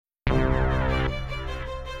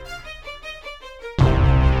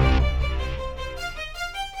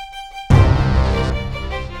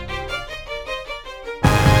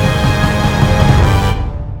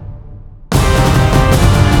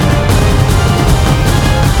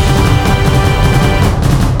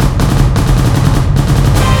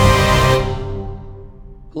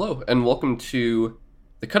Hello, and welcome to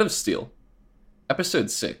The Cut of Steel,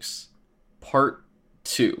 Episode 6, Part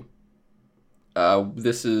 2.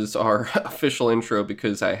 This is our official intro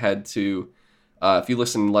because I had to, if you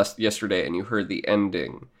listened yesterday and you heard the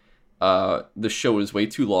ending, the show was way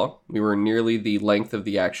too long. We were nearly the length of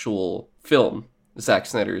the actual film, Zack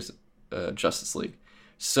Snyder's Justice League.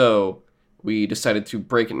 So we decided to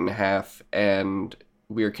break it in half, and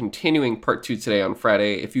we are continuing Part 2 today on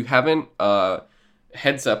Friday. If you haven't,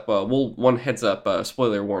 heads up,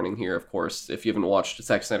 spoiler warning here, of course. If you haven't watched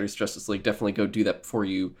Zack Snyder's Justice League, definitely go do that before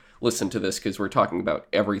you listen to this, because we're talking about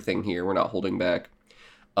everything here. We're not holding back.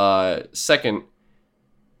 Second,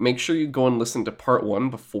 make sure you go and listen to Part 1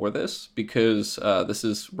 before this, because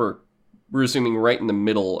we're resuming right in the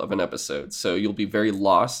middle of an episode, so you'll be very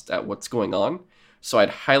lost at what's going on. So I'd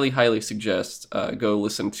highly suggest go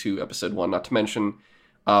listen to Episode 1, not to mention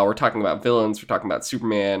we're talking about villains, we're talking about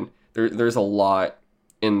Superman. There's a lot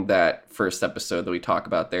in that first episode that we talk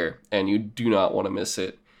about there, and you do not want to miss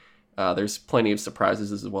it. There's plenty of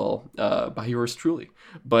surprises as well by yours truly.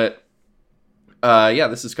 But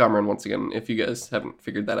this is Cameron once again, if you guys haven't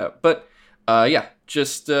figured that out. But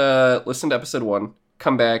just listen to Episode 1,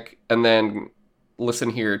 come back, and then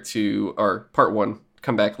listen here to our Part 1,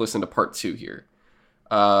 come back, listen to Part 2 here.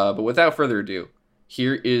 But without further ado,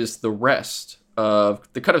 here is the rest of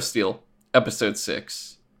The Cut of Steel, Episode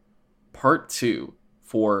 6, Part 2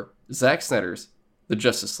 for Zack Snyder's The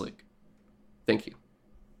Justice League. Thank you.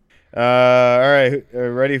 All right,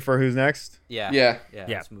 ready for who's next? Yeah.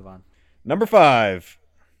 Let's move on. Number 5.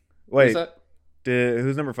 Wait, Who's that?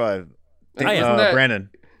 who's number 5? Isn't that- Brandon.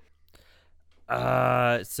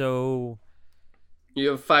 So You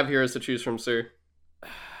have 5 heroes to choose from, sir.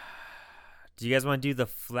 do you guys want to do the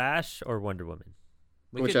Flash or Wonder Woman?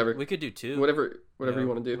 Whichever. We could do two. Whatever you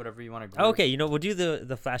want to do. Whatever you want to do. Okay, we'll do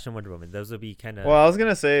the Flash and Wonder Woman. Those will be kind of Well, I was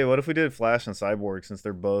gonna say, what if we did Flash and Cyborg, since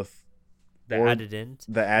they're both added in.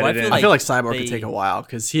 I feel like Cyborg could take a while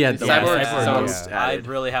because he had the Cyborg most sounds- I added.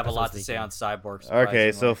 really have a That's what I lot was to say on thinking. Cyborg.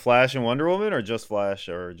 Okay, so surprisingly. Flash and Wonder Woman, or just Flash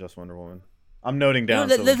or just Wonder Woman? I'm noting down.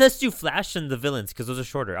 Let's do Flash and the villains because those are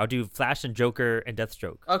shorter. I'll do Flash and Joker and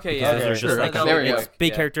Deathstroke. Okay, Because those yeah, are sure. just like That there we it's go. big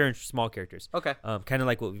Yeah. character and small characters. Okay. Kind of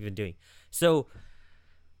like what we've been doing. So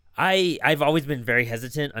I've always been very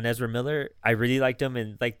hesitant on Ezra Miller. I really liked him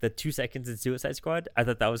in like the 2 seconds in Suicide Squad. I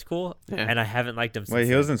thought that was cool, Yeah. and I haven't liked him since. Wait,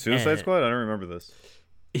 he was in then. Suicide And- Squad? I don't remember this.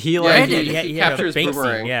 He Yeah, like he had a captures bank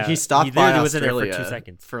Boomerang. scene, yeah. he stopped he by literally was in there Australia for 2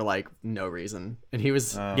 seconds. for like no reason, and he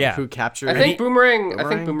was Yeah. who captured. I think Boomerang?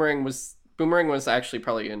 Boomerang was actually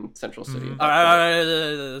probably in Central City. Mhm. at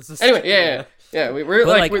that point. Anyway, we're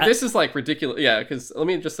But, like, like, this is like ridiculous. Yeah, because let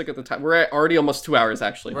me just look at the time. We're at already almost 2 hours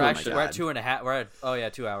actually. We're Holy actually shit. we're at 2.5. We're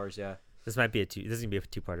at 2 hours. Yeah. This might be this is gonna be a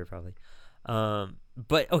two-parter probably.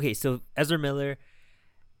 But okay, so Ezra Miller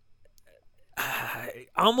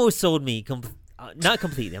almost sold me. Not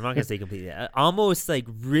completely. I'm not gonna say completely. Almost like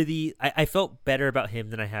really. I felt better about him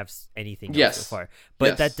than I have anything else so far. But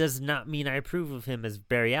Yes. that does not mean I approve of him as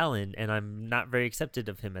Barry Allen, and I'm not very accepted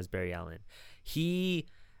of him as Barry Allen. He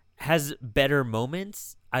has better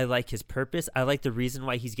moments. I like his purpose. I like the reason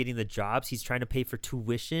why he's getting the jobs. He's trying to pay for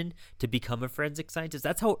tuition to become a forensic scientist.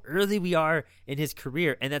 That's how early we are in his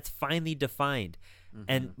career, and that's finally defined.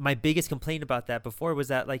 And my biggest complaint about that before was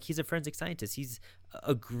that, like, he's a forensic scientist. He's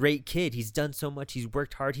a great kid. He's done so much. He's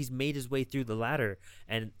worked hard. He's made his way through the ladder,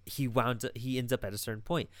 and he ends up at a certain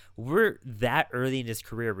point. We're that early in his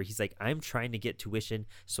career where he's like, I'm trying to get tuition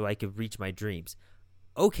so I could reach my dreams.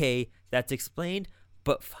 Okay, that's explained,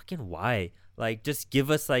 but fucking why? Like, just give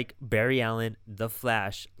us, like, Barry Allen, The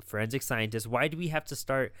Flash, forensic scientist. Why do we have to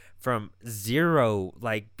start from zero,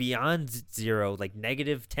 like, beyond zero, like,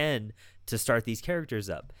 -10 to start these characters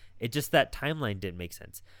up? It just, that timeline didn't make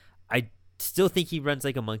sense. I still think he runs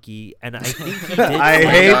like a monkey, and I think he did. I my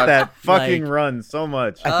hate God. that fucking Like- run so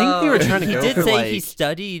much. I think they were trying to He go did for say like. he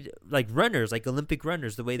studied, like, runners, like Olympic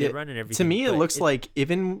runners, the way they Yeah, run and everything. To me, it but looks like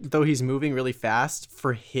even though he's moving really fast,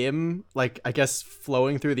 for him, like I guess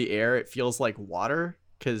flowing through the air, it feels like water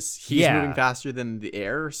because he's Yeah. moving faster than the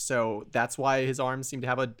air. So that's why his arms seem to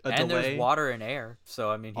have a And delay. there's water and air, so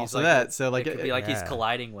I mean, he's Also like that, so, like, it could be like he's yeah.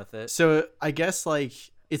 colliding with it. So I guess like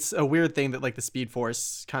it's a weird thing that like the Speed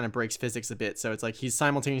Force kind of breaks physics a bit. So it's like he's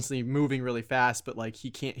simultaneously moving really fast, but like he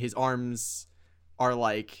can't. His arms are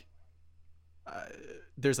like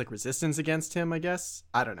there's like resistance against him. I guess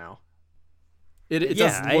I don't know. It Yeah,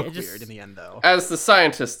 does I look just- weird in the end though. As the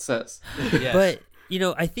scientist says. Yes. But, you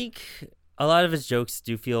know, I think A lot of his jokes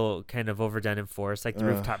do feel kind of overdone and forced, like the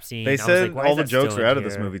rooftop scene. They I was said like, why all is the that jokes still are in out of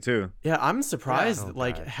this here? movie too. Yeah, I'm surprised. Oh, that,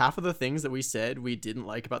 like God. half of the things that we said we didn't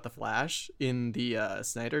like about the Flash in the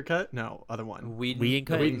Snyder cut. No, other one. Whedon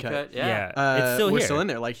cut? Whedon cut. Yeah, it's still we're here. still in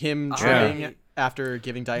there. Like him Yeah. tripping after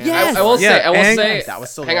giving Diana. Yes! I will Yeah, say, and- that was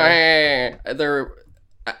still hang there. on. There,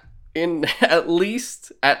 in at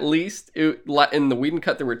least in the Whedon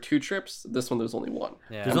cut there were 2 trips. This one there's only one.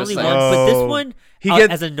 Yeah. There's I'm only just one, saying. but this Oh. one, He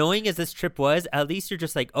gets- as annoying as this trip was, at least you're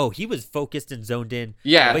just like, oh, he was focused and zoned in.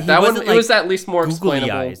 Yeah, But he that one wasn't, it was like, at least more googly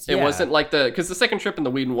explainable. eyes, It yeah. wasn't like because the second trip in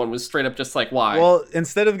the Whedon one was straight up just like why. Well,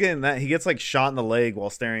 instead of getting that, he gets like shot in the leg while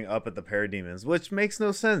staring up at the parademons, which makes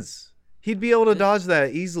no sense. He'd be able to dodge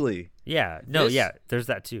that easily. Yeah, no, This- yeah, there's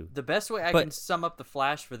that too. The best way I But- can sum up the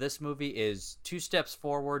Flash for this movie is 2 steps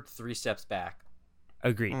forward, 3 steps back.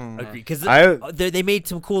 Agreed, because I- they made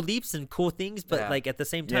some cool leaps and cool things, but Yeah. like at the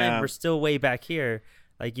same time, Yeah. we're still way back here.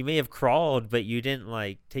 Like you may have crawled, but you didn't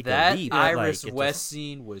like take a That leap. Iris like, it West just-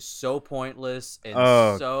 scene was so pointless and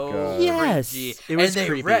Oh, so God. Yes. cringy. It was and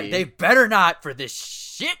creepy. they better not, for this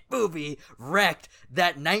shit movie, wrecked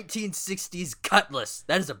that 1960s Cutlass.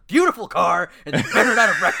 That is a beautiful car, and they better not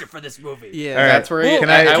have wrecked it for this movie. Yeah, All right. that's where Can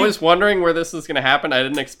I I- was wondering where this was going to happen. I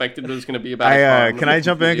didn't expect it was going to be about. a car, I I'm can I gonna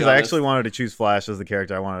jump in be because I honest. actually wanted to choose Flash as the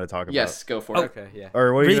character I wanted to talk about. Yes, go for Oh. it. Okay, yeah.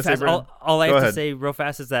 Or what are you Really gonna say, fast. Brandon? All I Go have ahead. to say real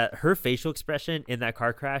fast is that her facial expression in that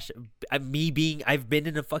car crash, I've been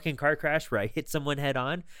in a fucking car crash where I hit someone head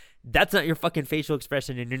on. That's not your fucking facial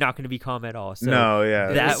expression, and you're not going to be calm at all. So No,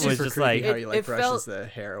 yeah. that It's was super just creepy like how he like it brushes felt- the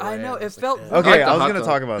hair away. I know, was it like, felt- eh. I Okay, like the I was hot gonna dog.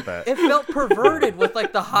 talk about that. It felt perverted with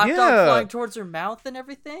like the hot Yeah. dog flying towards her mouth and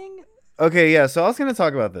everything. Okay, yeah, so I was going to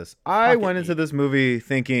talk about this. I Pocket went into meat. this movie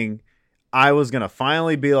thinking I was going to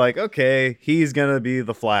finally be like, okay, he's going to be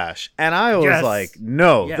the Flash. And I was Yes. like,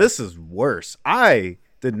 no, Yes. this is worse. I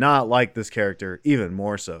did not like this character even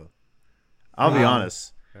more so. I'll be Wow.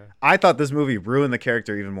 honest. I thought this movie ruined the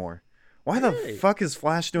character even more. Why the Really? fuck is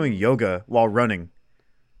Flash doing yoga while running?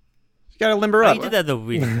 You gotta limber Oh, up. he did that in the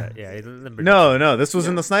Whedon cut. Yeah, he limbered. No, this was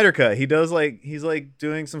in the Snyder cut. He does he's like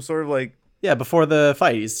doing some sort of like, Yeah, before the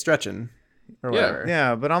fight, he's stretching or Yeah. whatever.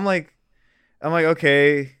 yeah, but I'm like,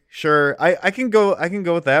 okay, sure. I can go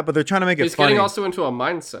with that, but they're trying to make it He's funny. getting also into a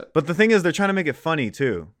mindset. But the thing is, they're trying to make it funny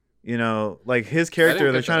too. You know, like his character,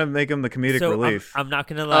 get they're trying that. to make him the comedic So relief. I'm not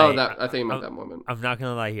gonna lie. Oh, that I think you meant I'm- that moment. I'm not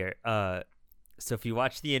gonna lie here. So if you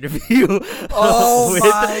watch the interview Oh with,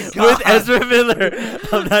 my God. with Ezra Miller,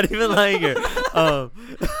 I'm not even lying here.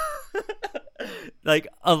 Like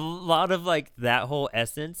a lot of like that whole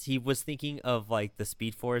essence, he was thinking of like the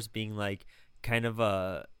Speed Force being like kind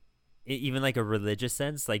of even like a religious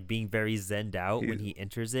sense, like being very zenned out when he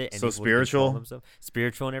enters it. And So able to control spiritual? himself.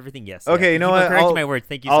 Spiritual and everything. Yes. Okay, yes. you know Keep on what? correcting my words.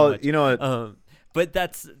 Thank you so I'll, much. you know what? But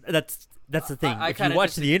that's the thing. I if you kinda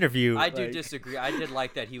watch the interview, I do like- disagree. I did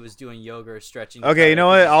like that he was doing yoga or stretching. Okay, you know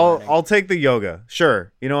what? I'll I'll take the yoga.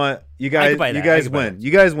 Sure. You know what? You I can guys, buy you that. I guys can buy win. that.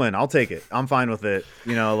 You guys win. I'll take it. I'm fine with it.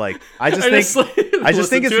 You know, like I just think, I just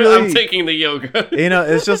think it's I'm really- taking the yoga. you know,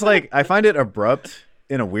 it's just like I find it abrupt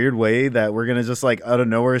in a weird way that we're gonna just like out of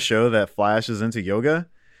nowhere show that Flash is into yoga.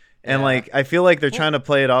 And Yeah. like I feel like they're trying to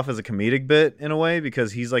play it off as a comedic bit in a way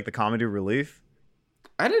because he's like the comedy relief.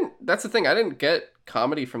 That's the thing. I didn't get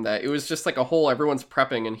comedy from that. It was just like a whole everyone's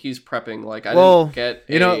prepping and he's prepping. Like I Well, didn't get.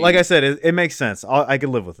 you know, like I said, it makes sense. I could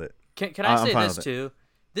live with it. Can I'm I say fine this with it. too?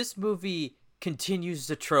 This movie continues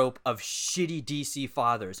the trope of shitty DC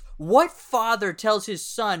fathers. What father tells his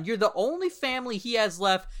son, "You're the only family he has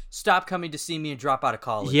left. Stop coming to see me and drop out of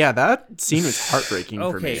college"? Yeah, that scene was heartbreaking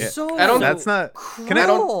for me. Okay. So I don't- That's not. Can I?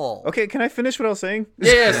 cruel. Okay, can I finish what I was saying?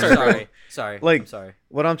 Yeah, sorry. Sorry. Like, I'm sorry.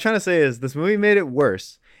 what I'm trying to say is this movie made it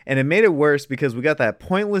worse. And it made it worse because we got that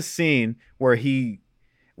pointless scene where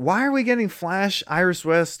why are we getting Flash Iris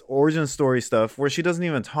West origin story stuff where she doesn't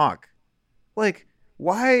even talk? Like,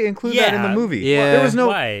 why include that in the Yeah. movie? Yeah. There was no,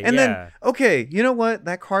 Why? and Yeah. then, okay, you know what?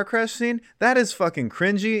 That car crash scene, that is fucking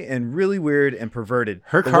cringy and really weird and perverted.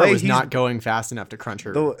 Her The car way was he's- not going fast enough to crunch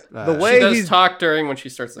her. the She way does he's- talk during when she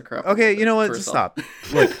starts to crap. Okay, you know what? for Just herself.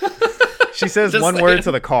 stop. Look, she says Just one saying. word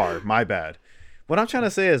to the car. My bad. What I'm trying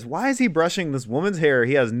to say is, why is he brushing this woman's hair?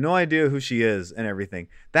 He has no idea who she is and everything.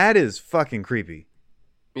 That is fucking creepy.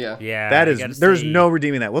 Yeah. Yeah, That I is. gotta There's say- no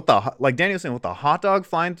redeeming that. What the like Daniel was saying with the hot dog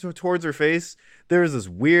flying towards her face. There's this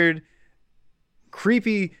weird,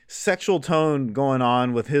 creepy sexual tone going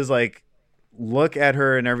on with his like look at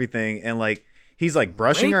her and everything, and like he's like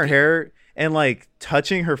brushing her Rapey. hair and like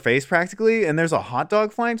touching her face practically, and there's a hot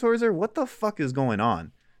dog flying towards her. What the fuck is going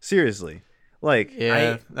on? Seriously, like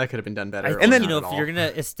yeah, that could have been done better. I or think, then- you know, not if at you're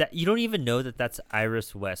all. gonna, you don't even know that that's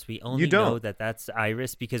Iris West. We only don't. know that that's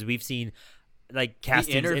Iris because we've seen like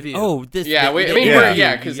castings. interview. Oh, this. Yeah, the I mean,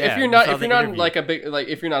 interview. because Yeah, if you're we not saw if the you're not interview. like a big like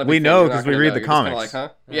if you're not a big We fan, know you're 'cause not we gonna read know. the You're just kinda comics. like,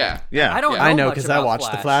 huh? Yeah. Yeah. I don't know I know much because I about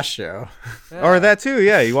watched the Flash. Flash show. Or that too.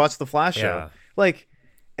 Yeah, you watched the Flash show. Yeah. Like,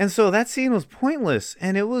 and so that scene was pointless,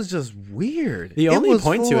 and it was just weird. The It only was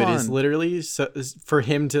point to it is full-on. literally is for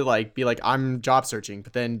him to like be like, I'm job searching,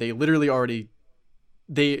 but then they literally already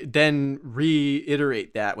they then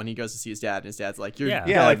reiterate that when he goes to see his dad, and his dad's like, "You're Yeah.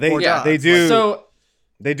 you got, like, Yeah, 4 jobs." they do. So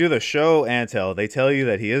They do the show and tell. They tell you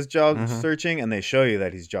that he is job searching, and they show you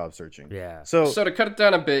that he's job searching. Yeah. So, so to cut it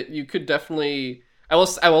down a bit, you could definitely. I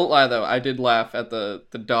won't lie though. I did laugh at the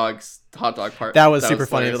hot dog part. That was super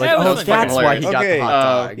funny. hilarious. Like, That was oh, funny. that's why he got Okay. the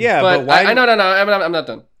hot dog. yeah, but but why? I no, I'm not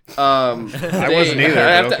done. I wasn't either,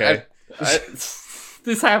 I have but to- okay.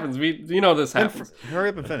 this happens. This Then happens. hurry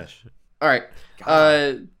up and finish. All right.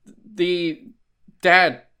 The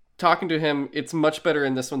dad talking to him, it's much better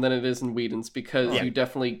in this one than it is in Whedon's because Yeah. you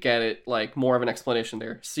definitely get it, like, more of an explanation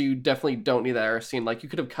there. So you definitely don't need that era scene. Like, you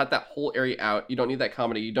could have cut that whole area out. You don't need that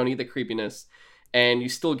comedy. You don't need the creepiness. And you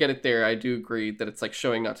still get it there. I do agree that it's, like,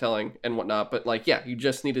 showing, not telling and whatnot. But, like, yeah, you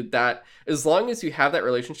just needed that. As long as you have that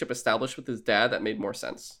relationship established with his dad, that made more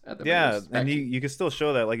sense at the very Yeah, least. and you can still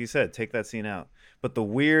show that, like you said, take that scene out. But the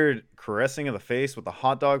weird caressing of the face with the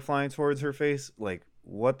hot dog flying towards her face, like,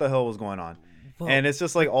 what the hell was going on? Well, And it's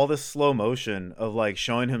just like all this slow motion of like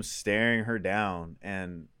showing him staring her down,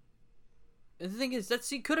 and The thing is, that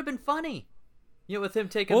scene could have been funny. You know, with him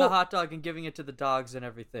taking Well- the hot dog and giving it to the dogs and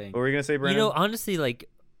everything. what were you gonna say, Brandon? You know, honestly, like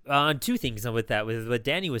on two things with that, with what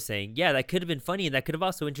Danny was saying. Yeah, that could have been funny, and that could have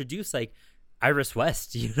also introduced like Iris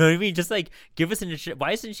West. You know what I mean? Just like give us an.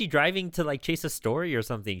 Why isn't she driving to like chase a story or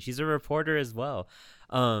something? She's a reporter as well.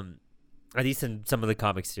 At least in some of the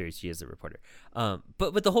comic series, she is a reporter.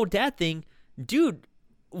 But with the whole dad thing, dude,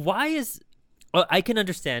 why is? Well, I can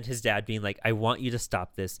understand his dad being like, "I want you to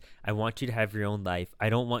stop this. I want you to have your own life. I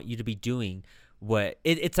don't want you to be doing what."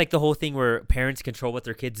 It's like the whole thing where parents control what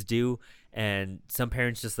their kids do, and some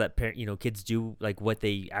parents just let kids do like what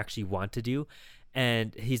they actually want to do.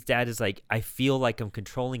 And his dad is like, "I feel like I'm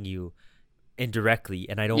controlling you indirectly,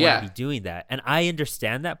 and I don't want Yeah. to be doing that." And I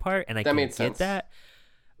understand that part, and I That can made get sense. that.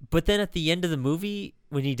 But then at the end of the movie,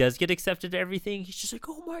 when he does get accepted to everything, he's just like,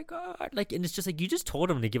 "Oh my god!" Like, and it's just like you just told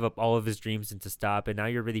him to give up all of his dreams and to stop, and now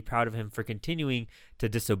you're really proud of him for continuing to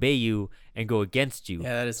disobey you and go against you.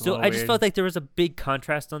 Yeah, that is a So little I just weird. felt like there was a big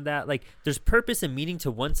contrast on that. Like, there's purpose and meaning to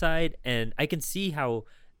one side, and I can see how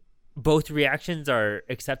both reactions are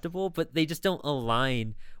acceptable, but they just don't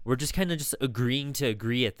align. We're just kind of just agreeing to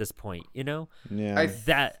agree at this point, you know? yeah, I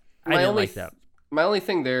That I My didn't only like that. My only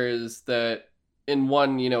thing there is that in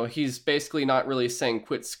one, he's basically not really saying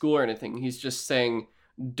quit school or anything. He's just saying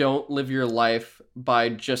don't live your life by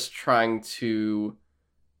just trying to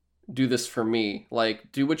do this for me.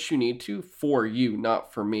 Like, do what you need to for you,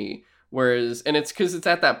 not for me. Whereas, and it's because it's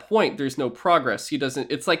at that point, there's no progress. He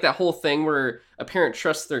doesn't, it's like that whole thing where a parent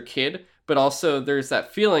trusts their kid, but also there's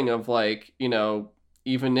that feeling of like,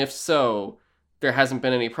 even if so, there hasn't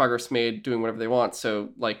been any progress made doing whatever they want. So,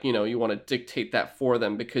 like, you want to dictate that for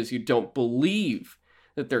them because you don't believe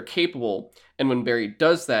that they're capable. And when Barry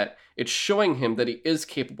does that, it's showing him that he is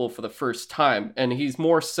capable for the first time. And he's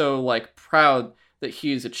more so, like, proud that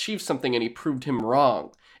he has achieved something and he proved him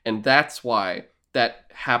wrong. And that's why that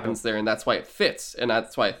happens there. And that's why it fits. And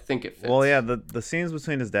that's why I think it fits. well, yeah, the scenes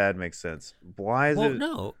between his dad make sense. Why is Well, it?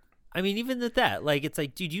 no. I mean, even at that, like, it's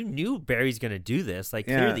like, dude, you knew Barry's gonna do this. Like,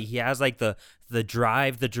 Yeah. clearly, he has like the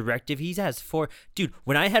drive, the directive. He has four. Dude,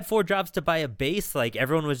 when I had 4 jobs to buy a base, like,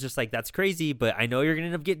 everyone was just like, "That's crazy," but I know you're gonna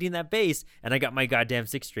end up getting that base, and I got my goddamn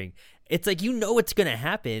 6-string. It's like it's gonna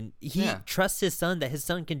happen. He Yeah. trusts his son that his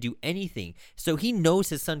son can do anything, so he knows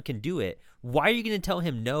his son can do it. Why are you gonna tell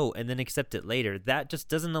him no and then accept it later? That just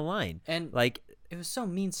doesn't align. And Like, it was so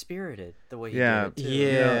mean spirited the way he Yeah, did it, too.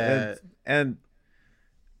 Yeah. and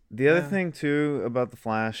the other Yeah. thing too about the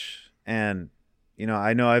Flash, and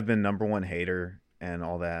I know I've been number one hater and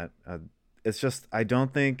all that. It's just I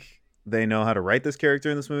don't think they know how to write this character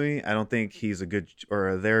in this movie. I don't think he's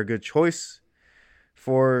they're a good choice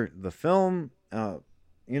for the film.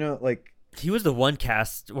 Like he was the one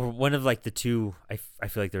cast, or one of like the two. I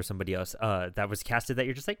feel like there was somebody else that was casted that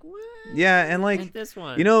you're just like, what? yeah, and like And this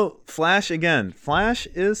one, Flash again. Flash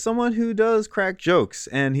is someone who does crack jokes,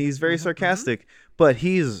 and he's very sarcastic, but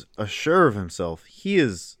he's assured of himself.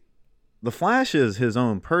 The Flash is his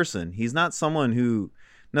own person. He's not someone who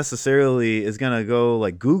necessarily is gonna go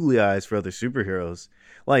like googly eyes for other superheroes.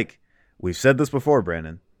 Like, we've said this before,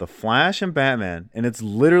 Brandon. The Flash and Batman, and it's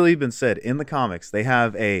literally been said in the comics, they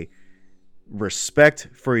have a respect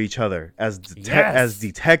for each other as Yes.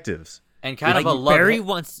 detectives. And kind Like, of a love Barry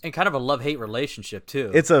wants. and kind of a love-hate relationship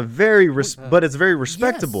too. It's a very but it's very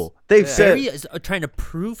respectable. They've Yeah. said Barry is trying to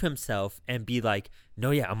prove himself and be like,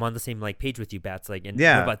 no, yeah, I'm on the same like page with you, Bats. Like, and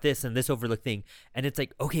Yeah. what about this and this overlooked thing? And it's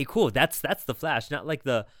like, okay, cool. That's the Flash, not like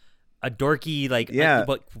a dorky like Yeah.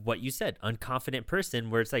 what you said, unconfident person.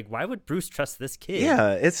 Where it's like, why would Bruce trust this kid?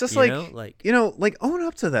 yeah, it's just You like know, like- like own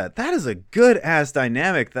up to that. That is a good ass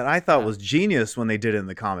dynamic that I thought was genius when they did it in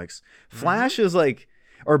the comics. Flash is like,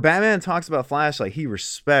 or Batman talks about Flash like he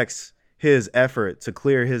respects his effort to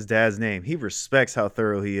clear his dad's name. He respects how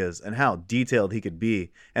thorough he is and how detailed he could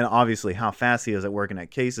be, and obviously how fast he is at working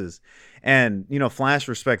at cases. And Flash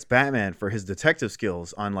respects Batman for his detective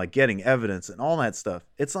skills on like getting evidence and all that stuff.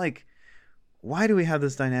 It's like, why do we have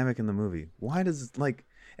this dynamic in the movie? Why does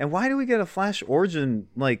and why do we get a Flash origin,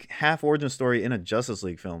 like half origin story in a Justice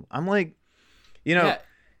League film? I'm like, Yeah.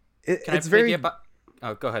 it's very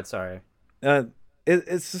Oh, go ahead. Sorry.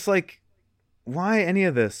 it's just like, why any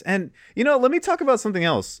of this? And let me talk about something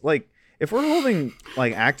else. Like, if we're holding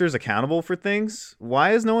like actors accountable for things,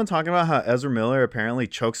 why is no one talking about how Ezra Miller apparently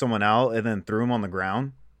choked someone out and then threw him on the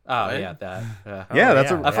ground? Oh What? yeah, that. Yeah,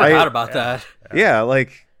 that's yeah. I forgot about that. Yeah,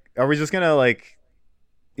 like, are we just gonna like,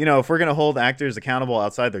 if we're gonna hold actors accountable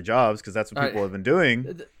outside their jobs, because that's what All right. people have been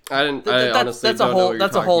doing? I honestly That's don't a know whole. what you're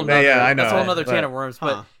That's a talking whole. about. Nother, Yeah, I know, That's a whole nother but- can of worms.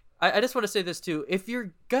 Huh. But I just want to say this too. If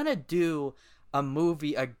you're gonna do a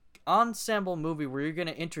movie, a ensemble movie where you're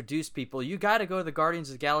gonna introduce people, you got to go to the Guardians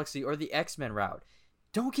of the Galaxy or the X-Men route.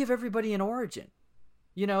 Don't give everybody an origin.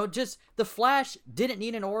 Just the Flash didn't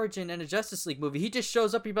need an origin in a Justice League movie. He just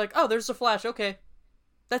shows up. You'd be like, oh, there's the Flash. Okay,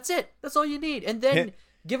 that's it. That's all you need. And then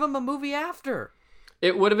give him a movie after.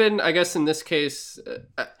 It would have been, I guess, in this case,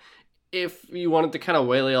 if you wanted to kind of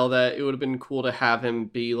waylay all that, it would have been cool to have him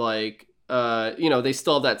be like, they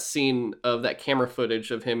still have that scene of that camera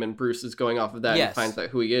footage of him and Bruce is going off of that Yes. and finds out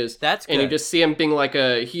who he is. That's And you good. just see him being like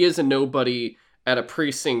he is a nobody at a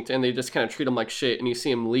precinct, and they just kind of treat him like shit, and you see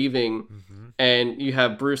him leaving, and you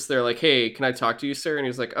have Bruce there like, hey, can I talk to you, sir? And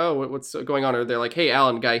he's like, oh, what's going on? Or they're like, hey,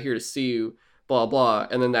 Alan, guy here to see you, blah, blah.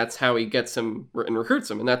 And then that's how he gets him and recruits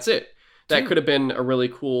him, and that's it. That could have been a really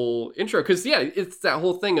cool intro, because it's that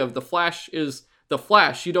whole thing of the Flash is the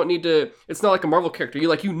Flash. You don't need to, it's not like a Marvel character. You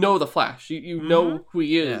the Flash. You know who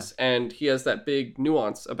he is, and he has that big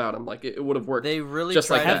nuance about him. Like, it would have worked. They really just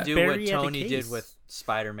try like to that. do Barry what at the Tony did case. with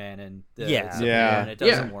Spider-Man and Yeah. Superman, Yeah. and it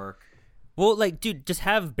doesn't Yeah. work. Well, like, dude, just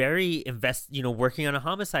have Barry working on a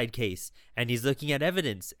homicide case, and he's looking at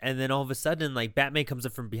evidence, and then all of a sudden, like, Batman comes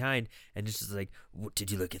up from behind, and it's just like, did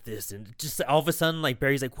you look at this? And just all of a sudden, like,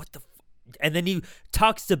 Barry's like, what the and then he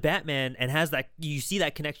talks to Batman and has that, you see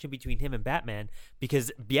that connection between him and Batman, because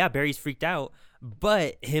Barry's freaked out,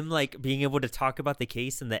 but him like being able to talk about the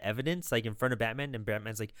case and the evidence like in front of Batman, and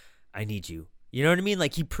Batman's like, I need you. You know what I mean?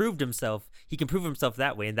 Like, he proved himself. He can prove himself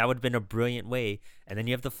that way, and that would have been a brilliant way. And then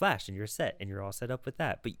you have the Flash, and you're set, and you're all set up with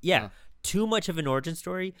that. But too much of an origin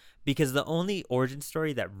story, because the only origin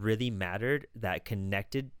story that really mattered, that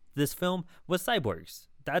connected this film, was Cyborg's.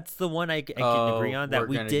 That's the one I can agree on that we're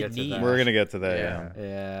we gonna did get to need. that. We're gonna get to that, yeah.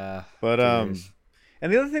 Yeah. But Jeez.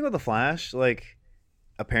 and the other thing with the Flash, like,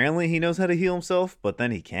 apparently he knows how to heal himself, but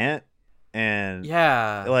then he can't. And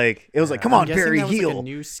Yeah. like, it was like, come I'm on, guessing Barry, that was, heal. like, a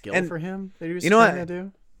new skill And for him that he was you know trying what? to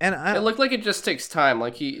do. And It looked like it just takes time.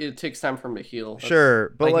 Like, it takes time for him to heal. sure,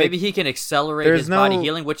 but like, like maybe he can accelerate there's his body no-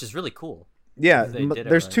 healing, which is really cool. yeah, they did it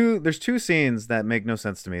there's right. there's two scenes that make no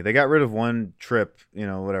sense to me. They got rid of one trip,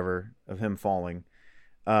 whatever, of him falling.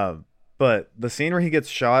 But the scene where he gets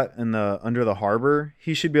shot in under the harbor,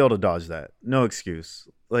 he should be able to dodge that. No excuse.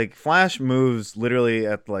 Like, Flash moves literally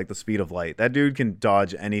at like the speed of light. That dude can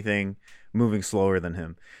dodge anything moving slower than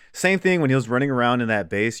him. Same thing when he was running around in that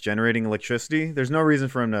base generating electricity. There's no reason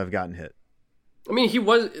for him to have gotten hit. I mean,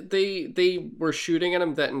 they were shooting at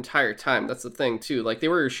him that entire time. That's the thing, too. Like, they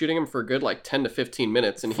were shooting him for a good, like, 10 to 15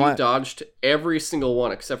 minutes, and he dodged every single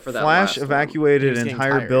one except for that Flash last one. evacuated He was an getting entire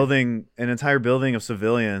tired. entire building of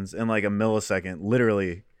civilians in like a millisecond,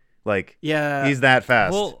 literally. Like, Yeah. he's that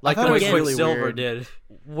fast. Well, Like Like thought the it way was really Quicksilver weird. did.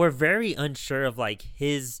 we're very unsure of like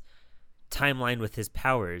his timeline with his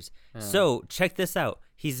powers. So check this out.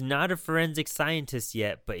 He's not a forensic scientist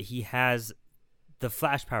yet, but he has the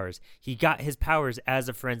Flash powers. He got his powers as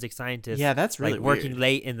a forensic scientist. Yeah, that's really like working weird.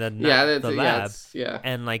 late in the Yeah, lab. yeah.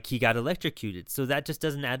 And like he got electrocuted, so that just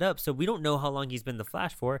doesn't add up. So we don't know how long he's been the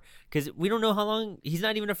Flash for, because we don't know how long he's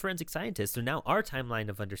not even a forensic scientist. So now our timeline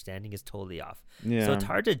of understanding is totally off. Yeah. So it's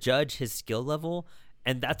hard to judge his skill level,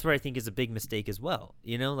 and that's where I think is a big mistake as well.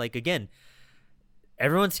 Like, again,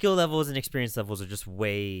 everyone's skill levels and experience levels are just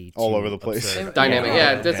way All too over the place. absurd. Dynamic.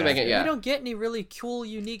 Yeah, it doesn't Yeah. make it. We Yeah. don't get any really cool,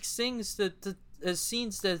 unique things to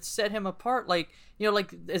scenes that set him apart. Like, you know,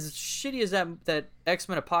 like as shitty as that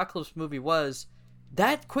X-Men Apocalypse movie was,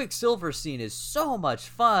 that Quicksilver scene is so much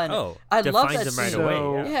fun. Oh, I love that defines him right scene.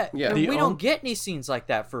 away. Yeah, and The we don't get any scenes like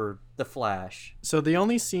that for the Flash. So the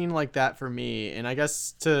only scene like that for me, and I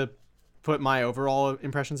guess to put my overall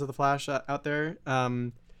impressions of the Flash out there,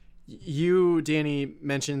 you, Danny,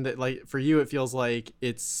 mentioned that like for you it feels like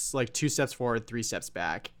it's like 2 steps forward, 3 steps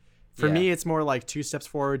back. For Yeah. me, it's more like 2 steps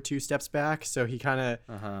forward, 2 steps back. So he kind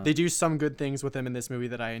of they do some good things with him in this movie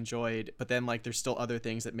that I enjoyed, but then like there's still other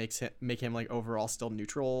things that make him like overall still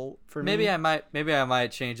neutral for me. Maybe I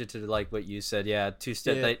might change it to like what you said. Yeah, 2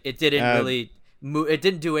 step. Yeah. It didn't really move. It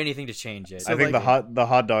didn't do anything to change it. I think like- the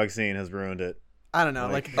hot dog scene has ruined it. I don't know,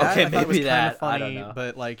 Like- like that, Okay, I thought was maybe kind that. of I funny, don't know.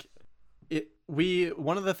 but like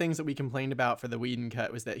one of the things that we complained about for the Whedon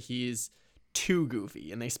cut was that he's too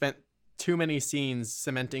goofy, and they spent too many scenes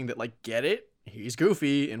cementing that like get it, he's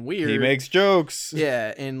goofy and weird. He makes jokes.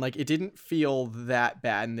 Yeah, and like it didn't feel that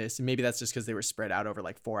bad in this. And maybe that's just because they were spread out over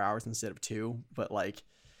like 4 hours instead of 2. But like,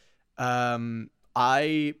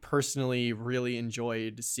 I personally really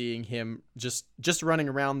enjoyed seeing him just running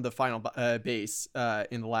around the final base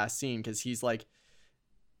in the last scene, because he's like,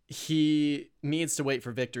 he needs to wait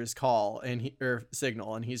for Victor's call or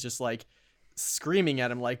signal, and he's just like screaming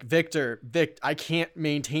at him like, Victor, I can't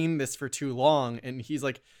maintain this for too long, and he's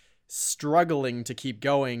like struggling to keep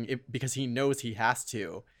going because he knows he has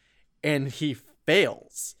to, and he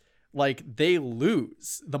fails. Like, they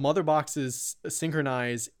lose. The mother boxes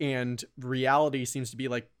synchronize, and reality seems to be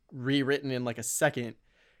like rewritten in like a second,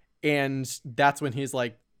 and that's when his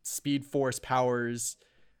like Speed Force powers,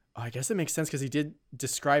 I guess it makes sense because he did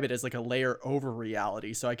describe it as like a layer over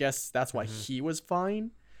reality, so I guess that's why he was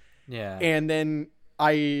fine. Yeah. And then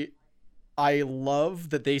I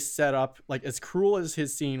love that they set up, like, as cruel as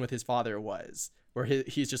his scene with his father was, where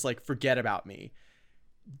he's just like, forget about me,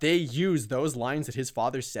 they use those lines that his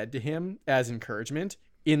father said to him as encouragement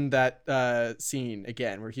in that scene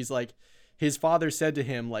again, where he's like, his father said to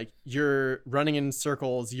him, like, you're running in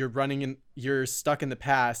circles, you're stuck in the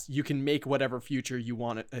past, you can make whatever future you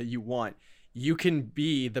want, you can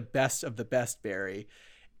be the best of the best, Barry.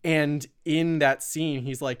 And in that scene,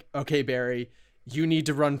 he's like, okay, Barry, you need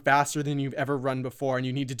to run faster than you've ever run before, and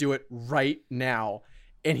you need to do it right now.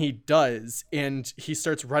 And he does, and he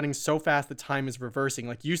starts running so fast the time is reversing.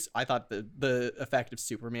 Like, I thought the effect of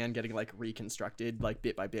Superman getting like reconstructed like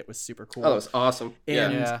bit by bit was super cool. Oh, that was awesome.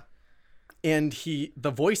 And Yeah. and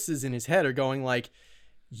the voices in his head are going like,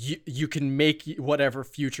 you can make whatever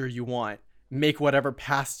future you want, make whatever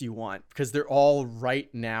past you want, because they're all right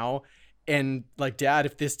now. And like, Dad,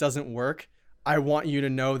 if this doesn't work, I want you to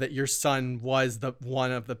know that your son was the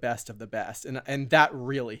one of the best of the best. And that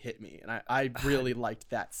really hit me. And I really liked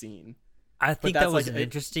that scene. I think that's that was like an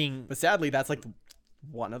interesting. But sadly, that's like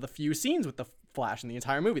one of the few scenes with the Flash in the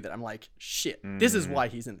entire movie that I'm like, shit, this is why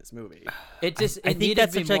he's in this movie. It just I it think needed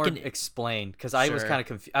that's to be such like more an- explained, because I was Sure. kind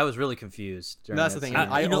of I was really confused. And during that's the that thing. scene.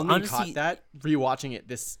 I know, only honestly- caught that rewatching it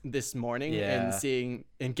this morning Yeah. and seeing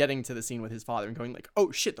and getting to the scene with his father and going like, oh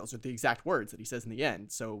shit, those are the exact words that he says in the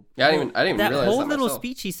end. So Yeah, I didn't even That realize whole that little myself.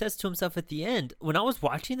 speech he says to himself at the end. When I was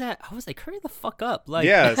watching that, I was like, "Hurry the fuck up!" Like,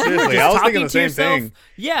 Yeah, seriously, just I was talking thinking the to same yourself. thing.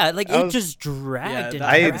 Yeah, like I it was- just dragged and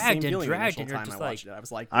I had the dragged same and feeling the dragged, initial and you're time just I like, watched it. I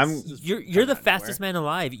was like, I'm- this is you're coming the out of fastest nowhere. man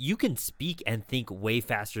alive. You can speak and think way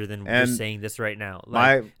faster than we're And saying this right now.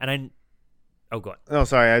 my- Like, and I, oh, go on. Oh,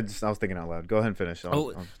 sorry. I was thinking out loud. Go ahead and finish.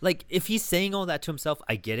 Like if he's saying all that to himself,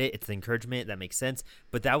 I get it. It's the encouragement that makes sense.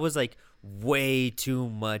 But that was like way too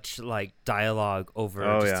much like dialogue over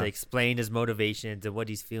just to explain his motivations and what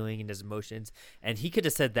he's feeling and his emotions. And he could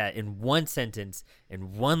have said that in one sentence,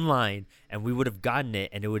 in one line, and we would have gotten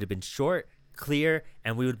it, and it would have been short, clear,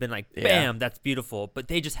 and we would have been like, bam, that's beautiful. But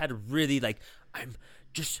they just had to really like, I'm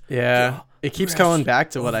just it keeps rush going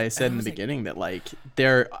back to what I over- said and in I the was like- beginning, that like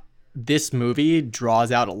this movie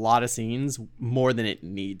draws out a lot of scenes more than it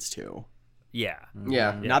needs to. yeah.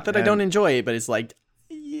 Yeah. Not that I don't enjoy it, but it's like,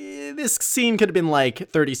 yeah, this scene could have been like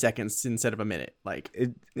 30 seconds instead of a minute. Like,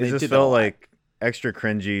 it they just did that a felt lot. like extra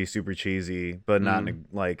cringy, super cheesy, but not in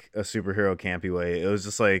like a superhero campy way. It was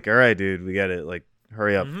just like, all right, dude, we get it. Like,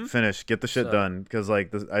 hurry up, finish, get the shit So- done, because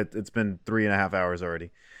like it's been 3.5 hours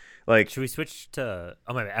already. Like, Should we switch to?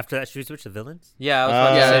 Oh my! After that, should we switch to villains? Yeah, I was about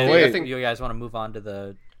to Yeah, say, wait. I think you guys want to move on to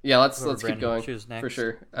the. Yeah, let's Whoever keep Brandon going chooses next. for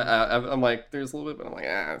sure. I'm like, there's a little bit, but I'm like,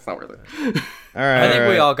 it's not worth it. all right, I think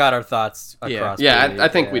we right. all got our thoughts Yeah. across. Yeah, pretty- I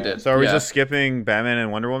think we did. So are we Yeah. just skipping Batman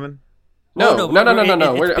and Wonder Woman? No, no, no, no, no, we're- no,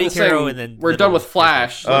 no. it's I'm Big just Hero saying and then we're little done with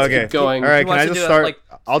Flash. Oh, Let's okay. keep going. All right, Who can I wants to just do it, start? like,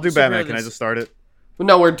 I'll do Batman. superhero Can I this- just start it?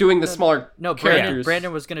 No, we're doing the smaller No, characters.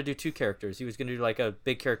 Brandon was gonna do 2 characters. He was gonna do like a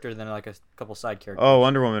big character and then like a couple side characters. Oh,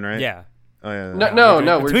 Wonder Woman, right? Yeah. Oh yeah.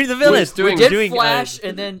 No. Between the villains. We're we doing. did Flash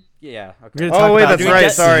and then yeah. Okay. We're gonna Oh talk wait, about that's doing right.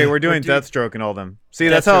 Death- Sorry, we're we're doing doing- Deathstroke and all them. See,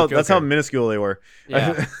 that's how Joker. minuscule they were.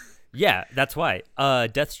 Yeah. Yeah, that's why.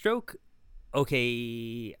 Deathstroke.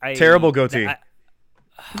 Okay, Terrible goatee.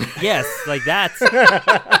 Yes, like that's.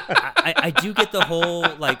 I do get the whole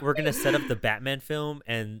like we're gonna set up the Batman film,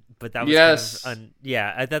 but that was Yes. kind of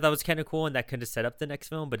yeah, I thought that was kind of cool, and that could have set up the next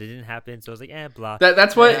film, but it didn't happen. So I was like, blah.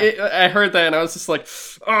 That's what I heard that, and I was just like,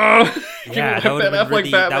 oh, Yeah, that would've been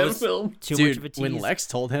really- that Batman was- film. Too Dude, much of a tease. when Lex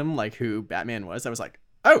told him like who Batman was, I was like,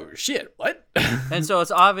 oh shit, what? And so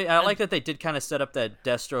it's obvious. I like that they did kind of set up that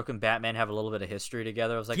Deathstroke and Batman have a little bit of history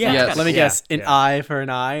together. I was like, Yeah. that's Yes. kinda Let me cool. guess, an yeah. eye for an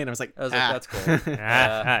eye, and I was like, I was like, that's cool.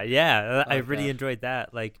 Yeah, I like really that. enjoyed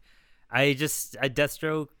that. Like, I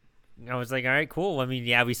Deathstroke. I was like, all right, cool. I mean,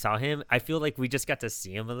 yeah, we saw him. I feel like we just got to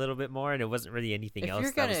see him a little bit more, and it wasn't really anything If else.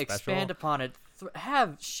 you're that gonna was special. expand upon it,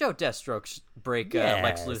 show Deathstroke break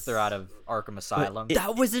Lex Yes. Luthor out of Arkham Asylum.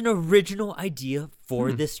 That was an original idea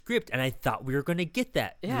for this script, and I thought we were going to get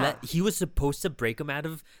that. Yeah. He was supposed to break him out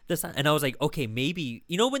of the sun, and I was like, okay, maybe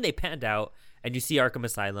when they panned out and you see Arkham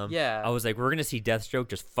Asylum, Yeah. I was like, we're going to see Deathstroke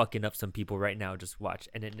just fucking up some people right now. Just watch,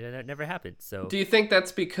 and it never happened. So Do you think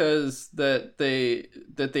that's because that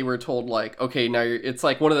they were told like, okay, now it's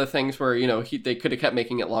like one of the things where they could have kept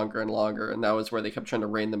making it longer and longer, and that was where they kept trying to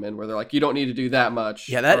rein them in, where they're like, you don't need to do that much.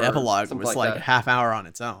 yeah, that or epilogue something was like that. a half hour on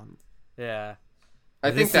its own. Yeah.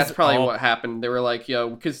 I This think that's is probably all- what happened. They were like,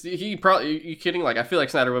 yo, because he probably, you kidding? Like, I feel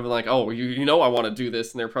like Snyder would have been like, oh, I want to do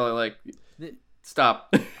this, and they're probably like,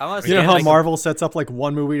 stop. I want to You say know how like- Marvel sets up like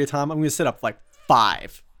one movie at a time? I'm gonna set up like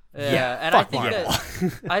 5. Yeah, and fuck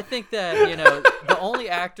I think that the only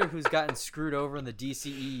actor who's gotten screwed over in the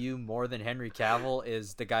DCEU more than Henry Cavill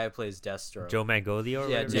is the guy who plays Deathstroke. Joe Manganiello, or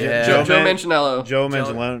Yeah, whatever? Yeah. Joe Manganiello. Joe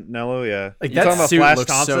Manganiello, yeah. Like You that talking about suit Flash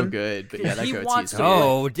looks so Thompson? good, but yeah, that he goatee wants is to. hard.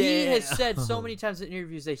 Oh, He has damn. said so many times in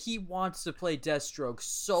interviews that he wants to play Deathstroke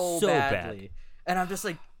so bad. badly, and I'm just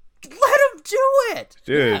like, let him do it.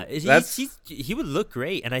 Dude, Yeah, that's he would look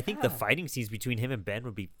great, and I think the fighting scenes between him and Ben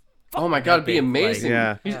would be. Oh my god, it'd be epic, amazing.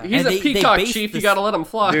 Yeah. He's And a they peacock based chief. You this- gotta let him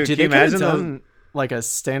fly. Dude, Dude, can you they could have imagine done like a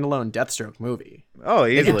standalone Deathstroke movie. oh,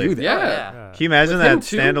 They could easily. do that. Yeah. Yeah. Can you imagine With him that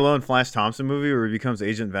too? standalone Flash Thompson movie where he becomes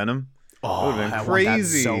Agent Venom? Oh, would've been I want that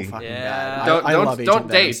crazy. so fucking Yeah. bad. Don't I love Agent don't Venom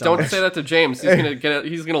date. so Don't much. say that to James.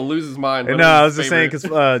 He's gonna lose his mind. No, One of I his was just saying favorite-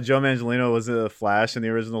 because Joe Manganiello was a Flash in the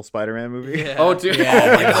original Spider-Man movie. Yeah. Oh, dude. Yeah.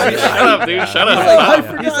 Oh my god. Shut up, dude. Shut up. He's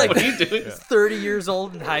Stop. like- he's like- what are you doing? 30 years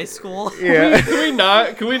old in high school. Yeah.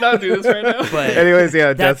 Can we not do this right now? But Anyways,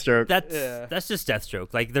 yeah, that- Deathstroke. That's just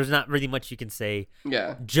Deathstroke. Like, there's not really much you can say.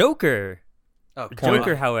 Yeah. Joker. Oh, come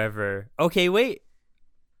Joker, on. however. Okay, wait.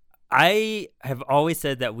 I have always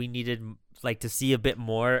said that we needed to see a bit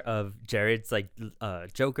more of Jared's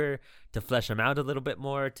Joker, to flesh him out a little bit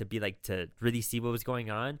more, to be to really see what was going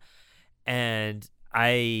on. And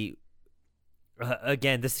I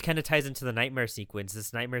again, this kind of ties into the nightmare sequence.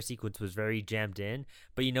 This nightmare sequence was very jammed in,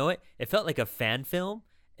 but you know what? It felt like a fan film.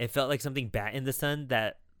 It felt like something Bat in the Sun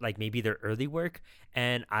that maybe their early work,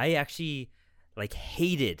 and I actually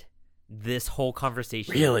hated this whole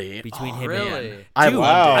conversation Really? between Oh, him really? and I Dude,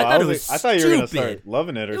 loved it. I thought it was I thought you were gonna stupid. start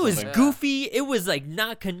loving it or It was something. goofy. It was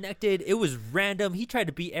not connected. It was random. He tried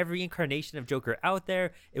to be every incarnation of Joker out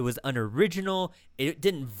there. It was unoriginal. It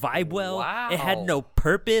didn't vibe well. It had Wow. no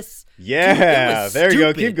purpose. Yeah, Dude, it was there you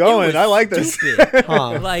go. stupid. Keep going. It was I like this. stupid.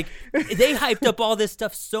 Huh. They hyped up all this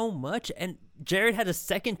stuff so much, and Jared had a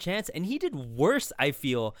second chance, and he did worse, I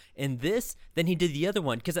feel, in this than he did the other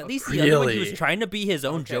one. Because at least the other one, he was Really? trying to be his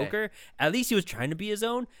own Okay. Joker. At least he was trying to be his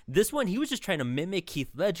own. This one, he was just trying to mimic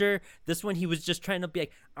Heath Ledger. This one, he was just trying to be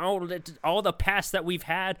like, oh, all the past that we've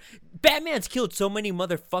had. Batman's killed so many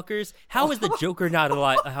motherfuckers. How is the Joker not a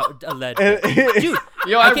Ledger? Dude,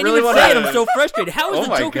 Yo, I I can't really even wanna- say it. I'm so frustrated. How is Oh the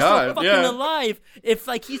my Joker God, still fucking yeah. alive if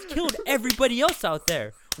he's killed everybody else out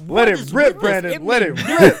there? Let What it is rip, with this? Brandon. Let made it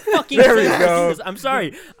no rip. fucking There we sense. go. I'm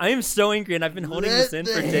sorry. I am so angry, and I've been holding this in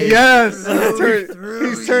for days. Yes,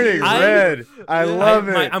 he's turning red. I love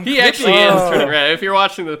it. I'm He clipping. actually is Oh. turning red. If you're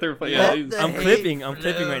watching the third play, yeah. he's- I'm clipping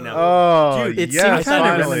right now. Oh, Dude, it yes, seems kind of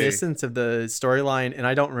finally. reminiscent of the storyline, and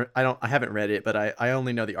I haven't read it, but I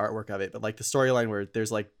only know the artwork of it. But the storyline where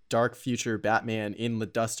there's dark future Batman in the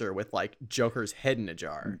duster with Joker's head in a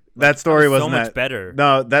jar. That story so wasn't much that better.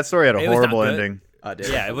 No, that story had a It was not horrible good. ending.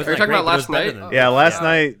 Yeah, it was. Are you talking about Last Night? Yeah, last Yeah.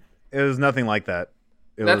 night it was nothing like that.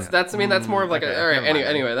 It was, That's more of like okay, a. All right. never mind.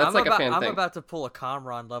 Anyway, that's a fan I'm thing. about to pull a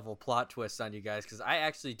Comron level plot twist on you guys because I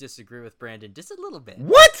actually disagree with Brandon just a little bit.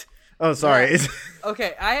 what? Oh, sorry.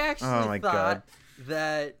 Okay, I actually Oh my thought God.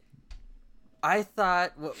 that I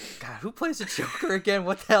thought, well, God, who plays the Joker again?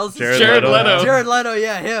 What the hell's his Jared name? Leto. Jared Leto,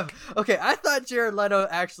 yeah, him. Okay, I thought Jared Leto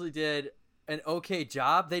actually did an okay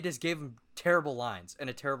job. They just gave him terrible lines and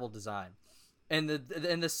a terrible design. And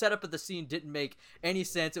the setup of the scene didn't make any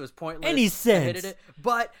sense. It was pointless. Any sense. I hated it.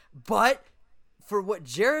 But for what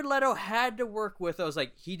Jared Leto had to work with, I was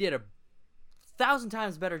like, he did a 1,000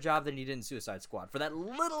 times better job than he did in Suicide Squad. For that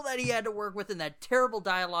little that he had to work with and that terrible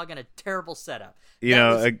dialogue and a terrible setup. You That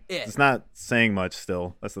know, was it's not saying much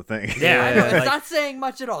still. That's the thing. Yeah, I know, it's like- not saying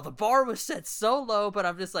much at all. The bar was set so low, but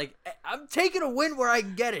I'm just like, I'm taking a win where I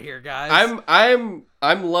can get it here, guys.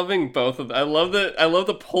 I'm loving both of them. I love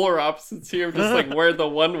the polar opposites here, just like where the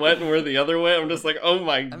one went and where the other went. I'm just like, oh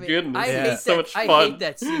my goodness, it's so much fun. I hate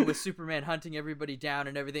that scene with Superman hunting everybody down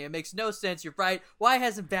and everything. It makes no sense. You're right. Why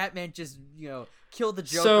hasn't Batman just, killed the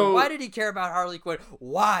Joker? So- Why did he care about Harley Quinn?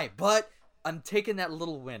 Why? But I'm taking that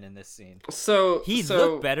little win in this scene. So He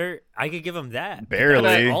looked better. I could give him that. Barely.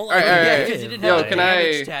 That's all I All right, could all right, Yeah, give. because he didn't Yo, have a can I-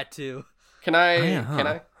 damage tattoo. Can I? yeah,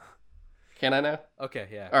 huh. Can I now? Okay,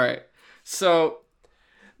 yeah. All right. So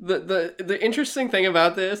the interesting thing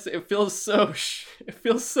about this, it feels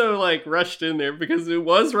so like rushed in there because it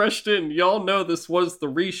was rushed in. Y'all know this was the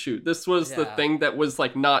reshoot. This was the Yeah. thing that was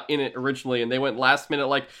like not in it originally, and they went last minute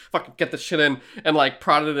like fucking get the shit in and like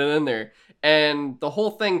prodded it in there. And the whole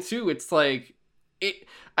thing too, it's like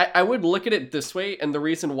I would look at it this way, and the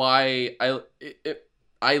reason why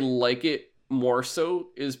I like it more so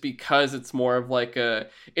is because it's more of like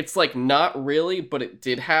it's like not really, but it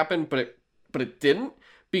did happen, but it didn't,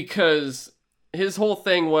 because his whole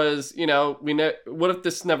thing was, what if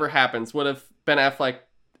this never happens? What if Ben Affleck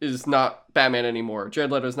is not Batman anymore? Jared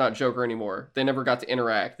Leto is not Joker anymore. They never got to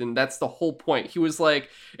interact, and that's the whole point. He was like,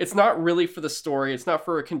 it's not really for the story. It's not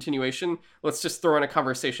for a continuation. Let's just throw in a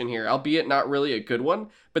conversation here, albeit not really a good one.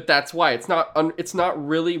 But that's why it's not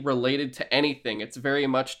really related to anything. It's very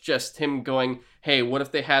much just him going, hey, what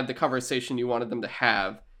if they had the conversation you wanted them to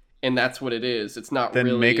have? And that's what it is. It's not Then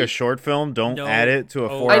really make a short film. Don't No. add it to a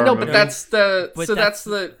Oh, 4-hour I know, movie. but that's But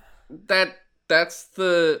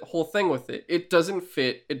the whole thing with it. It doesn't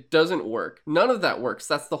fit. It doesn't work. None of that works.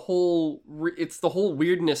 That's the whole. It's the whole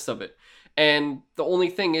weirdness of it. And the only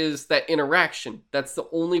thing is that interaction. That's the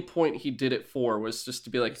only point he did it for, was just to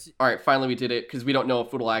be like, all right, finally we did it, because we don't know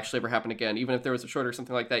if it'll actually ever happen again. Even if there was a short or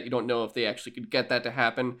something like that, you don't know if they actually could get that to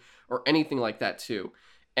happen or anything like that too.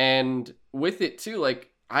 And with it too, like,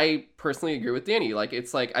 I personally agree with Danny. Like,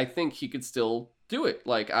 it's like, I think he could still do it.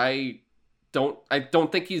 Like, I don't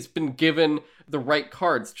think he's been given the right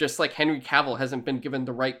cards, just like Henry Cavill hasn't been given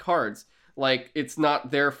the right cards. Like, it's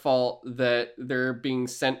not their fault that they're being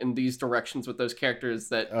sent in these directions with those characters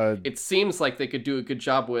that it seems like they could do a good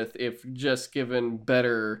job with if just given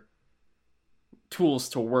better tools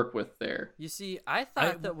to work with there. You see, I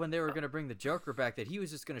thought that when they were going to bring the Joker back, that he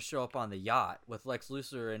was just going to show up on the yacht with Lex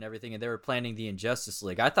Luthor and everything, and they were planning the Injustice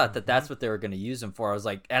League. I thought that that's what they were going to use him for. I was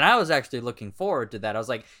like, and I was actually looking forward to that. I was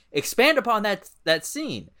like, expand upon that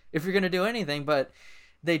scene if you're going to do anything, but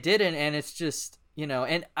they didn't, and it's just,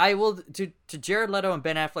 and I will, to Jared Leto and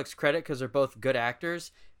Ben Affleck's credit, because they're both good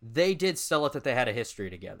actors, they did sell it that they had a history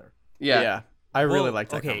together. Yeah. I really Well,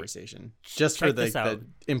 liked that okay. conversation. Just Check for this the out.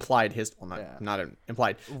 implied history. Well, Yeah. not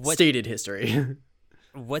implied, What- stated history.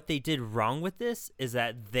 What they did wrong with this is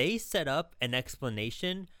that they set up an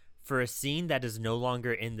explanation for a scene that is no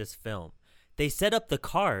longer in this film. They set up the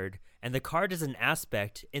card, and the card is an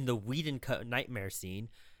aspect in the Whedon cut nightmare scene,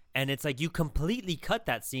 and it's like you completely cut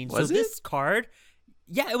that scene. Was so it? this card,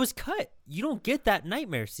 yeah, it was cut. You don't get that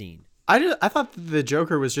nightmare scene. I thought the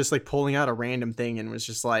Joker was just like pulling out a random thing and was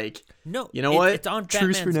just like, No, You know what? It's on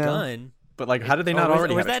Truce Batman's for now. gun. but like, how did they not was,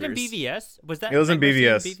 already was have that a in truce? BVS? Was that It was in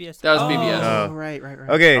nightmare scene BVS. That was Oh, BVS. Oh, right.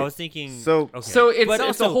 Okay. I was thinking. So- okay. So it's But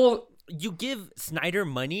it's a also, whole. You give Snyder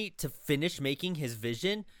money to finish making his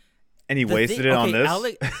vision. And he The wasted thing- it on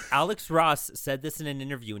okay, this. Alex Ross said this in an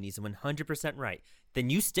interview, and he's 100% right. Then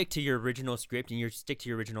you stick to your original script and you stick to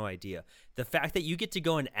your original idea. The fact that you get to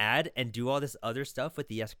go and add and do all this other stuff with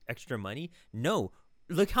the extra money, no.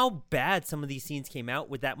 Look how bad some of these scenes came out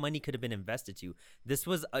with that money could have been invested to. This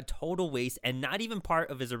was a total waste and not even part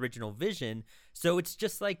of his original vision. So it's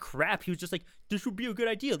just like crap. He was just like, this would be a good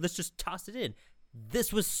idea. Let's just toss it in.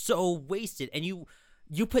 This was so wasted. And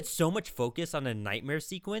you put so much focus on a nightmare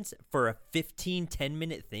sequence for a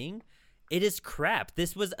 10-minute thing. It is crap.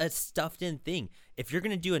 This was a stuffed in thing. If you're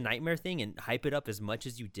going to do a nightmare thing and hype it up as much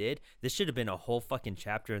as you did, this should have been a whole fucking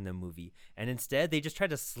chapter in the movie. And instead, they just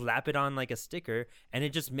tried to slap it on like a sticker, and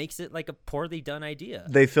it just makes it like a poorly done idea.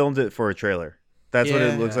 They filmed it for a trailer. That's what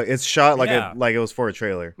it Yeah. looks like. It's shot like Yeah. it was for a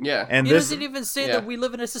trailer. Yeah. And He this doesn't even say yeah. that we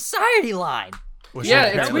live in a society line. Well, Yeah, sure,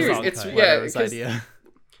 it's that was weird. all It's cut. yeah, Letto's 'cause idea.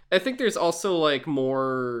 I think there's also like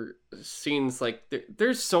more scenes like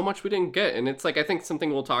there's so much we didn't get, and it's like I think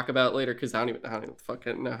something we'll talk about later because I don't even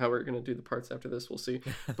fucking know how we're gonna do the parts after this. We'll see.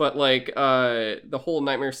 But like the whole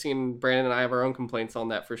nightmare scene, Brandon and I have our own complaints on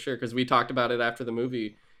that for sure because we talked about it after the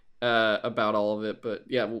movie about all of it. But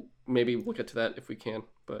yeah, we'll get to that if we can.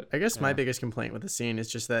 But I guess my biggest complaint with the scene is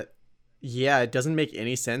just that, yeah, it doesn't make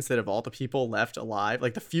any sense that of all the people left alive,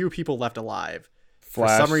 like the few people left alive,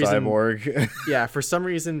 Flash, for some reason, Cyborg. yeah, for some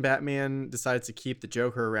reason, Batman decides to keep the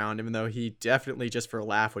Joker around, even though he definitely just for a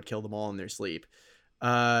laugh would kill them all in their sleep.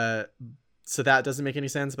 So that doesn't make any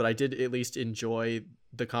sense, but I did at least enjoy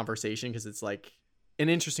the conversation because it's like an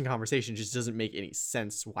interesting conversation. It just doesn't make any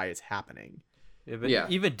sense why it's happening. Yeah, but Yeah.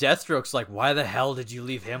 even Deathstroke's like, why the hell did you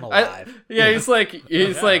leave him alive? he's like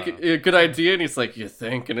a good idea, and he's like, you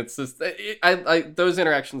think, and it's just I those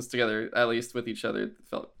interactions together, at least with each other,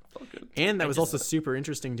 felt good. And that was also super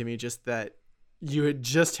interesting to me, just that you had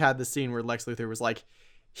just had the scene where Lex Luthor was like,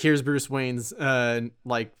 here's Bruce Wayne's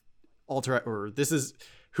like alter, or this is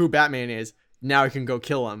who Batman is, now I can go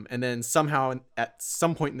kill him. And then somehow at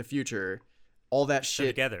some point in the future, all that shit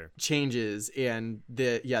together changes and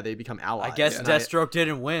they become allies. I guess And Deathstroke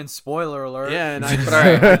didn't win. Spoiler alert. yeah, and I But all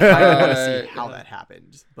right, I want to see how that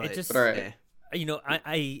happened. But It just- But all right. You know,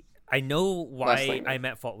 I know Last why thing. I'm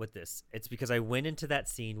at fault with this. It's because I went into that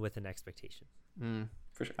scene with an expectation.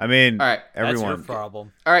 For sure. I mean, All right, That's your everyone.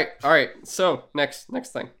 problem. All right. So next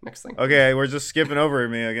thing. Okay, we're just skipping over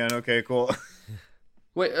me again. Okay, cool.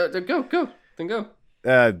 Wait, go. Then go.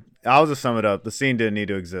 I'll just sum it up. The scene didn't need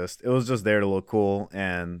to exist. It was just there to look cool,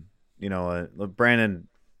 and you know, Brandon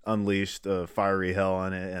unleashed a fiery hell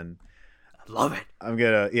on it, and Love it. I'm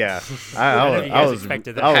gonna, yeah. You I guys was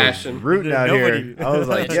expected that. I was Passion. rooting out here. Nobody- I was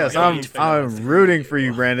like, yes, I'm rooting for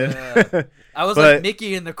you, Brandon. I was But- like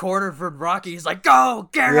Mickey in the corner for Rocky. He's like, go,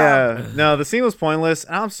 get him. Yeah, no, the scene was pointless.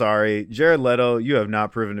 And I'm sorry, Jared Leto, you have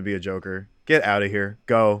not proven to be a Joker. Get out of here.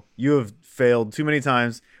 Go. You have failed too many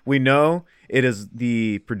times. We know it is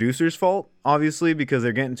the producer's fault, obviously, because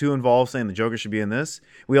they're getting too involved saying the Joker should be in this.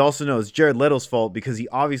 We also know it's Jared Leto's fault because he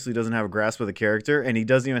obviously doesn't have a grasp of the character, and he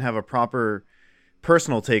doesn't even have a proper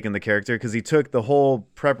personal take in the character because he took the whole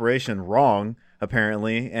preparation wrong,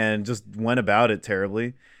 apparently, and just went about it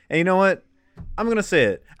terribly. And you know what? I'm gonna say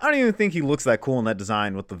it. I don't even think he looks that cool in that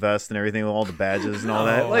design with the vest and everything, with all the badges and all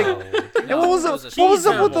that. Like, and what was up? What was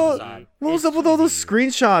up with all? What was up with all those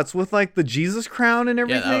screenshots with like the Jesus crown and Yeah,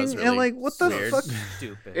 that everything? was And really like, what the weird. fuck?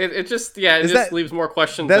 Stupid. It just Is that- leaves more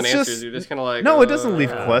questions than that's answers. just- You're just kind of like No, it doesn't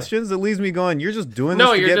leave uh, questions. It leaves me going, you're just doing No,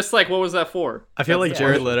 this to you're get... just like, what was that for? I feel like That's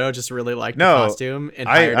Jared the Leto just really liked No, the costume and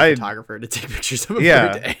hired a I- photographer to take pictures of him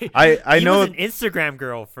Yeah, every day. I He know was an Instagram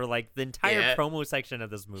girl for like the entire Yeah. promo section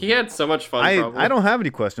of this movie. He had so much fun. probably. I don't have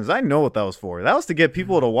any questions. I know what that was for. That was to get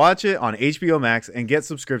people to watch it on HBO Max and get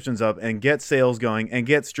subscriptions up and get sales going and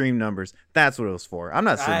get stream numbers. That's what it was for. I'm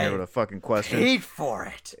not sitting I here with a fucking question. Paid for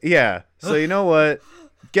it. Yeah. So you know what?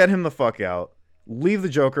 Get him the fuck out. Leave the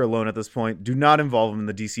Joker alone at this point. Do not involve him in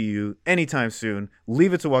the DCU anytime soon.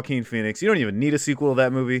 Leave it to Joaquin Phoenix. You don't even need a sequel to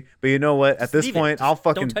that movie. But you know what? At this Leave it. point, I'll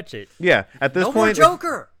fucking Don't touch it. Yeah. At this No more point,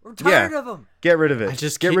 Joker. We're tired of him. get rid of it. I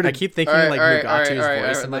just get keep, rid of. I keep thinking All right, like all right, Mugatu's all right, all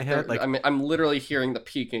voice right, in my head. Like, I'm literally hearing the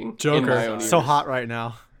peaking. in my own Joker, ears. so hot right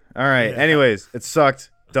now. All right. Yeah. Anyways, it sucked.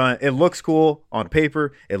 Done. It looks cool on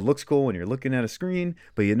paper. It looks cool when you're looking at a screen.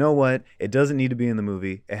 But you know what? It doesn't need to be in the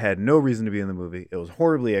movie. It had no reason to be in the movie. It was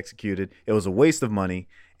horribly executed. It was a waste of money.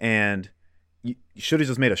 And you should have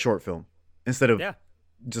just made a short film instead of Yeah.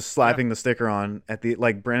 just slapping the sticker on at the,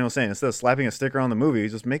 like Brandon was saying, instead of slapping a sticker on the movie,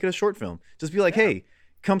 just make it a short film. Just be like, hey,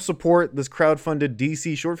 come support this crowdfunded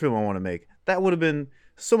DC short film I want to make. That would have been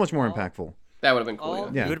so much more impactful. That would have been cool. All-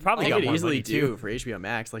 Yeah. Yeah. You would probably They got could more easily money, do too. for HBO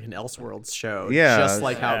Max like an Elseworlds show. Yeah. Just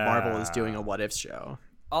like how Yeah. Marvel is doing a What If show.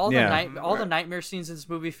 All Yeah. the nightmare scenes in this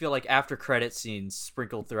movie feel like after credit scenes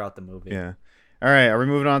sprinkled throughout the movie. Yeah. All right. Are we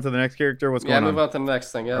moving on to the next character? What's Yeah, going move on? on to the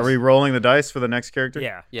next thing. Yes. Are we rolling the dice for the next character?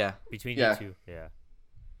 Yeah. Yeah. Between Yeah. you two. Yeah.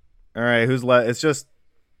 All right. Who's left? It's just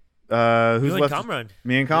who's You and left? Kamran.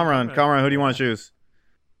 Me and Kamran. Kamran. Kamran, who do you want to choose?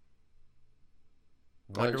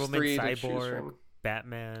 Wonder There's Woman, three to choose Cyborg, from.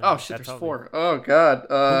 Batman. Oh shit, That's there's all 4. Oh god.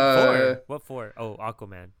 Four. What for? Oh,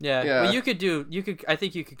 Aquaman. Yeah. Yeah. Well, I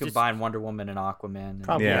think you could combine Wonder Woman and Aquaman. And,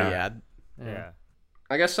 Probably, Yeah. yeah. Yeah.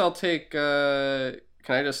 I guess I'll take. Can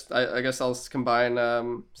I just? I guess I'll combine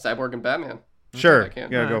Cyborg and Batman. Sure. I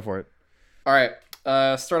can. Yeah, go for it. All right.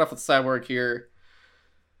 Start off with Cyborg here.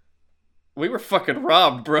 We were fucking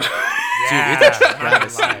robbed, bro. Yeah. it's a I'm not gonna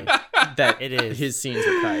travesty. lie. that It is. his scenes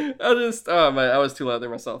are cut. Oh man, I was too loud there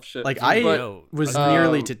myself. Shit. Like Dude, I no. was Um,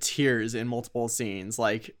 nearly to tears in multiple scenes.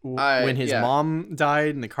 Like when his yeah. mom died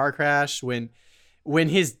in the car crash, when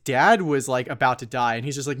his dad was like about to die, and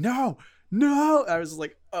he's just like, no. I was just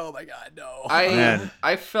like, oh my god, no. Man.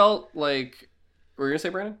 I felt like. What were you gonna say,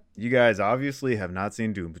 Brandon? You guys obviously have not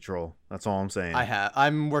seen Doom Patrol. That's all I'm saying. I have.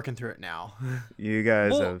 I'm working through it now. You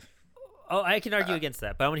guys Well, have. Oh, I can argue against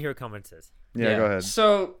that, but I want to hear what comment says. Yeah, go ahead.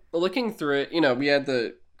 So looking through it, we had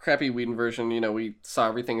the crappy Whedon version. We saw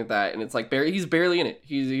everything of that, and it's like he's barely in it.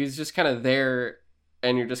 He's just kind of there,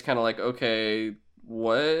 and you're just kind of like, okay,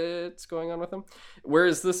 what's going on with him?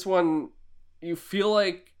 Whereas this one, you feel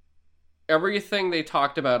like everything they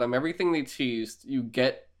talked about him, everything they teased, you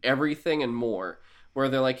get everything and more. Where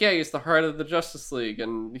they're like, yeah, he's the heart of the Justice League,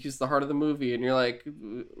 and he's the heart of the movie, and you're like,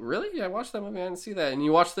 really? I watched that movie, I didn't see that. And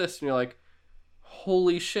you watch this, and you're like,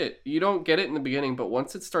 holy shit. You don't get it in the beginning, but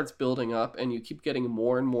once it starts building up, and you keep getting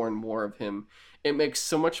more and more and more of him, it makes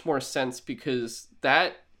so much more sense, because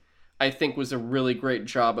that, I think, was a really great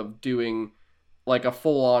job of doing, like, a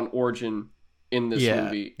full-on origin in this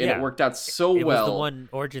movie, and it worked out so It well. was the one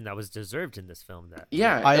origin that was deserved in this film.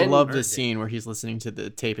 I and love the earned scene where he's listening to the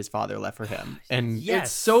tape his father left for him, and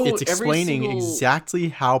Yes. it's explaining exactly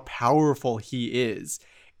how powerful he is.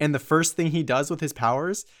 And the first thing he does with his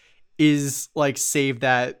powers is like save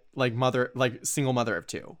that single mother of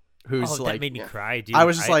two, who's that like, made me cry, dude. I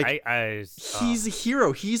was just he's a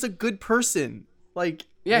hero. He's a good person. Like,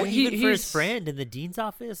 Yeah, even for his he's friend in the dean's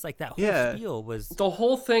office, like that whole spiel was. the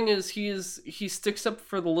whole thing is he sticks up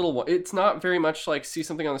for the little one. It's not very much like see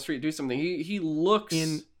something on the street, do something. He looks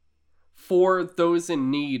for those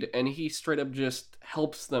in need, and he straight up just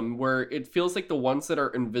helps them. Where it feels like the ones that are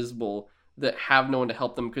invisible, that have no one to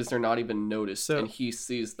help them because they're not even noticed, and he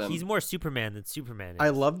sees them. He's more Superman than Superman is. I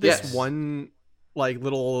love this one like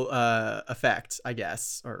little effect, I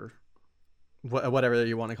guess, or whatever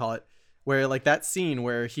you want to call it, where like that scene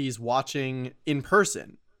where he's watching in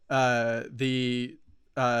person the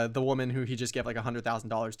woman who he just gave like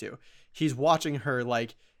 $100,000 to. He's watching her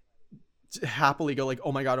like happily go like,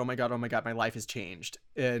 oh my god, my life has changed,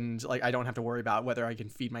 and like I don't have to worry about whether I can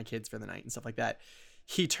feed my kids for the night and stuff like that.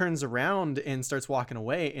 He turns around and starts walking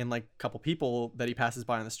away, and like a couple people that he passes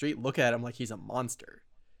by on the street look at him like he's a monster.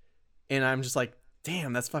 And I'm just like,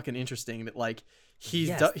 damn, that's fucking interesting that like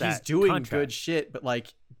he's doing contrast. good shit, but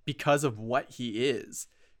like because of what he is,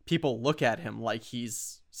 people look at him like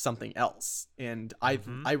he's something else. And I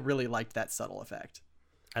really liked that subtle effect.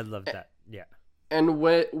 I love that. Yeah. And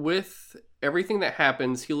with everything that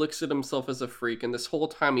happens, he looks at himself as a freak, and this whole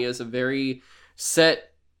time he has a very set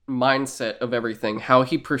mindset of everything, how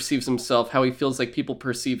he perceives himself, how he feels like people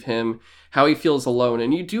perceive him, how he feels alone.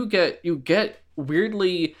 And you get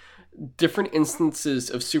weirdly different instances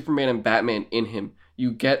of Superman and Batman in him.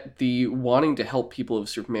 You get the wanting to help people of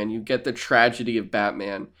Superman, you get the tragedy of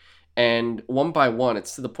Batman, and one by one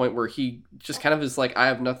it's to the point where he just kind of is like, I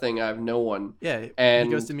have nothing, I have no one. And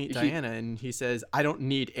he goes to meet Diana, and he says, I don't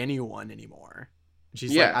need anyone anymore.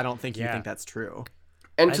 She's like, I don't think you think that's true.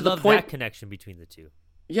 And I to love the point that connection between the two.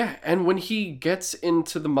 Yeah, and when he gets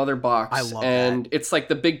into the mother box, I love and that. it's like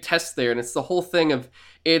the big test there, and it's the whole thing of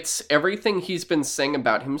it's everything he's been saying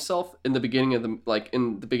about himself in the beginning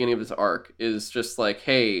of his arc is just like,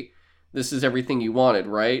 hey, this is everything you wanted,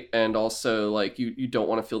 right? And also like you don't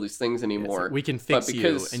want to feel these things anymore. Like, we can fix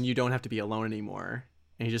you, and you don't have to be alone anymore.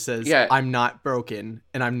 And he just says, I'm not broken,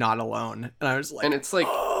 and I'm not alone. And I was like, and it's like,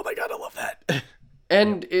 oh my god, I love that.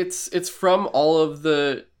 And it's from all of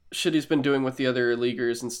the shit he's been doing with the other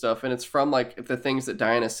leaguers and stuff, and it's from like the things that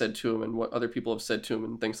Diana said to him and what other people have said to him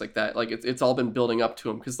and things like that. Like it's all been building up to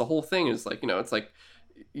him, because the whole thing is like, it's like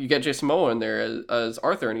you get Jason Momoa in there as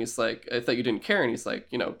Arthur, and he's like, I thought you didn't care, and he's like,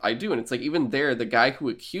 I do. And it's like, even there, the guy who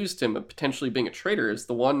accused him of potentially being a traitor is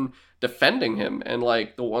the one defending him, and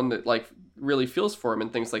like the one that like really feels for him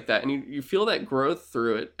and things like that. And you feel that growth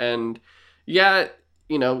through it, and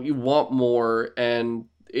you want more, and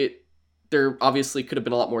there obviously could have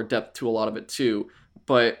been a lot more depth to a lot of it too,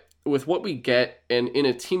 but with what we get, and in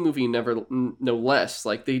a team movie no less,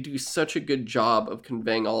 like they do such a good job of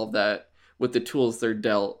conveying all of that with the tools they're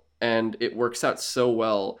dealt, and it works out so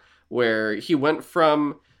well, where he went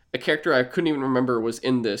from a character I couldn't even remember was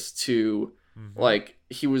in this to like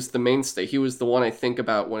he was the mainstay. He was the one I think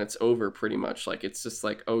about when it's over, pretty much. Like it's just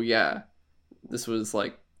like, oh yeah, this was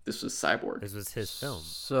Cyborg. This was his film.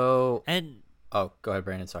 So And oh, go ahead,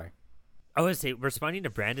 Brandon. Sorry. I would say, responding to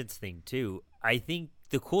Brandon's thing too, I think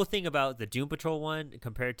the cool thing about the Doom Patrol one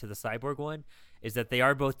compared to the Cyborg one is that they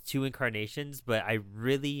are both two incarnations, but I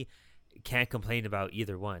really can't complain about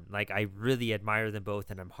either one. Like, I really admire them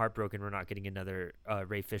both, and I'm heartbroken we're not getting another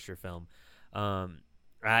Ray Fisher film.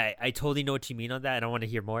 I totally know what you mean on that, and I want to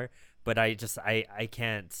hear more, but I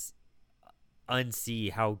can't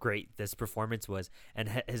unsee how great this performance was,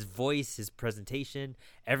 and his voice, his presentation,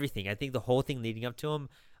 everything. I think the whole thing leading up to him,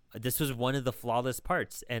 this was one of the flawless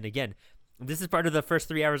parts. And again, this is part of the first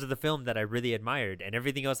 3 hours of the film that I really admired, and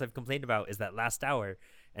everything else I've complained about is that last hour.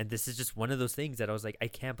 And this is just one of those things that I was like, I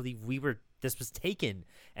can't believe this was taken.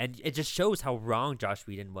 And it just shows how wrong Josh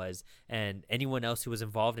Whedon was, and anyone else who was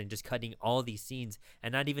involved in just cutting all these scenes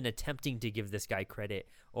and not even attempting to give this guy credit,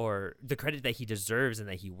 or the credit that he deserves and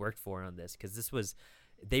that he worked for on this. Because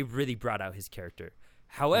they really brought out his character.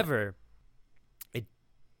 However,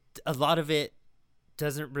 a lot of it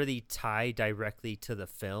doesn't really tie directly to the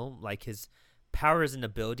film, like his powers and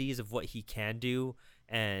abilities of what he can do,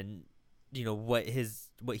 and what he's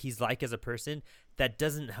like as a person. That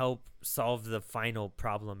doesn't help solve the final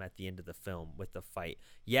problem at the end of the film with the fight.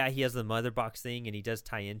 Yeah, he has the mother box thing and he does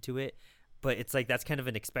tie into it, but it's like that's kind of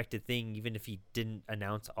an expected thing, even if he didn't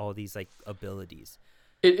announce all these like abilities.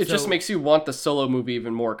 It just makes you want the Solo movie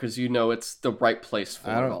even more, because it's the right place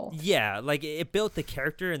for it all. Yeah, like it built the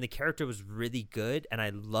character, and the character was really good, and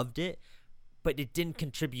I loved it, but it didn't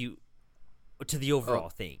contribute to the overall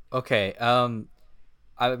thing. Okay, I'm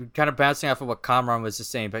kind of bouncing off of what Kamran was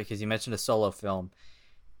just saying, because you mentioned a Solo film.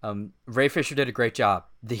 Ray Fisher did a great job.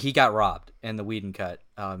 He got robbed in the Whedon cut.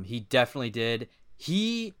 He definitely did.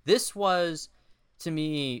 This was, to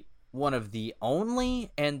me, one of the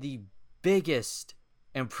only and the biggest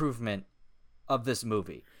improvement of this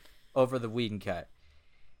movie over the Whedon cut.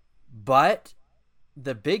 But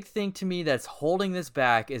the big thing to me that's holding this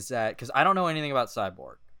back is that, because I don't know anything about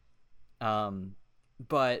Cyborg,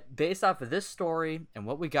 but based off of this story and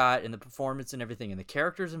what we got and the performance and everything and the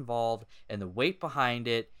characters involved and the weight behind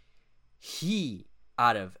it, he,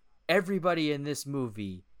 out of everybody in this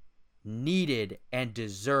movie, needed and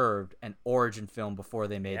deserved an origin film before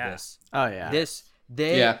they made this. Oh yeah.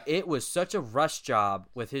 It was such a rush job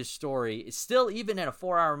with his story. Still, even in a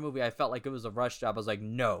 4-hour movie, I felt like it was a rush job. I was like,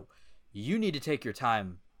 no, you need to take your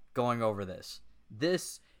time going over this.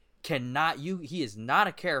 This cannot, he is not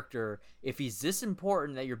a character, if he's this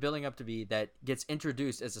important that you're building up to be, that gets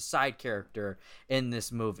introduced as a side character in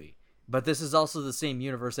this movie. But this is also the same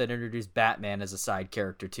universe that introduced Batman as a side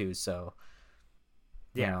character too, so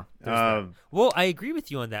yeah. Well, I agree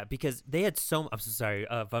with you on that, because they had I'm so sorry.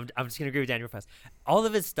 I'm just gonna agree with Daniel fast. All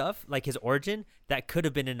of his stuff, like his origin, that could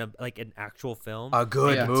have been in an actual film, a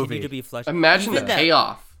good movie to be fleshed. Imagine the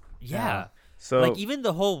payoff. Yeah. So like even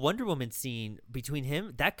the whole Wonder Woman scene between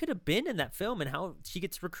him, that could have been in that film, and how she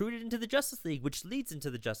gets recruited into the Justice League, which leads into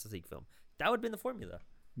the Justice League film. That would have been the formula.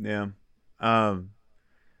 Yeah.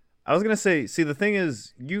 I was going to say, see, the thing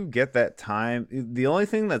is, you get that time. The only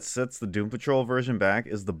thing that sets the Doom Patrol version back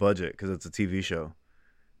is the budget, because it's a TV show.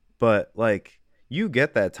 But, like, you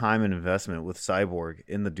get that time and investment with Cyborg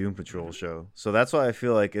in the Doom Patrol show. So that's why I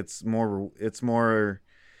feel like it's more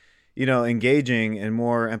engaging and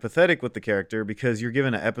more empathetic with the character, because you're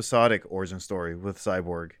given an episodic origin story with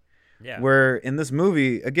Cyborg. Yeah. Where in this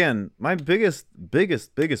movie, again, my biggest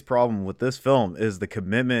problem with this film is the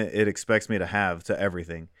commitment it expects me to have to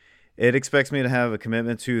everything. It expects me to have a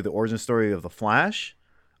commitment to the origin story of the Flash,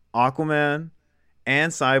 Aquaman,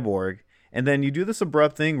 and Cyborg. And then you do this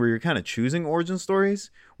abrupt thing where you're kind of choosing origin stories,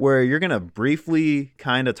 where you're going to briefly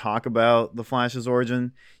kind of talk about the Flash's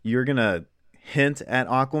origin. You're going to hint at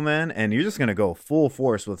Aquaman, and you're just going to go full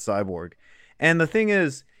force with Cyborg. And the thing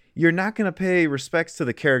is, you're not going to pay respects to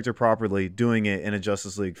the character properly doing it in a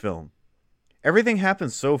Justice League film. Everything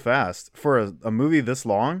happens so fast. For a movie this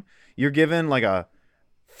long, you're given like a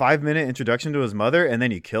 5-minute introduction to his mother, and then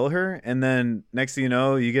you kill her, and then next thing you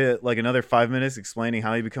know, you get like another 5 minutes explaining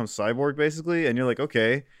how he becomes Cyborg, basically, and you're like,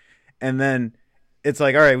 okay. And then it's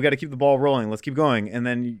like, all right, we got to keep the ball rolling, let's keep going. And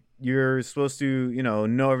then you're supposed to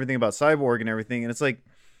know everything about Cyborg and everything, and it's like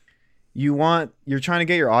you're trying to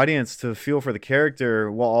get your audience to feel for the character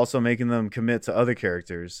while also making them commit to other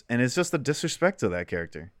characters, and it's just a disrespect to that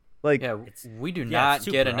character. Like, yeah, we do not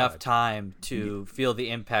get enough time to feel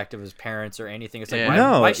the impact of his parents or anything. It's like,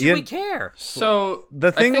 why should we care? So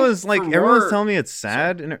the thing was, like, everyone was telling me it's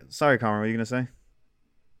sad. Sorry, Conor, what were you gonna say?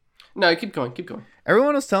 No, keep going.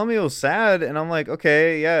 Everyone was telling me it was sad, and I'm like,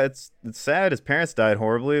 okay, yeah, it's sad. His parents died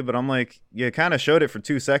horribly, but I'm like, you kind of showed it for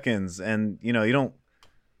 2 seconds, and you don't,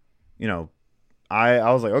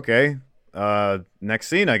 I was like, okay, next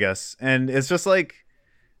scene, I guess, and it's just like,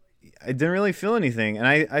 I didn't really feel anything, and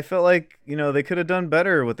I felt like they could have done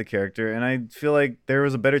better with the character, and I feel like there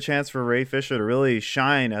was a better chance for Ray Fisher to really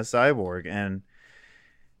shine as Cyborg, and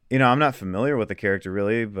I'm not familiar with the character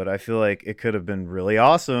really, but I feel like it could have been really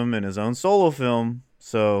awesome in his own solo film.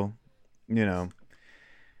 So, you know,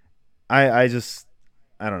 I just,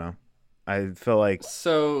 I don't know. I feel like,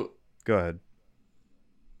 So go ahead.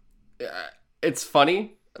 it's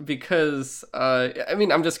funny because I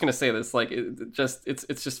mean, I'm just gonna say this, like,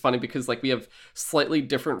 it's just funny because like we have slightly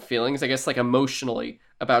different feelings, I guess, like emotionally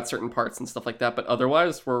about certain parts and stuff like that, but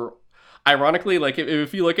otherwise we're ironically, like,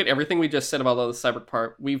 if you look at everything we just said about the cyber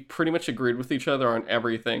part, we've pretty much agreed with each other on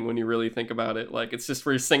everything when you really think about it. Like, it's just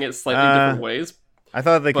we're saying it slightly different ways. I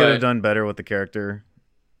thought they could have but- done better with the character.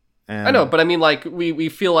 And I know, but I mean, like, we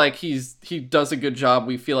feel like he does a good job.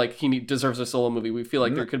 We feel like deserves a solo movie. We feel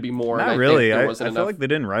like there could be more. not and I really. Think there I wasn't feel enough. like they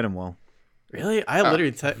didn't write him well. Really? I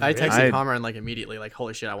literally I texted I- Comrade like immediately, like,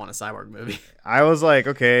 holy shit, I want a Cyborg movie. I was like,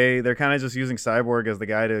 okay, they're kind of just using Cyborg as the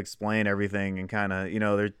guy to explain everything, and kind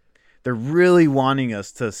of, they're really wanting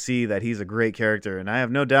us to see that he's a great character, and I have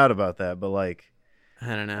no doubt about that. But like,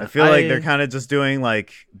 I don't know. I feel like they're kind of just doing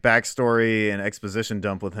like backstory and exposition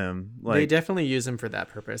dump with him. They Like, definitely use him for that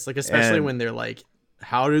purpose. Like, especially And- when they're like,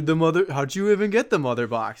 how'd you even get the mother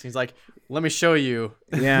box? And he's like, let me show you.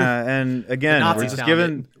 yeah, and again, Nazis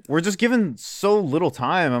found we're just given so little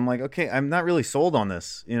time. I'm like, okay, I'm not really sold on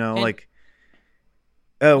this. Like,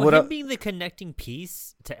 Well, what? him being the connecting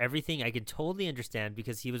piece to everything, I can totally understand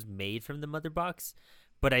because he was made from the mother box.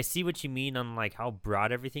 But I see what you mean on like how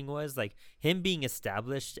broad everything was. Like him being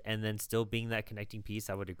established and then still being that connecting piece,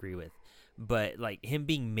 I would agree with. But like him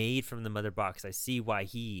being made from the mother box, I see why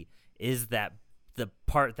he is the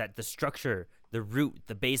part that the structure, the root,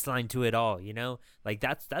 the baseline to it all. Like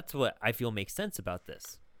that's what I feel makes sense about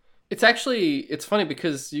this. It's funny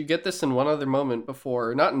because you get this in one other moment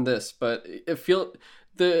before, not in this, but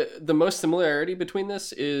the most similarity between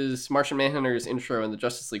this is Martian Manhunter's intro and the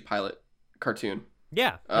Justice League pilot cartoon.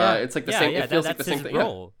 Yeah, It's like the same. It feels like the that's same his thing.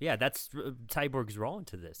 role. Yeah, that's Cyborg's role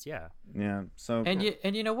into this. Yeah. Yeah. So And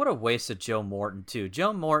you know what a waste of Joe Morton too.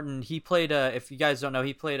 Joe Morton, he played if you guys don't know,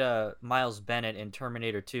 he played Miles Bennett in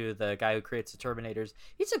Terminator 2, the guy who creates the Terminators.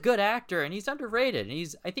 He's a good actor and he's underrated.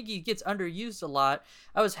 And I think he gets underused a lot.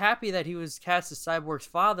 I was happy that he was cast as Cyborg's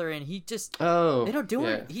father, and he just they don't do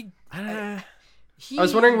it. I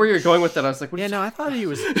was wondering where you're going with that. I was like, what Yeah, no, I thought he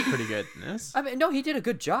was pretty good in this. I mean, no, he did a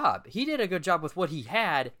good job. He did a good job with what he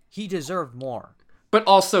had. He deserved more. But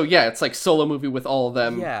also, yeah, it's like solo movie with all of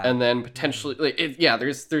them, Yeah. and then potentially,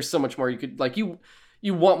 there's so much more you could like.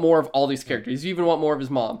 You want more of all these characters. You even want more of his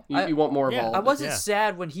mom. You want more of all. I Of it. wasn't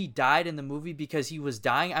sad when he died in the movie because he was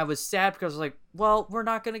dying. I was sad because I was like, well, we're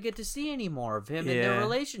not going to get to see any more of him and their Yeah.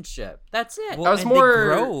 relationship. That's it. Well, I was and more-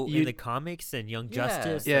 they grow in you- the comics and Young Yeah.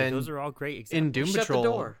 Justice. Yeah, like, and those are all great examples. In Doom Shut the Patrol,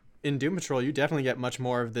 door. you definitely get much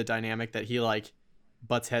more of the dynamic that he like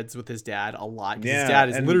butts heads with his dad a lot. 'Cause Yeah, his dad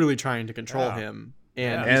is and- literally trying to control Yeah. him,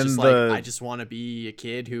 and Yeah. he's just And like, I just want to be a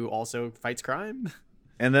kid who also fights crime.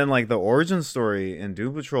 And then like the origin story in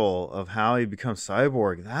Doom Patrol of how he becomes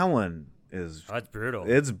Cyborg, that one is Oh, that's brutal.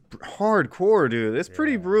 hardcore, dude. It's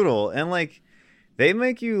pretty brutal. And like they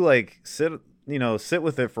make you like sit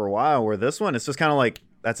with it for a while, where this one it's just kind of like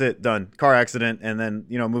that's it, done. Car accident, and then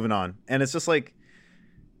moving on. And it's just like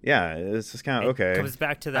it's just kind of okay. It comes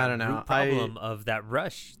back to that I don't know. root problem of that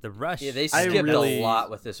rush. The rush. Yeah, they I skipped really- a lot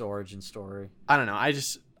with this origin story. I don't know. I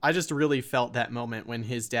just really felt that moment when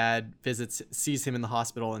his dad sees him in the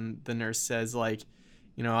hospital, and the nurse says like,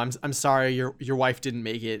 I'm sorry, your wife didn't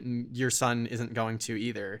make it, and your son isn't going to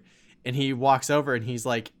either. And he walks over and he's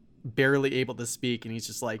like barely able to speak, and he's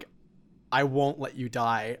just like, I won't let you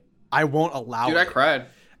die. I won't allow Dude, it. I cried.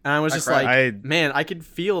 And I was I just cried. like, man, I could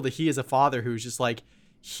feel that he is a father who's just like,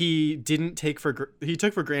 he took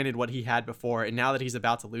for granted what he had before, and now that he's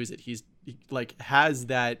about to lose it, he like has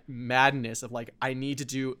that madness of like, I need to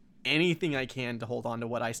do anything I can to hold on to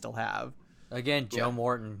what I still have. Again, Joe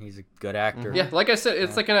Morton, he's a good actor. Yeah, like I said,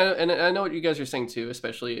 it's like, and I know what you guys are saying too,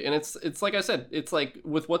 especially, and it's like I said, it's like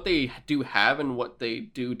with what they do have and what they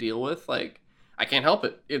do deal with, like I can't help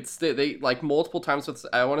it. It's they like multiple times with,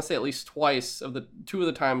 I want to say at least twice of the two of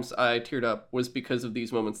the times I teared up was because of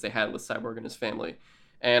these moments they had with Cyborg and his family,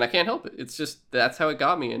 and I can't help it. It's just that's how it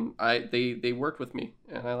got me, and they worked with me,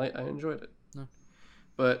 and I enjoyed it. No.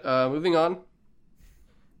 But moving on,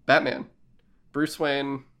 Batman, Bruce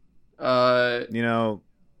Wayne. I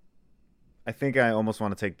think I almost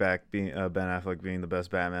want to take back being Ben Affleck being the best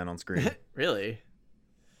Batman on screen. Really?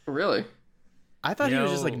 Really? I thought he was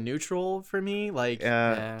just like No. neutral for me. Like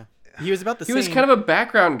Yeah. he was about the He same. was kind of a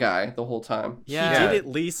background guy the whole time. He Yeah. did at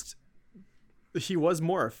least. He was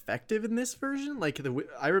more effective in this version. Like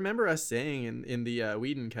I remember us saying in the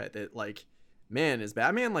Whedon cut that like, man, is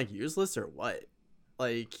Batman like useless or what?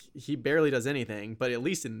 Like, he barely does anything. But at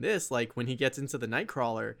least in this, like, when he gets into the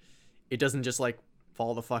Nightcrawler, it doesn't just, like,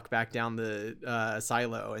 fall the fuck back down the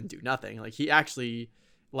silo and do nothing. Like, he actually,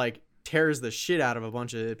 like, tears the shit out of a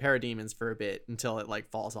bunch of parademons for a bit until it, like,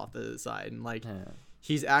 falls off the side. And, like,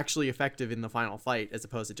 he's actually effective in the final fight as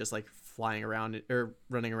opposed to just, like, flying around or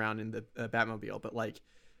running around in the Batmobile. But, like,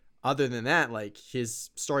 other than that, like,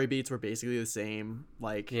 his story beats were basically the same.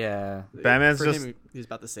 Like, Yeah. Batman's for just him, he's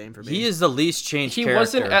about the same for me. He is the least changed He character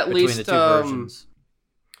wasn't at between least, the two versions.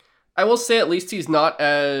 I will say at least he's not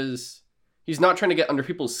trying to get under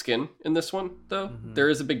people's skin in this one, though. Mhm. There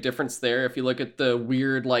is a big difference there. If you look at the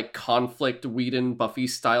weird, like, conflict Whedon Buffy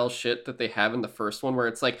style shit that they have in the first one, where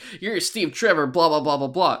it's like, you're Steve Trevor, blah, blah, blah, blah,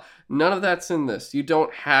 blah. None of that's in this. You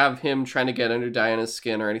don't have him trying to get under Diana's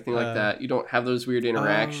skin or anything like that. You don't have those weird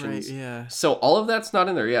interactions. Right, yeah. So all of that's not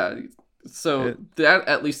in there, yeah. So that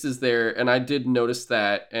at least is there, and I did notice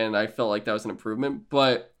that, and I felt like that was an improvement,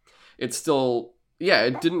 but it's still, yeah,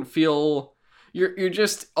 it didn't feel... You're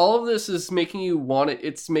just, all of this is making you want it.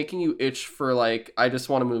 It's making you itch for, like, I just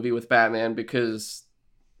want a movie with Batman, because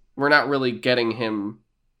we're not really getting him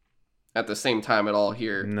at the same time at all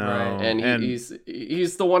here. no, Right. And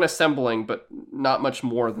he's the one assembling, but not much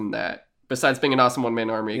more than that. Besides being an awesome one-man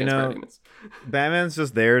army against parademons. Batman's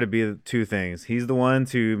just there to be two things. He's the one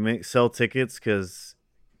to sell tickets because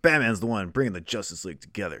Batman's the one bringing the Justice League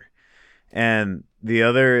together. And the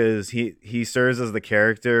other is he serves as the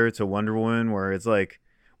character to Wonder Woman, where it's like,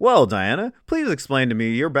 well, Diana, please explain to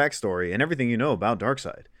me your backstory and everything you know about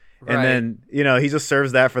Darkseid. Right. And then, he just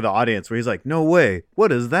serves that for the audience, where he's like, no way. What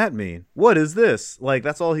does that mean? What is this? Like,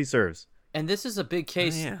 that's all he serves. And this is a big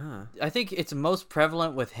case. Yeah, huh. I think it's most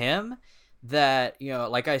prevalent with him that,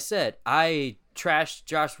 like I said, I trashed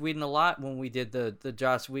Joss Whedon a lot when we did the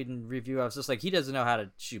Joss Whedon review. I was just like, he doesn't know how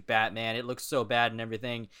to shoot Batman. It looks so bad and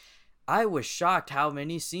everything. I was shocked how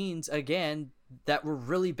many scenes, again, that were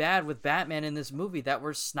really bad with Batman in this movie that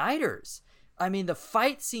were Snyder's. I mean, the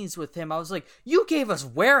fight scenes with him, I was like, you gave us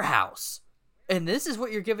Warehouse, and this is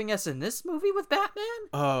what you're giving us in this movie with Batman?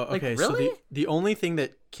 Oh, Like, okay. really? So the only thing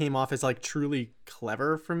that came off as, like, truly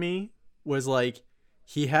clever for me was, like,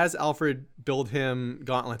 he has Alfred build him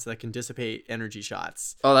gauntlets that can dissipate energy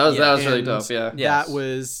shots. Oh, that was really And dope, yeah. Yes. That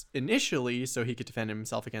was initially so he could defend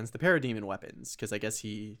himself against the parademon weapons, because I guess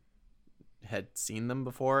he had seen them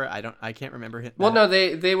before. I can't remember him. Well, no,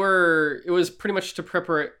 they were. It was pretty much to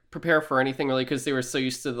prepare for anything, really, because they were so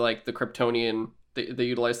used to, like, the Kryptonian. They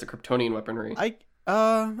utilized the Kryptonian weaponry.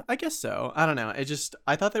 I guess so. I don't know.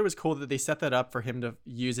 I thought that it was cool that they set that up for him to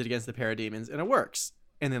use it against the parademons, and it works.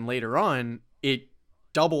 And then later on, it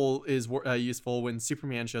double is useful when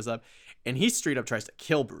Superman shows up, and he straight up tries to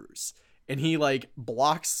kill Bruce, and he, like,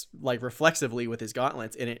 blocks, like, reflexively with his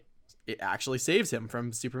gauntlets, and it actually saves him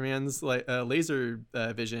from Superman's, like, laser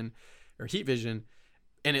vision or heat vision,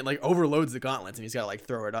 and it, like, overloads the gauntlets, and he's got to, like,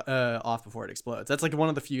 throw it off before it explodes. That's, like, one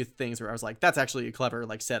of the few things where I was like, that's actually a clever,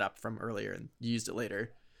 like, setup from earlier, and you used it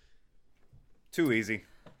later, Too easy.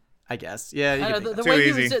 I guess. Yeah, you I could know, think the that. way Too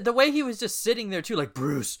he easy. was, the way he was just sitting there too, like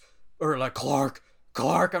Bruce or like Clark.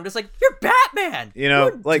 I'm just like, you're Batman. You know,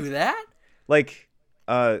 wouldn't like- do that. Like,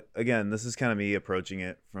 again, this is kind of me approaching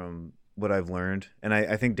it from what I've learned, and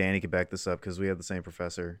I think Danny could back this up because we have the same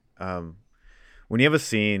professor. When you have a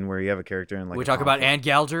scene where you have a character in, like, we a talk about conflict-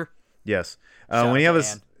 Ann Galger. Yes. Shout When out you have to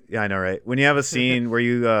a Anne. yeah, I know, right? When you have a scene where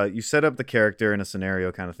you set up the character in a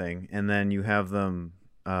scenario kind of thing, and then you have them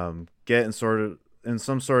get in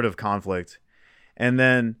some sort of conflict, and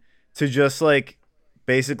then to just, like,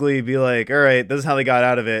 basically be like, all right, this is how they got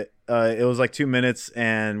out of it. It was like 2 minutes,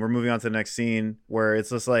 and we're moving on to the next scene, where it's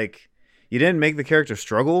just like, you didn't make the character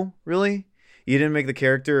struggle, really. You didn't make the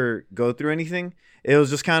character go through anything. It was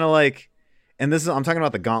just kind of like, and I'm talking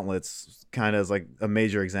about the gauntlets, kind of as, like, a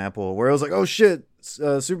major example, where it was like, oh shit,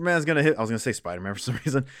 Superman's gonna hit. I was gonna say Spider-Man for some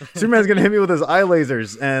reason. Superman's gonna hit me with his eye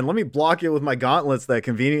lasers, and let me block it with my gauntlets that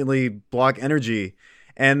conveniently block energy.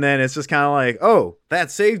 And then it's just kind of like, oh,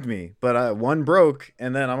 that saved me, but one broke,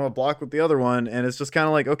 and then I'm gonna block with the other one, and it's just kind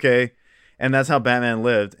of like, okay. And that's how Batman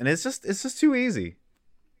lived, and it's just too easy.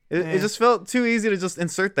 It just felt too easy to just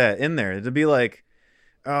insert that in there, to be like,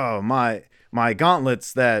 oh, my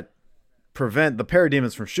gauntlets that prevent the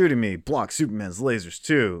parademons from shooting me block Superman's lasers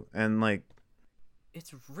too, and, like,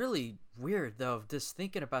 It's really weird though, just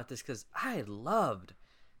thinking about this, because I loved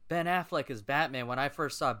Ben Affleck as Batman when I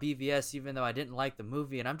first saw BVS, even though I didn't like the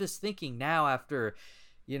movie. And I'm just thinking now, after,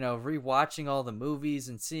 rewatching all the movies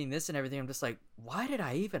and seeing this and everything, I'm just like, why did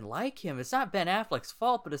I even like him? It's not Ben Affleck's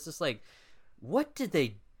fault, but it's just like, what did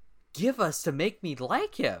they give us to make me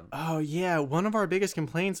like him? Oh yeah, one of our biggest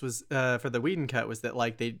complaints was for the Whedon cut was that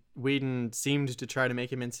like Whedon seemed to try to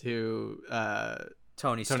make him into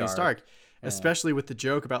Tony Tony Stark, especially with the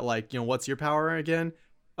joke about like, what's your power again?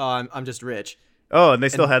 I'm just rich. Oh, and they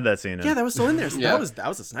still had that scene. Yeah, that was still in there. So Yeah. that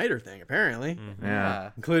was a Snyder thing apparently,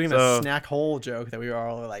 Yeah. including the So- snack hole joke that we were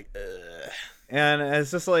all like, ugh. And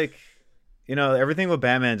it's just like, everything with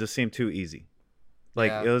Batman just seemed too easy.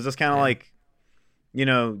 Like, Yeah. it was just kind of like,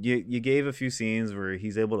 you gave a few scenes where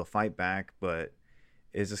he's able to fight back, but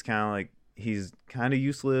it's just kind of like he's kind of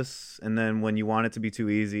useless. And then when you want it to be too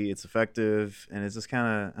easy, it's effective. And it's just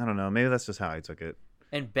kind of, I don't know, maybe that's just how I took it.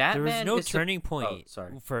 And Batman There was no is turning point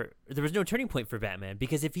sorry. there was no turning point for Batman,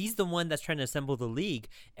 because if he's the one that's trying to assemble the League,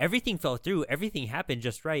 everything fell through, everything happened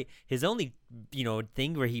just right. His only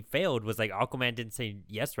thing where he failed was like Aquaman didn't say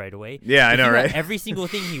yes right away. Yeah, I But know, he got right? every single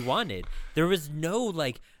thing he wanted. There was no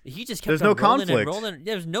he just kept There's on no rolling conflict. and rolling.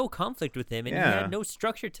 There was no conflict with him, and he Yeah. had no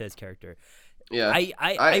structure to his character. Yeah.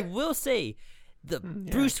 I will say the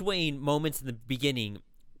Bruce Wayne moments in the beginning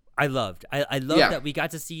I loved. I loved Yeah. that we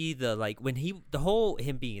got to see the when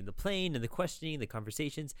him being in the plane and the questioning, the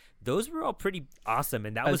conversations, those were all pretty awesome.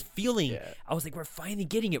 And that was feeling, I was like, we're finally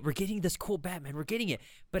getting it. We're getting this cool Batman. We're getting it.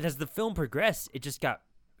 But as the film progressed, it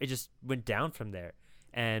just went down from there.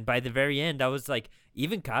 And by the very end, I was like,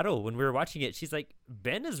 even Caro, when we were watching it, she's like,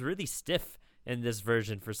 Ben is really stiff in this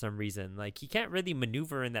version for some reason. Like, he can't really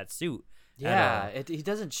maneuver in that suit. Yeah, he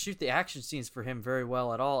doesn't shoot the action scenes for him very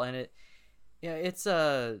well at all, and it's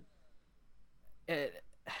what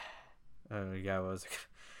was it?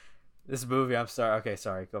 This movie? I'm sorry. Okay,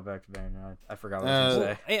 sorry. Go back to Barry. Now I forgot what I was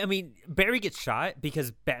gonna say. I mean, Barry gets shot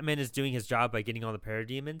because Batman is doing his job by getting all the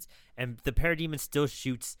parademons, and the parademon still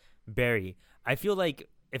shoots Barry. I feel like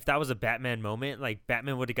if that was a Batman moment, like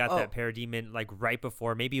Batman would have got that parademon like right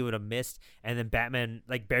before, maybe he would have missed, and then Batman,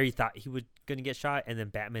 like Barry thought he was gonna get shot, and then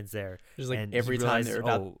Batman's there. Just like and every he time realized, they're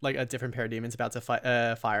about like a different parademons about to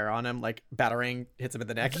fire on him, like batarang hits him in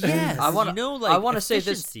the neck. Yes, I want to say this.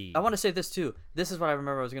 efficiency. I want to say this too. This is what I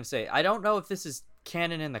remember I was going to say. I don't know if this is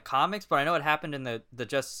canon in the comics, but I know it happened in the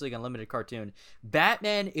Justice League Unlimited cartoon.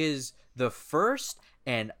 Batman is the first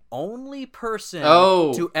and only person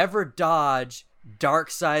to ever dodge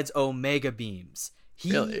Darkseid's Omega beams.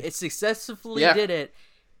 He successfully did it.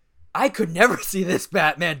 I could never see this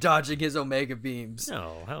Batman dodging his Omega beams.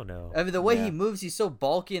 No, hell no. I mean, the way he moves, he's so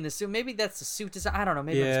bulky in the suit. Maybe that's the suit design. I don't know.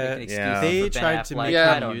 Maybe I'm just making excuses. Yeah. They for Ben tried to Affleck. make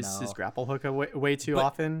I him don't use know. his grapple hook way too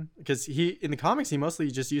often, because in the comics he mostly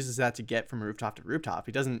just uses that to get from rooftop to rooftop.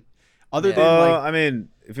 He doesn't, other than I mean,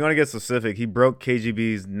 if you want to get specific, he broke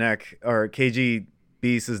KGB's neck, or KG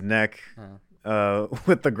Beast's neck,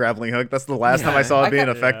 with the grappling hook. That's the last time I saw it being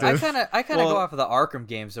effective. I kind of go off of the Arkham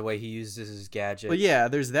games, the way he uses his gadget. Well, yeah,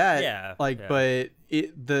 there's that. Yeah, but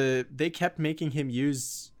they kept making him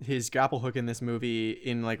use his grapple hook in this movie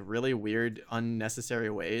in like really weird, unnecessary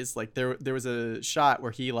ways. Like there was a shot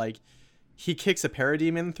where he kicks a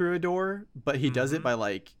parademon through a door, but he does it by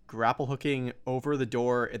like grapple hooking over the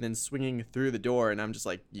door and then swinging through the door. And I'm just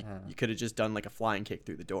like, you could have just done like a flying kick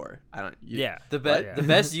through the door. The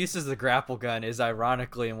best use of the grapple gun is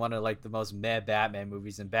ironically in one of like the most mad Batman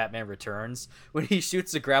movies, in Batman Returns, when he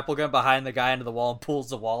shoots the grapple gun behind the guy into the wall and pulls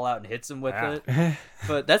the wall out and hits him with it.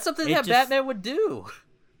 But that's something that Batman would do.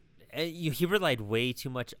 He relied way too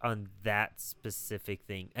much on that specific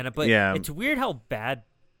thing, but it's weird how bad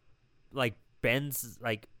like Ben's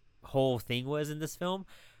like whole thing was in this film.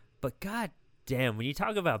 But god damn, when you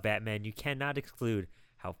talk about Batman, you cannot exclude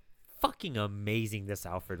how fucking amazing this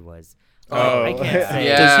Alfred was. I can't say.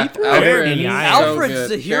 Yeah, Alfred's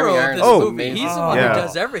the hero of this movie. He's the one who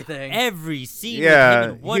does everything. Every scene with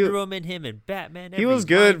him and Wonder Woman, him and Batman. He was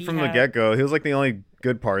good from the get-go. He was like the only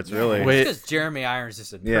good parts, really. It's because Jeremy Irons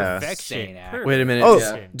is a perfection actor. Wait a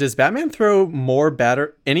minute. Does Batman throw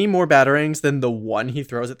any more batarangs than the one he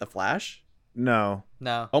throws at the Flash? No.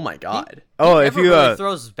 Oh my god. He never really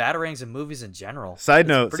throws batarangs in movies in general. Side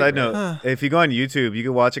note. If you go on YouTube, you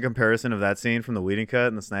could watch a comparison of that scene from the Whedon cut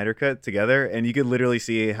and the Snyder cut together, and you could literally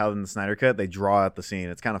see how in the Snyder cut they draw out the scene.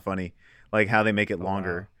 It's kind of funny, like how they make it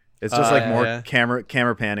longer. Wow. It's just more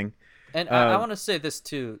camera panning. And I want to say this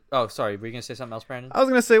too. Oh, sorry. Were you gonna say something else, Brandon? I was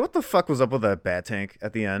gonna say, what the fuck was up with that bat tank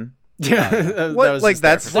at the end? Yeah. What? Like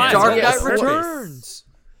that's The Dark Knight Returns.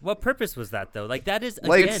 What purpose was that though? Like that is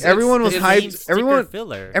like again, everyone was hyped.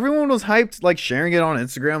 Everyone was hyped, like sharing it on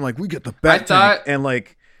Instagram. Like we get the bat tank, and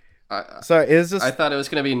like, sorry, it's just. I thought it was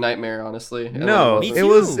gonna be Nightmare, honestly. No, it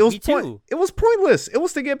was pointless. It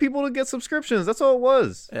was to get people to get subscriptions. That's all it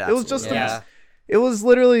was. Yeah, it was just. It was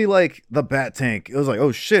literally like the bat tank. It was like,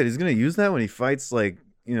 oh shit, he's gonna use that when he fights like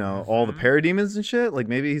all the parademons and shit. Like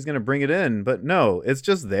maybe he's gonna bring it in, but no, it's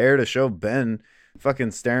just there to show Ben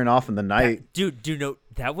fucking staring off in the night. Dude,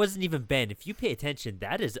 that wasn't even Ben. If you pay attention,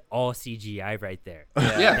 that is all CGI right there.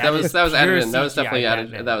 Yeah, that was added in. That was CGI definitely added.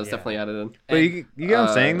 Batman, That was yeah. definitely added in. But you get what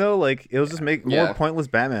I'm saying though? Like it was just make more yeah. pointless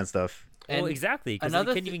Batman stuff. Well, And exactly, because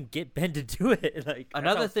another they couldn't even get Ben to do it. Like that's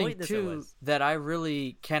Another how thing pointless it too was. that I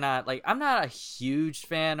really cannot like. I'm not a huge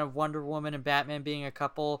fan of Wonder Woman and Batman being a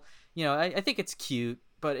couple. I think it's cute,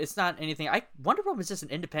 but it's not anything. Wonder Woman is just an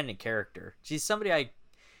independent character. She's somebody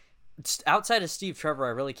outside of Steve Trevor, I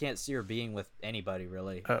really can't see her being with anybody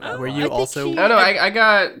really. Were you I think also? he- I don't know. I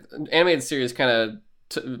got animated series kind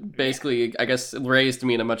of basically, I guess, raised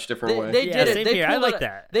me in a much different way. They Yeah, did same it. They here. I pulled like it-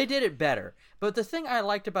 that. They did it better. But the thing I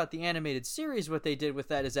liked about the animated series, what they did with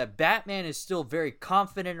that, is that Batman is still very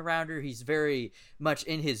confident around her. He's very much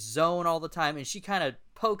in his zone all the time, and she kind of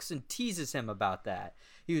pokes and teases him about that.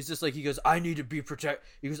 He was just like, he goes, I need to be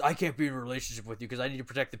He goes, I can't be in a relationship with you because I need to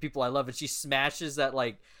protect the people I love. And she smashes that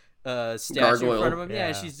statue Gargoyle. in front of him. Yeah,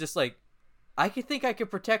 Yeah. she's just like, I think I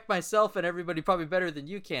could protect myself and everybody probably better than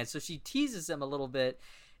you can. So she teases him a little bit.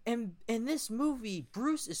 And in this movie,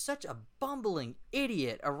 Bruce is such a bumbling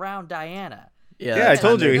idiot around Diana. Yeah, I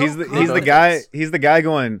told you no he's the confidence. guy. He's the guy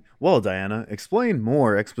going. Well, Diana, explain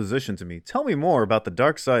more exposition to me. Tell me more about the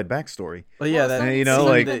dark side backstory. Well, yeah, Well, it's that not you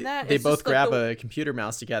know, even like that. they It's both just like grab the- a computer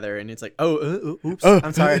mouse together, and it's like, oops, Oh.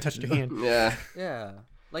 I'm sorry, I touched your hand. Yeah. Yeah,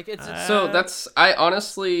 like it's So that's I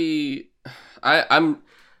honestly,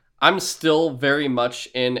 I'm still very much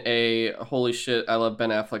in a holy shit. I love Ben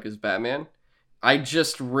Affleck as Batman. I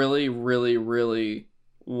just really, really, really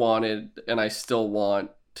wanted, and I still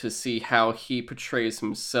want to see how he portrays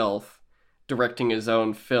himself directing his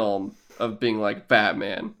own film of being like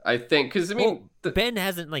Batman. I think because I mean. Ben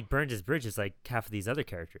hasn't burned his bridges like half of these other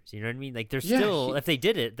characters. You know what I mean? Like there's Yeah, still, if they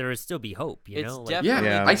did it, there would still be hope. You It's know? Like, definitely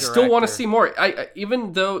Yeah, Yeah. I still want to director. see more. I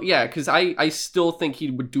even though because I still think he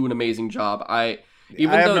would do an amazing job.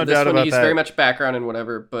 Even I have though no this doubt one about he's that. very much background and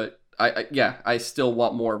whatever, but I still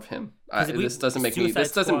want more of him. 'cause This doesn't make me. Suicide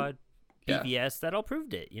This doesn't. Squad, yeah. BVS, that all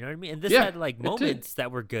proved it. You know what I mean? And this Yeah, had it did. moments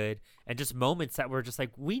that were good, and just moments that were just like,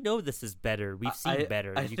 we know this is better. We've seen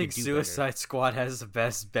better. I You think can do Suicide Squad has the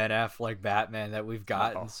best Ben Affleck Batman that we've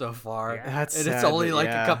gotten so far. Yeah. That's and it's sad, only but like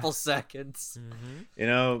yeah. a couple seconds.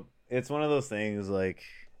 Mm-hmm. It's one of those things. Like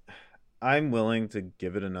I'm willing to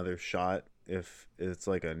give it another shot if it's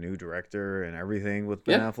like a new director and everything with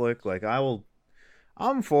Ben Yeah. Affleck. Like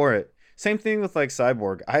I'm for it. Same thing with like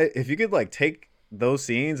Cyborg. If you could like take those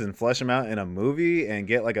scenes and flesh them out in a movie and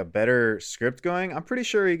get like a better script going, I'm pretty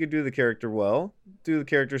sure he could do the character well, do the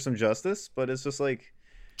character some justice. But it's just like,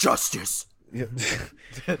 Justice. same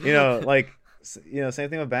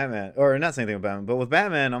thing with Batman, or not same thing with Batman, but with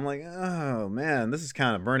Batman, I'm like, oh man, this is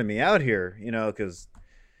kind of burning me out here, because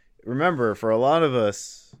remember, for a lot of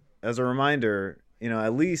us, as a reminder,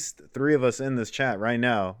 at least 3 of us in this chat right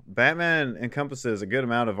now, Batman encompasses a good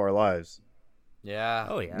amount of our lives. Yeah.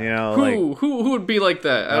 Oh yeah. Who would be like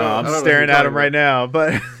that? I'm staring at him right now,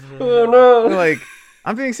 but Oh no!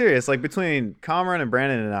 I'm being serious. Like between Cameron and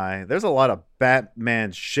Brandon and I, there's a lot of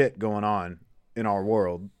Batman shit going on in our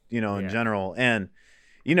world, in Yeah. general. And,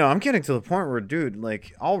 I'm getting to the point where, dude,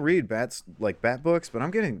 like I'll read bat books, but I'm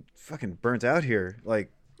getting fucking burnt out here.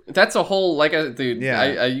 Like, That's a whole dude.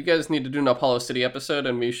 Yeah. You guys need to do an Apollo City episode,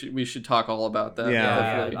 and we should talk all about that. Yeah.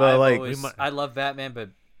 definitely. But, like, I love Batman, but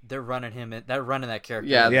they're running that character.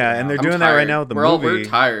 Yeah, and they're I'm doing that right tired. now with the we're movie. We're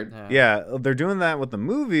tired. Yeah, they're doing that with the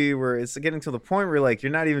movie where it's getting to the point where like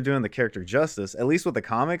you're not even doing the character justice. At least with the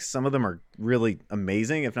comics, some of them are really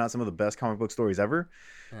amazing, if not some of the best comic book stories ever.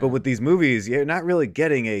 But with these movies, you're not really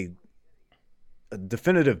getting a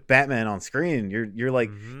definitive Batman on screen. You're like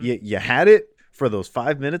you had it for those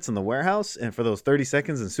 5 minutes in the warehouse and for those 30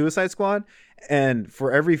 seconds in Suicide Squad, and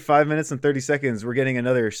for every 5 minutes and 30 seconds, we're getting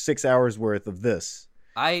another 6 hours worth of this.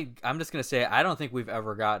 I'm just gonna say I don't think we've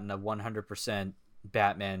ever gotten a 100%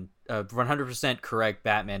 Batman, 100% correct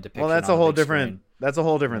Batman depiction. Well, that's on a whole big different. screen. That's a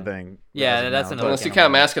whole different thing. Yeah, as of that's now. another Unless you can count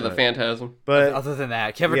of Mask of the but- Phantasm. But Other than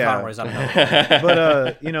that, Kevin Yeah. Conroy's on another.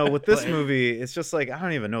 but with this movie, it's just like I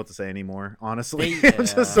don't even know what to say anymore. Honestly, They- I'm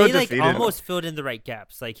just so they defeated. almost filled in the right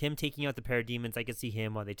gaps, like him taking out the parademons. I could see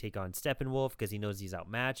him while they take on Steppenwolf because he knows he's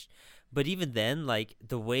outmatched. But even then, like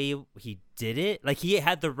the way he did it, like he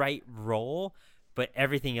had the right role, but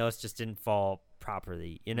everything else just didn't fall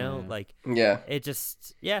properly. Like Yeah. it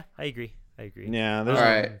just. Yeah, I agree. Yeah, there's All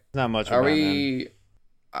right. not much. Are about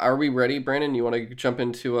Batman. we ready, Brandon? You want to jump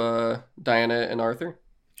into Diana and Arthur? I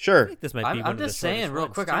Sure. think this might be I'm one of the just saying shortest real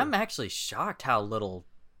ones, quick. too. I'm actually shocked how little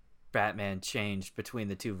Batman changed between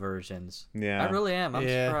the two versions. Yeah. I really am. I'm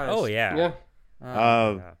Yeah. surprised. Oh yeah. Yeah.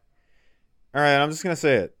 All right, I'm just gonna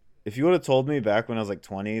say it. If you would have told me back when I was like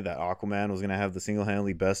 20 that Aquaman was gonna have the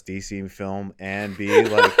single-handedly best DC film and be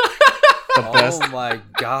like the best, Oh my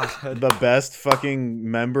god. the best fucking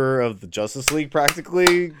member of the Justice League,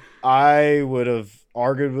 practically, I would have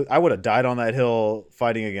argued. I would have died on that hill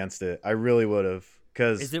fighting against it. I really would have,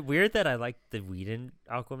 because Is it weird that I like the Whedon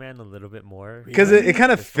Aquaman a little bit more? it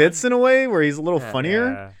kind of This fits one? in a way where he's a little Yeah. funnier.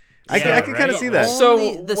 Yeah. I can kind of right? see that. So,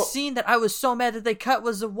 Only the wha- scene that I was so mad that they cut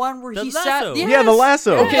was the one where The he lasso. sat. Yeah, the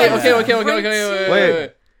lasso. Okay, Yeah.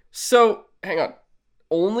 wait. So, hang on.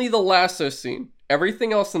 Only the lasso scene.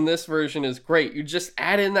 Everything else in this version is great. You just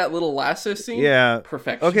add in that little lasso scene. Yeah.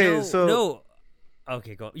 Perfection. Okay, No, so no.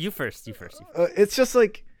 Okay, go. You first. You first. it's just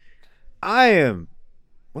like I am.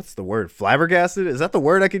 What's the word? Flabbergasted? Is that the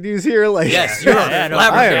word I could use here? Like, Yes, you're no,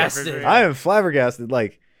 flabbergasted. I am flabbergasted.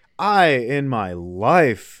 Like, in my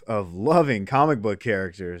life of loving comic book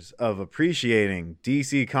characters, of appreciating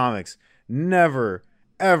DC Comics, never,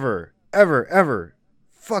 ever, ever, ever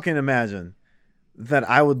fucking imagine that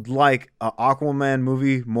I would like a Aquaman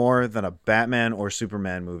movie more than a Batman or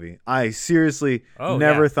Superman movie. I seriously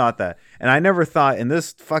never thought that. And I never thought in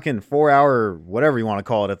this fucking 4-hour, whatever you want to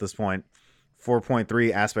call it at this point,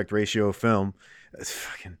 4.3 aspect ratio film, it's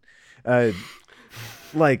fucking,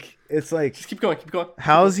 like, it's like, Just keep going.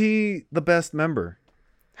 how is he the best member?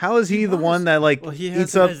 How is he the one that like Well, he eats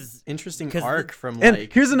has up? Because- interesting 'cause arc from And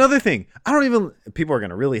like. here's another thing. I don't even. People are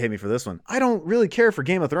gonna really hate me for this one. I don't really care for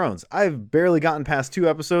Game of Thrones. I've barely gotten past 2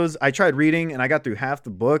 episodes. I tried reading and I got through half the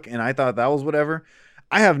book and I thought that was whatever.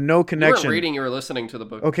 I have no You weren't connection. reading, you were listening to the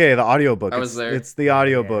book. Okay, the audiobook. I was there. It's the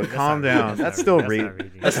audiobook. that's Calm not down. reading. That's still not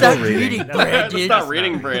reading. That's still not reading, That's Brandon. Not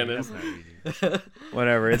reading, Brandon. That's not reading.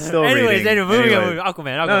 Whatever. It's still Anyways, reading. moving Anyway. on.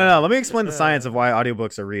 Aquaman. No. Let me explain the science of why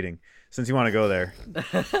audiobooks are reading. Since you want to go there.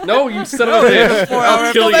 No, you son of a bitch. I'll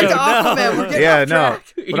Let's kill go back you. to Aquaman. We're getting Yeah, off no.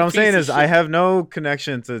 track. You What I'm piece saying of is, I shit. have no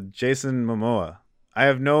connection to Jason Momoa. I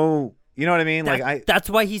have no. You know what I mean? That's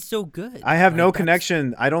why he's so good. I have Like, no that's-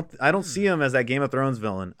 connection. I don't see him as that Game of Thrones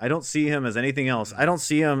villain. I don't see him as anything else. I don't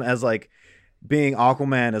see him as like being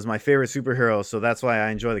Aquaman as my favorite superhero, so that's why I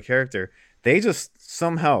enjoy the character. They just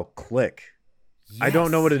somehow click. I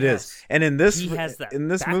don't know what it is. yes. And in this He has that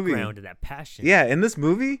movie, background and that passion. yeah, in this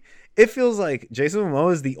movie, it feels like Jason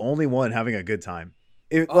Momoa is the only one having a good time.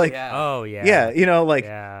 Oh, yeah. Oh yeah. yeah, you know, like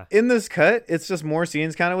Yeah. in this cut, it's just more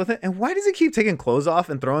scenes kind of with it. And why does he keep taking clothes off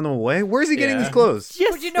and throwing them away? Where's he getting Yeah. these clothes?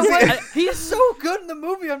 But you know what? He's so good in the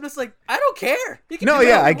movie. I'm just like, I don't care. He can No, do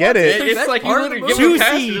yeah, whatever I he get wants. it. the It's best like you part of literally the give movie. him a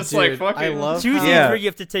pass, Juicy, you're just like, dude. fuck I it. love Two how- scenes Yeah. where you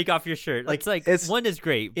have to take off your shirt. Like, It's like it's- one is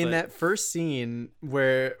great. in but- that first scene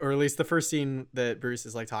where, or at least the first scene that Bruce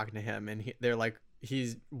is like talking to him, and they're like,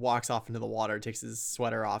 he walks off into the water, takes his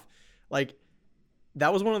sweater off, like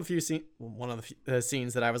that was one of the few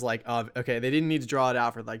scenes that I was like, okay, they didn't need to draw it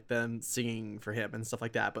out for like them singing for him and stuff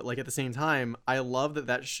like that, but like at the same time, I love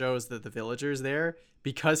that shows that the villagers there,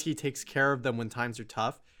 because he takes care of them when times are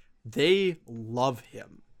tough, they love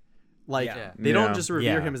him. Like Yeah. they Yeah. don't just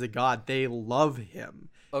revere Yeah. him as a god, they love him.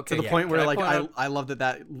 Okay, To the yeah. point where Can like point out- I love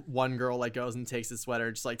that one girl like goes and takes his sweater,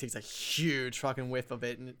 just like takes a huge fucking whiff of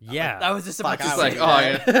it, and Yeah. I was just about fuck, to I say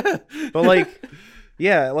like, oh, that. yeah. But like,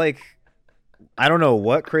 yeah, like I don't know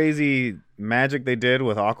what crazy magic they did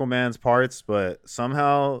with Aquaman's parts, but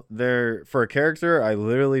somehow they're for a character I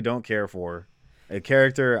literally don't care for. A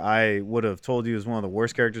character I would have told you is one of the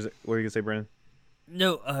worst characters. What are you gonna say, Brandon?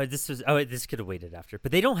 No, this could have waited after.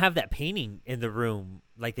 But they don't have that painting in the room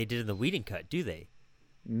like they did in the Whedon cut, do they?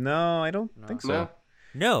 No, I don't think so. No.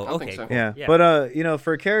 No. I don't Okay. think so. Cool. Yeah. But you know,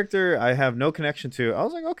 for a character I have no connection to, I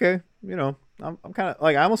was like, okay, you know, I'm kind of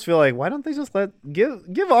like, I almost feel like, why don't they just give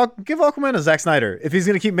Aquaman to Zack Snyder if he's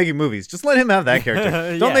gonna keep making movies? Just let him have that character.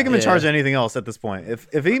 Don't Yeah. make him in Yeah. charge of anything else at this point.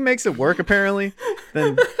 If he makes it work, apparently,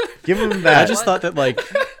 then give him that. I just thought that like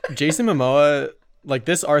Jason Momoa, like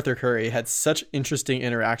this Arthur Curry, had such interesting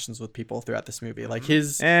interactions with people throughout this movie. Like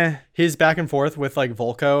his back and forth with like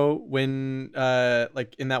Volko when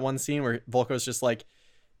like in that one scene where Volko's just like,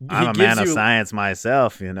 I'm a man of science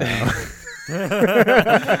myself, you know.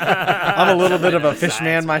 I'm a little bit of a fish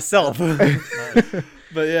man myself.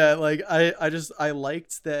 But yeah, like I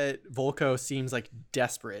liked that Volko seems like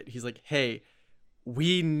desperate. He's like, hey,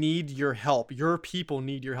 we need your help. Your people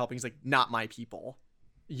need your help. And he's like, not my people.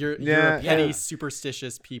 You're a petty, Yeah.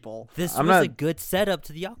 superstitious people. This I'm was not- a good setup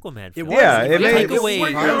to the Aquaman film. was. Yeah, Like, it made- take away Oh my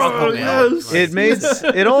your God, Aquaman. yes. It makes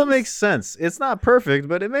it all makes sense. It's not perfect,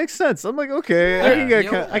 but it makes sense. I'm like, okay, I can get.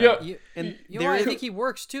 You know, And you know why I there- think he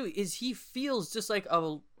works too is he feels just like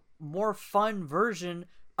a more fun version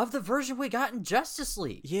of the version we got in Justice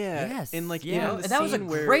League. Yeah. Yes, And like yeah. You know, even the and that was a scene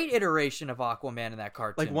where- great iteration of Aquaman in that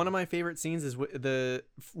cartoon. Like one of my favorite scenes is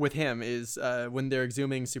with him is when they're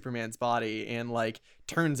exhuming Superman's body, and like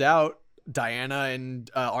turns out Diana and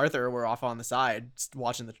Arthur were off on the side just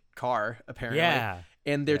watching the car apparently. Yeah.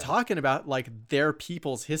 And they're talking about like their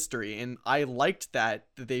people's history, and I liked that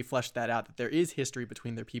they fleshed that out, that there is history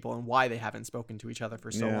between their people and why they haven't spoken to each other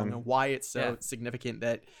for so long, and why it's so significant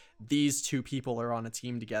that these two people are on a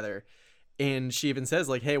team together. And she even says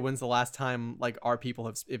like, hey, when's the last time like our people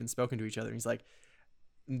have even spoken to each other? And he's like,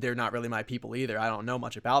 they're not really my people either, I don't know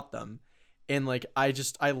much about them. And like I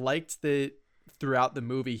liked that throughout the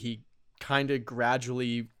movie he kind of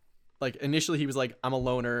gradually, like initially he was like, I'm a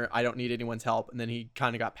loner, I don't need anyone's help, and then he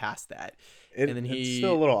kind of got past that. And then it's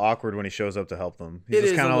still a little awkward when he shows up to help them. He's it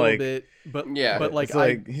just is kind a of little like, bit, but Yeah. but like, it's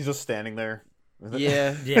like he's just standing there.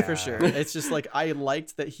 yeah, Yeah. for sure. It's just like I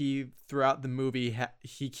liked that he throughout the movie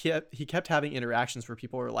he kept having interactions where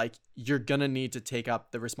people were like, you're gonna need to take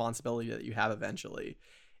up the responsibility that you have eventually.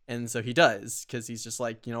 And so he does, because he's just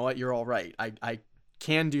like, you know what, you're all right, I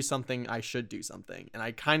can do something, I should do something. And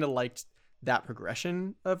I kind of liked that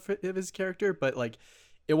progression of his character, but like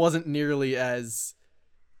it wasn't nearly as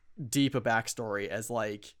deep a backstory as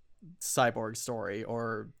like Cyborg's story,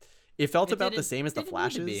 or it felt It about the didn't- same as the didn't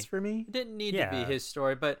need to be. Flash's for me. It didn't need to Yeah. be his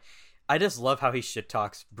story, but I just love how he shit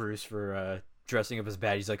talks Bruce for dressing up as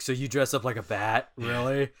bat. He's like, so you dress up like a bat,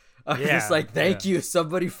 really? I'm Yeah, just like, thank you.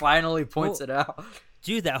 Somebody finally points Well, it out.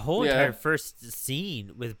 Dude, that whole Yeah. entire first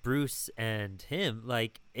scene with Bruce and him,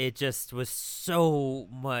 like, it just was so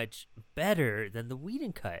much better than the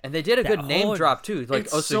Whedon cut. And they did a That good name whole- drop too. Like,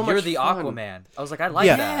 It's oh, so so you're much the fun. Aquaman. I was like, I like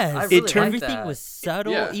Yeah. that. I Yes, really turned- like everything that. was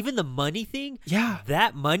subtle. Yeah. Even the money thing. Yeah.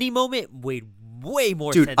 That money moment made way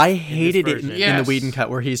more Dude, sense. I in this hated it in version. the Yes. Whedon cut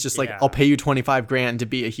where he's just like, Yeah. I'll pay you 25 grand to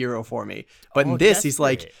be a hero for me. But Oh, in this, he's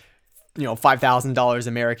like, desperate. you know, $5,000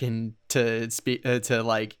 American to speak to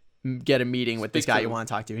like get a meeting with this Speak guy to you him. want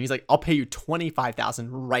to talk to. And he's like, I'll pay you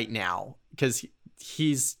 25,000 right now, because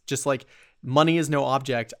he's just like, money is no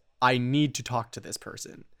object. I need to talk to this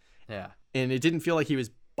person. Yeah. And it didn't feel like he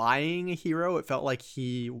was buying a hero. It felt like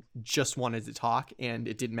he just wanted to talk, and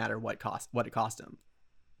it didn't matter what it cost him.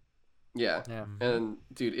 Yeah. Yeah. And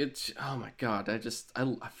dude, it's, oh my god, I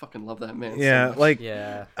fucking love that man. so Yeah, much. like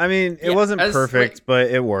Yeah. I mean, it Yeah, wasn't as, perfect, like-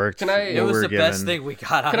 but it worked. Can I- It what was we the were best given. thing we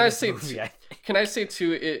got out Can of I this say movie, I think. Can I say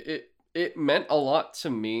too, it meant a lot to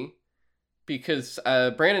me, because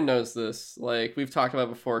Brandon knows this, like we've talked about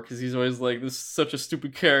before, because he's always like, this is such a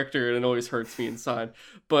stupid character and it always hurts me inside.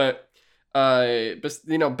 But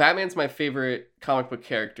you know, Batman's my favorite comic book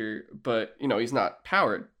character, but you know, he's not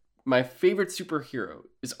powered. My favorite superhero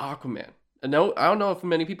is Aquaman. I don't know if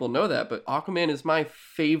many people know that, but Aquaman is my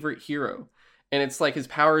favorite hero. And it's like his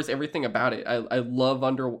power is everything about it. I love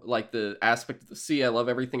like the aspect of the sea. I love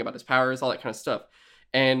everything about his powers, all that kind of stuff.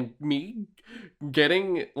 And me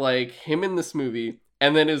getting like him in this movie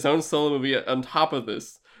and then his own solo movie on top of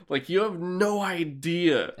this, like you have no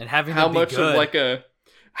idea And having how them be much good. of like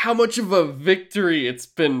how much of a victory it's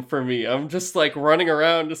been for me. I'm just like running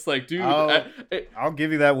around, just like, dude. I'll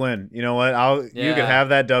give you that win. You know what? You Yeah. could have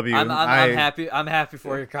that W. I'm happy. I'm happy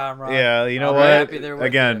for your comrade. Yeah, you know I'm what? happy there with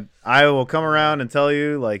Again, I will come around and tell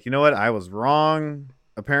you, like, you know what? I was wrong,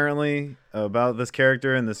 apparently, about this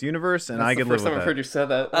character in this universe, and That's I the could live first with time I've that. heard you say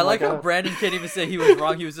that. I Oh my like how God. Brandon can't even say he was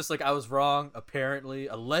wrong. He was just like, I was wrong, apparently.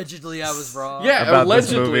 Allegedly, I was wrong. Yeah, about this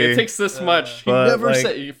allegedly, movie. it takes this much. He But, never like-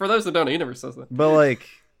 say. For those that don't know, he never says that. But like,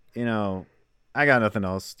 you know, I got nothing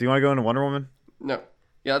else. Do you want to go into Wonder Woman? No.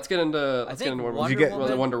 Yeah, let's get into. I Let's think get into Wonder Wonder, get-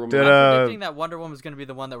 Woman. Wonder Woman. Did, I'm predicting that Wonder Woman is going to be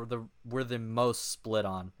the one that we're the most split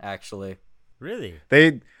on. Actually, Really?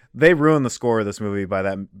 They ruined the score of this movie by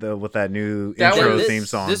with that new That intro was- theme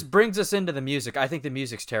song. This brings us into the music. I think the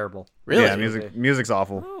music's terrible. Really? Yeah, music's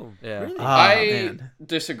awful. Oh, Yeah. really? I man.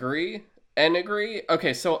 disagree and agree.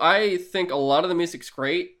 Okay, so I think a lot of the music's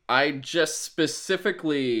great. I just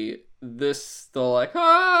specifically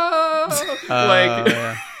like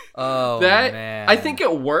Yeah. Oh that man. I think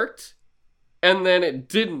it worked, and then it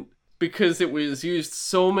didn't because it was used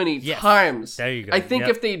so many Yes. times. There you go. I think Yep.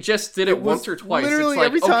 if they just did it once or twice, Literally it's like,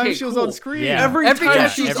 every time okay, she was cool. on screen. Yeah. Every Every time time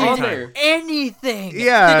she's every on time. there. anything.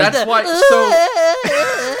 Yeah. That's why. So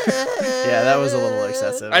Yeah, that was a little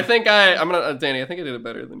excessive. I think I'm gonna Danny. I think I did it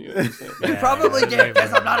better than you. You probably did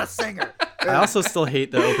because I'm not a singer. I also still hate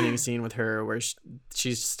the opening scene with her where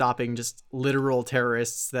she's stopping just literal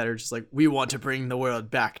terrorists that are just like, we want to bring the world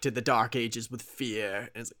back to the dark ages with fear.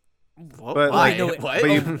 And it's like, what? But, Why? like, I know. What? but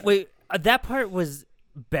Oh, wait, that part was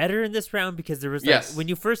better in this round because there was like Yes. when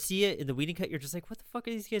you first see it in the Whedon cut, you're just like, what the fuck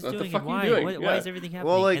are these guys What the doing fuck and are why? you doing? Why Yeah. is everything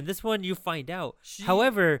happening? Well, like- and this one you find out.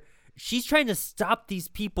 However, she's trying to stop these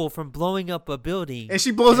people from blowing up a building. And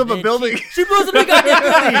she blows up a then building. She blows up a goddamn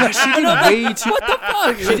building. She did way too. What the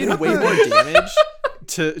fuck? She did way more damage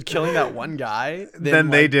to killing that one guy Than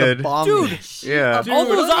they like, the did. bomb. Dude, Yeah. all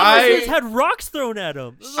those Dude, officers I- had rocks thrown at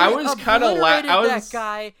them. I was kind of obliterated I that was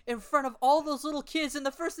guy in front of all those little kids, and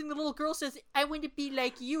the first thing the little girl says, "I want to be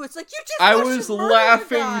like you." It's like you just. I watched was him murder the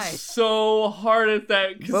laughing guy. so hard at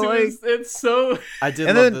that because But, like- it's so. I did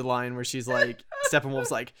And love then- the line where she's like,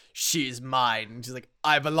 Steppenwolf's like, "She's mine," and she's like,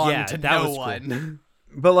 "I belong Yeah, to that no was cool. one."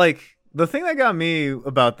 But like the thing that got me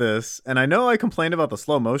about this, and I know I complained about the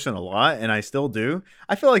slow motion a lot, and I still do.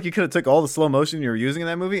 I feel like you could have took all the slow motion you were using in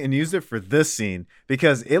that movie and used it for this scene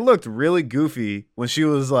because it looked really goofy when she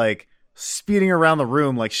was like speeding around the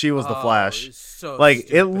room like she was the Oh, Flash. it's so Like it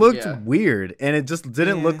stupid. looked Yeah. weird, and it just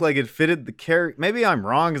didn't Yeah. look like it fitted the character. Maybe I'm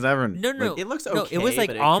wrong because I haven't. No, no, like, It looks okay. No, it was like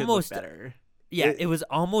but it could look almost. better. Yeah, It- it was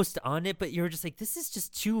almost on it, but you were just like, this is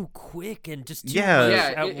just too quick and just too Yeah. much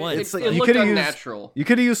Yeah, at it, once. It's like it you looked coulda used- unnatural. You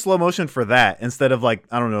could have used slow motion for that instead of like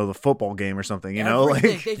I don't know the football game or something. You know,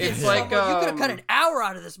 Everything. like They did It's slow-mo. like, you could have cut um, an hour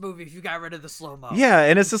out of this movie if you got rid of the slow mo. yeah,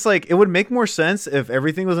 and it's just like it would make more sense if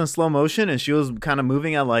everything was in slow motion and she was kind of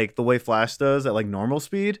moving at like the way Flash does at like normal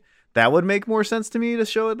speed. That would make more sense to me to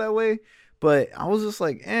show it that way. But I was just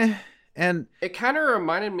like, eh. And It kind of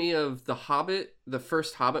reminded me of The Hobbit, the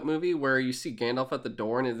first Hobbit movie, where you see Gandalf at the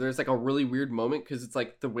door, and there's like a really weird moment because it's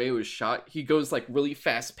like the way it was shot. He goes like really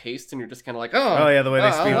fast paced, and you're just kind of like, oh yeah, the way they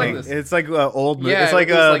I speed like things. this. It's like old. Yeah, It's like,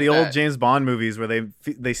 it was like the old that. James Bond movies where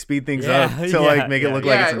they speed things Yeah, up to yeah, like make it yeah. look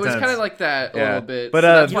like Yeah, it's it was intense. kind of like that a Yeah. little bit. But, So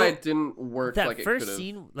that's you why know, it didn't work that like it first could have.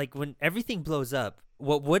 scene, like when everything blows up,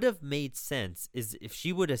 what would have made sense is if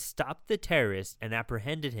she would have stopped the terrorist and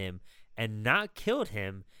apprehended him and not killed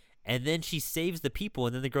him, and then she saves the people,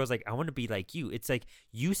 and then the girl's like, I want to be like you. It's like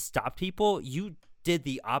you stopped people, you did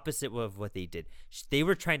the opposite of what they did. They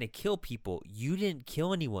were trying to kill people. You didn't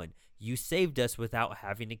kill anyone. You saved us without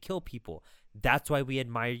having to kill people. That's why we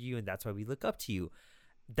admire you, and that's why we look up to you.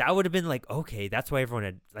 That would have been like, okay, that's why everyone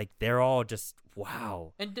had, like, they're all just,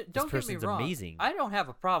 wow. And this don't get me person's wrong, amazing. I don't have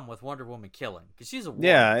a problem with Wonder Woman killing because she's a woman.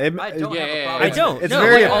 Yeah, I don't yeah, have a yeah, problem. I with don't. it. It's No,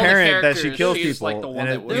 very like, all the apparent that she characters, kills she's, people. like, the one and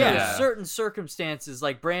that it- would- There Yeah. are certain circumstances,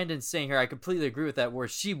 like Brandon's saying here, I completely agree with that, where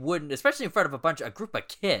she wouldn't, especially in front of a group of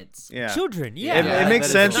kids. yeah. Children, yeah. It makes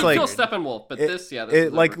that is sense. She'd Like kill Steppenwolf, but it- this is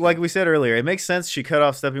it like overkill. we said earlier, it makes sense she cut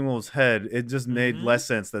off Steppenwolf's head. It just made Mhm. less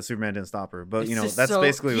sense that Superman didn't stop her. But It's you know, just that's so-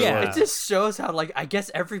 basically what yeah. it It was. just shows how, like, I guess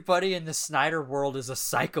everybody in the Snyder world is a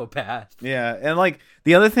psychopath. Yeah, and like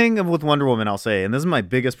the other thing with Wonder Woman, I'll say, and this is my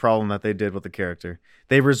biggest problem that they did with the character,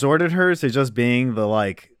 they resorted her to just being the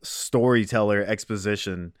like storyteller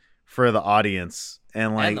exposition for the audience,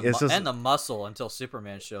 and like and, the, it's just and the muscle until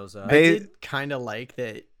Superman shows up. They- I did kind of like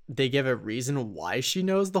that they give a reason why she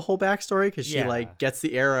knows the whole backstory because she Yeah. like gets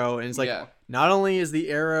the arrow and it's like Yeah. not only is the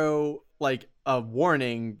arrow like a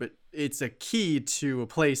warning, but it's a key to a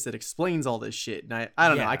place that explains all this shit. And I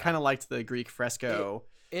don't know. I Yeah. kind of liked the Greek fresco.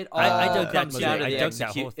 It all I dug that comes too. down to I the dug that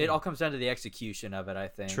whole It thing. all comes down to the execution of it, I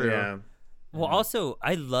think. True. yeah. Well, also,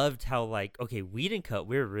 I loved how, like, okay, Whedon cut,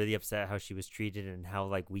 we were really upset how she was treated and how,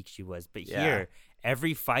 like, weak she was. But Yeah. here,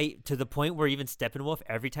 every fight, to the point where even Steppenwolf,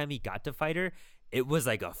 every time he got to fight her, it was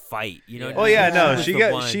like a fight, you know? Yeah. Oh yeah, no, was she the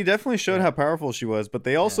got one- she definitely showed Yeah. how powerful she was, but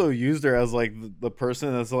they also used her as like the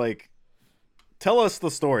person that's like, tell us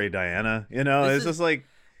the story, Diana. You know, This it's is- just like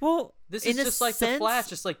Well, This in is a just like sense, the Flash,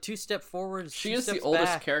 just like 2 steps forward. She two is the steps oldest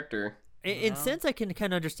back. character. In Yeah. sense, I can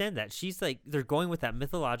kind of understand that. She's like, they're going with that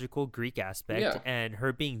mythological Greek aspect, Yeah. and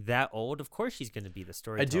her being that old, of course she's going to be the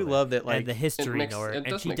story. I do love that, like, and the history makes- know her, it and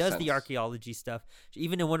does she make does the sense. archaeology stuff.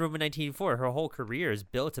 Even in Wonder Woman 1984, her whole career is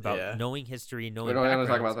built about Yeah. knowing history, and We knowing don't have to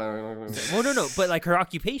talk backgrounds. about that. Well, no, but like her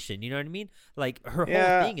occupation, you know what I mean? Like her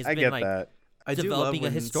yeah, whole thing has I been get like, that. I do love developing a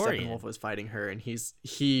when historian. Steppenwolf was fighting her, and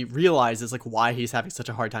he realizes like why he's having such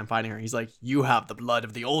a hard time fighting her. He's like, "You have the blood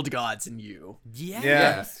of the old gods in you."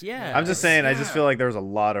 yes, yeah. I'm just saying, I just Yeah. feel like there was a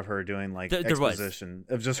lot of her doing like There was. exposition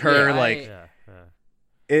of just her Yeah, like Yeah, yeah.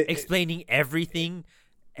 it, Explaining everything.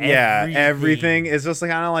 yeah, everything is just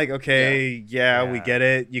kind of like okay, yeah, we Yeah. get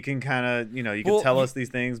it. You can kind of you can Well, tell you- us these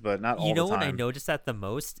things, but not all You know the when time. I noticed that the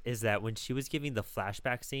most is that when she was giving the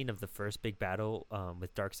flashback scene of the first big battle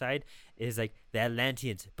with Darkseid, is like the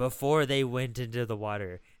Atlanteans before they went into the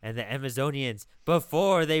water, and the Amazonians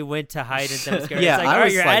before they went to hide in Themyscira. Yeah, it's like, I all right,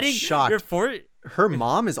 was, you're like, adding shocked. your fort. Her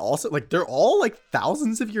mom is also like they're all like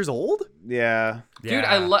thousands of years old. Yeah, Dude,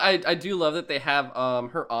 I do love that they have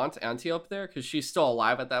her aunt Auntie up there because she's still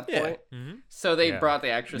alive at that Yeah. point. Mhm. So they Yeah. brought the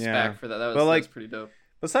actress Yeah. back for that. That was, But, like, that's pretty dope.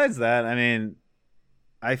 Besides that, I mean,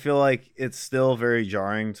 I feel like it's still very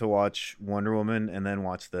jarring to watch Wonder Woman and then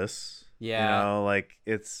watch this. Yeah. You know, like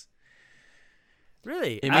it's.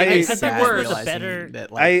 Really, It I- made me it could be sad worse. realizing better.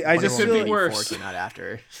 that I Wonder just Woman feel like- 84 came out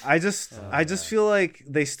after. I just feel like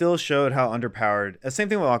they still showed how underpowered. Same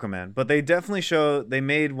thing with Aquaman, but they definitely they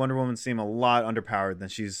made Wonder Woman seem a lot underpowered than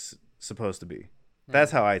she's supposed to be.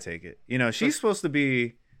 That's how I take it. You know, she's supposed to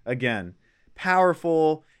be again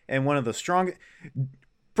powerful and one of the strongest.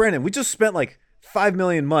 Brandon, we just spent like 5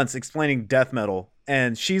 million months explaining death metal,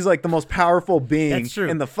 and she's like the most powerful being That's true.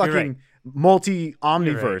 in the You're fucking right.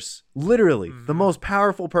 multi-omniverse. Literally, the most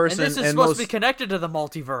powerful And person. this is supposed most, to be connected to the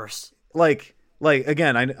multiverse. like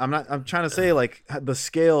again, I'm trying to say like the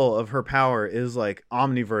scale of her power is like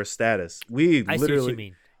omniverse status. We I see literally, what you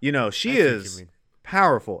mean. you know, I she see what you is mean.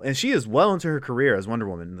 powerful, and she is well into her career as Wonder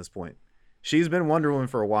Woman at this point. She's been Wonder Woman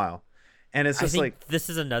for a while, and it's I just think like this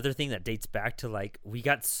is another thing that dates back to like we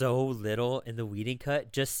got so little in the Whedon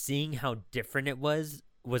cut. Just seeing how different it was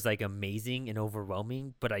like amazing and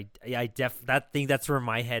overwhelming. But that thing that's where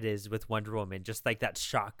my head is with Wonder Woman. Just like that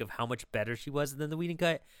shock of how much better she was than the Whedon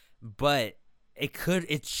cut. But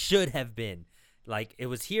it should have been like it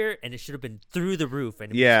was here, and it should have been through the roof.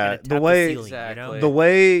 And it was Yeah, gonna the tap way- ceiling, Exactly. you know? the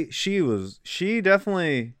way she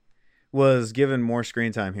definitely was given more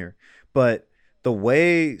screen time here, but the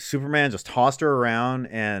way Superman just tossed her around,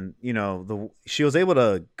 and you know she was able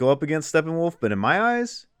to go up against Steppenwolf, but in my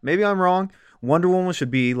eyes, maybe I'm wrong, Wonder Woman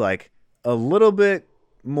should be like a little bit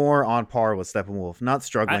more on par with Steppenwolf, not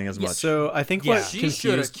struggling as much. So I think Yeah. what She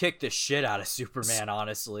should have confused. kicked the shit out of Superman,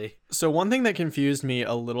 honestly. So one thing that confused me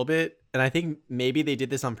a little bit, and I think maybe they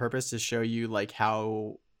did this on purpose to show you like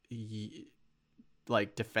how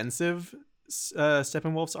like defensive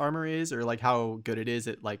Steppenwolf's armor is, or like how good it is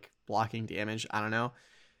at like blocking damage. I don't know.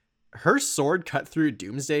 Her sword cut through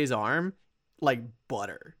Doomsday's arm like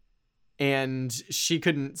butter, and she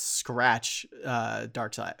couldn't scratch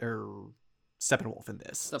Darkseid or Steppenwolf in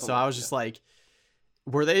this. So I Steppenwolf, was just like,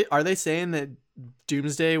 are they saying that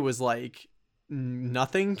Doomsday was like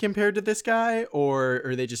nothing compared to this guy, or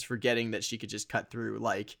are they just forgetting that she could just cut through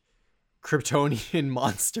like Kryptonian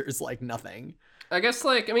monsters like nothing? I guess,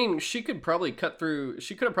 like, I mean, she could probably cut through.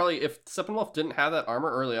 She could have probably, if Steppenwolf didn't have that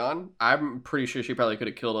armor early on, I'm pretty sure she probably could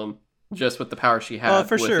have killed him just with the power she had.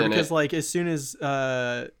 For sure, within because it. like as soon as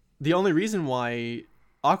the only reason why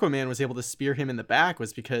Aquaman was able to spear him in the back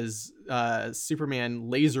was because Superman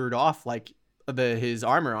lasered off like his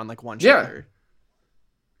armor on like one Yeah. shoulder.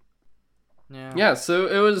 Yeah, so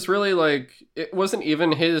it was really like, it wasn't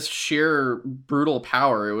even his sheer brutal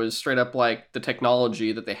power. It was straight up like the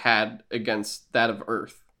technology that they had against that of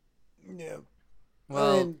Earth. yeah.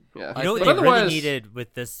 Well, Yeah, You know what but they otherwise, really needed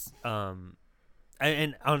with this,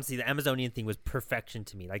 and honestly, the Amazonian thing was perfection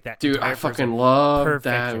to me. Like that, dude, I entire first fucking one, loved that.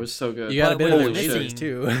 perfection. It was so good. You got a But bit what of was the missing- lasers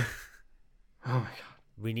too. Oh my god.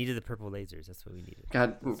 We needed the purple lasers. That's what we needed.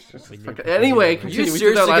 God. We need Fuck- to- Anyway, Are Are continue. you We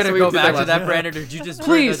did that seriously last gonna week. go We did back to last that, week. Brandon? Or did you just bring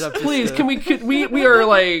Please, that up just please, to- can we are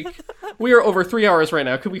like, we are over 3 hours right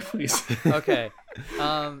now. Could we please? Okay.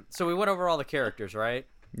 So we went over all the characters, right?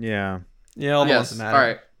 Yeah. Yeah, all the ones Yes. that All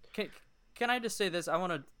matter. right. Can I just say this? I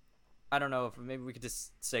don't know if maybe we could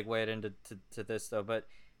just segue it into to this though, but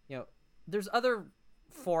you know, there's other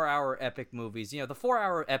 4-hour epic movies. You know, the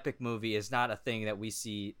 4-hour epic movie is not a thing that we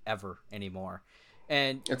see ever anymore.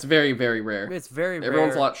 And It's very, very rare. it's very rare.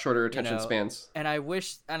 Everyone's a lot shorter attention know, spans. And I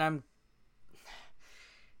wish, and I'm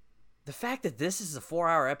the fact that this is a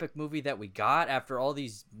 4-hour epic movie that we got after all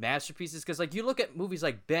these masterpieces, because like you look at movies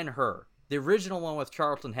like Ben-Hur, the original one with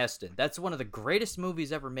Charlton Heston, that's one of the greatest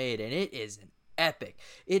movies ever made, and it is an epic.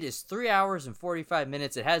 It is 3 hours and 45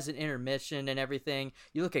 minutes. It has an intermission and everything.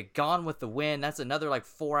 You look at Gone with the Wind, that's another like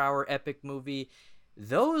 4-hour epic movie.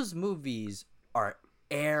 Those movies are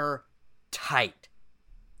airtight.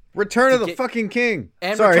 Return of To the get- fucking King.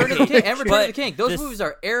 And Sorry. Return of the King. And Return of the But King. Those this- movies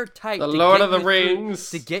are airtight. The to Lord get of the you through- Rings.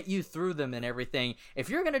 to get you through them and everything. If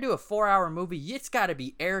you're gonna do a 4-hour movie, it's got to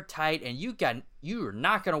be airtight, and you are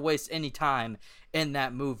not gonna waste any time in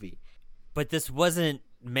that movie. But this wasn't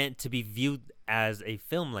meant to be viewed as a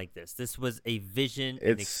film like this. This was a vision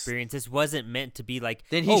and It's- experience. This wasn't meant to be like,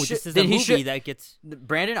 Then he oh, should- this is a then he movie should- that gets.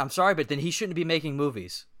 Brandon, I'm sorry, but then he shouldn't be making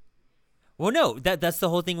movies. Well, no, that's the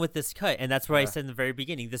whole thing with this cut, and that's why I said in the very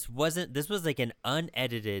beginning, this was like an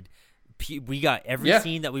unedited. We got every Yeah.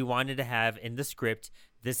 scene that we wanted to have in the script.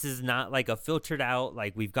 This is not like a filtered out,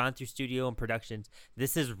 like we've gone through studio and productions.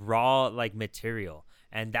 This is raw, like material,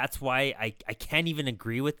 and that's why I can't even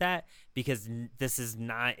agree with that, because this is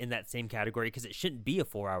not in that same category, because it shouldn't be a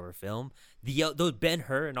 4-hour film. Those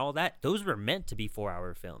Ben-Hur and all that, those were meant to be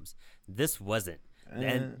 4-hour films. This wasn't.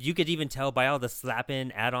 and you could even tell by all the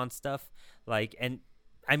slap-in add-on stuff. Like, and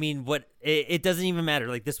I mean, it doesn't even matter.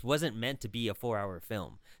 Like, this wasn't meant to be a 4-hour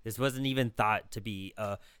film. This wasn't even thought to be.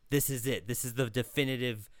 This is it. This is the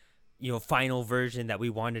definitive, final version that we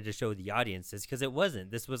wanted to show the audiences, because it wasn't.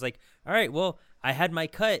 This was like, all right, well, I had my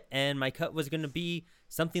cut, and my cut was going to be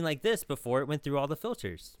something like this before it went through all the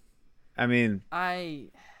filters. I mean,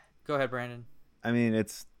 Go ahead, Brandon. I mean,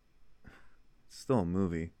 it's still a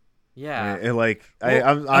movie. Yeah.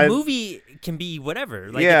 A movie can be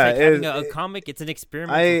whatever. Like, Yeah, it's like having a comic. It's an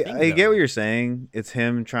experiment. I get what you're saying. It's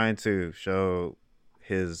him trying to show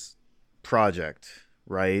his project,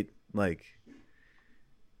 right? Like,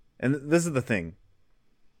 and this is the thing.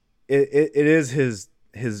 It is his.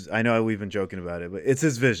 I know we've been joking about it, but it's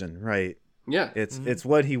his vision, right? Yeah. It's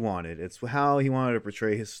what he wanted. It's how he wanted to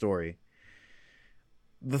portray his story.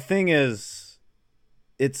 The thing is,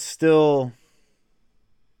 it's still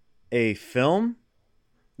a film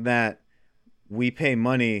that we pay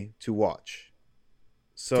money to watch.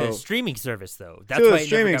 So to a streaming service, though. That's to a why it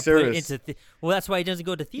streaming never got service. put into well, that's why it doesn't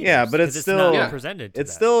go to theaters. Yeah, but 'cause it's still not presented.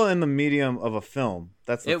 It's that. still in the medium of a film.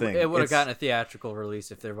 That's the thing. It would have It's- gotten a theatrical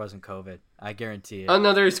release if there wasn't COVID. I guarantee it. Oh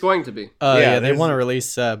no, there's going to be. Yeah, they there's- want to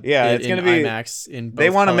release. it's in gonna be IMAX. In They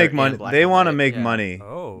both want to color make and money. black They and want to white. make Yeah. money.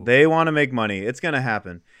 Oh. They want to make money. It's gonna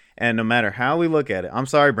happen. And no matter how we look at it, I'm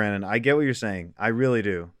sorry, Brandon. I get what you're saying. I really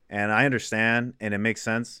do, and I understand, and it makes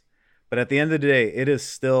sense. But at the end of the day, it is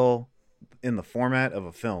still in the format of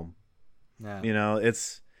a film. Yeah.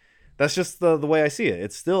 That's just the way I see it.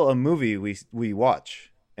 It's still a movie we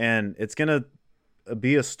watch, and it's gonna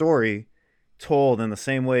be a story told in the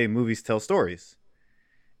same way movies tell stories.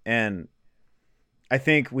 And I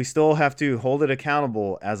think we still have to hold it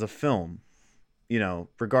accountable as a film,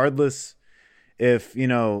 regardless if,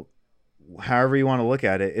 however you want to look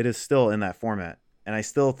at it, it is still in that format. And I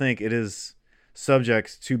still think it is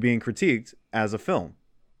subject to being critiqued as a film.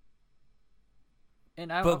 And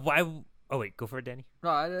But why? Oh wait, go for it, Danny. No,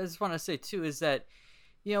 I just want to say too is that,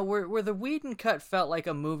 where the Whedon cut felt like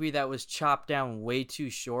a movie that was chopped down way too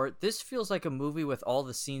short, this feels like a movie with all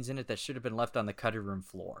the scenes in it that should have been left on the cutting room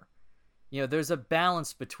floor. There's a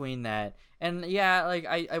balance between that, and yeah, like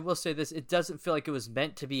I will say this, it doesn't feel like it was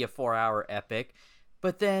meant to be a 4-hour epic,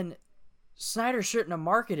 but then Snyder shouldn't have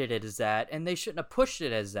marketed it as that, and they shouldn't have pushed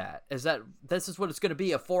it as that this is what it's going to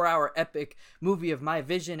be, a 4-hour epic movie of my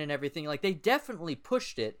vision and everything. Like, they definitely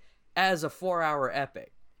pushed it as a 4-hour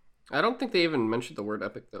epic. I don't think they even mentioned the word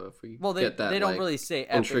epic though. If we get that, they don't really say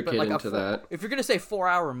epic, intricate but like into that. if you're gonna say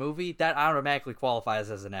 4-hour movie, that automatically qualifies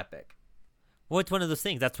as an epic. Well, it's one of those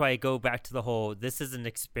things. That's why I go back to the whole, this is an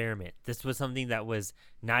experiment. This was something that was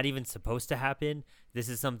not even supposed to happen. This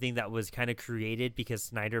is something that was kind of created because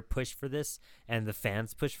Snyder pushed for this and the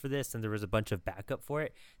fans pushed for this, and there was a bunch of backup for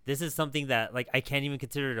it. This is something that, like, I can't even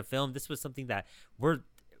consider it a film. This was something that we're,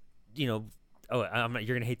 you're going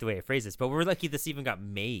to hate the way I phrase this, but we're lucky this even got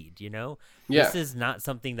made, Yeah. This is not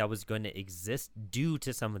something that was going to exist due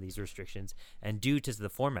to some of these restrictions and due to the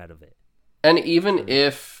format of it. And even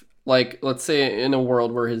if, like, let's say in a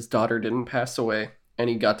world where his daughter didn't pass away and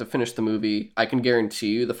he got to finish the movie, I can guarantee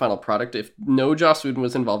you the final product, if no Joss Whedon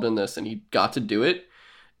was involved in this and he got to do it,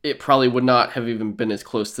 it probably would not have even been as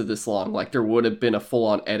close to this long. Like, there would have been a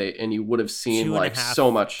full-on edit and you would have seen 2.5, so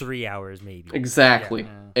much. 3 hours maybe. Exactly. Yeah.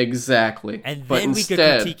 Exactly. And but then we could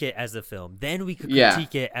instead, critique it as a film. Then we could Yeah.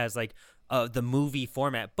 critique it as like the movie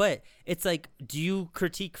format. But it's like, do you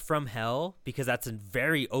critique From Hell because that's a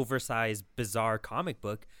very oversized, bizarre comic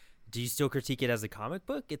book? Do you still critique it as a comic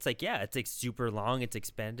book? It's like, yeah, it's like super long. It's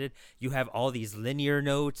expanded. You have all these linear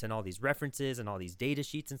notes and all these references and all these data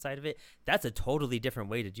sheets inside of it. That's a totally different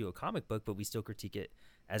way to do a comic book, but we still critique it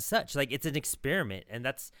as such. Like, it's an experiment, and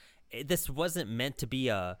this wasn't meant to be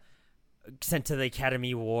sent to the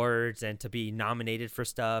Academy Awards and to be nominated for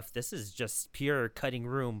stuff. This is just pure cutting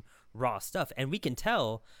room raw stuff, and we can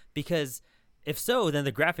tell because if so, then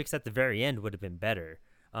the graphics at the very end would have been better.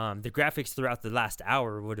 The graphics throughout the last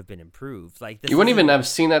hour would have been improved. Like, you wouldn't even have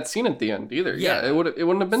seen that scene at the end either. Yeah. It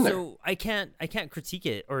wouldn't have been there. So I can't critique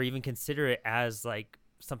it or even consider it as like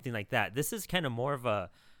something like that. This is kind of more of a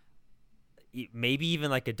maybe even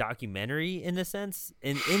like a documentary in a sense,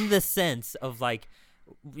 in the sense of like,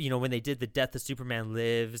 when they did the Death of Superman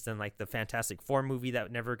Lives and like the Fantastic Four movie that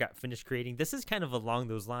never got finished creating. This is kind of along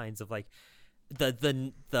those lines of like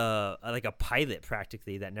the like a pilot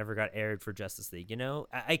practically that never got aired for Justice League.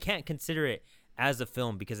 I can't consider it as a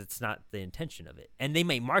film because it's not the intention of it, and they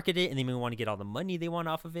may market it and they may want to get all the money they want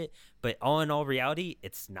off of it, but all in all reality,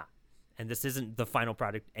 it's not. And this isn't the final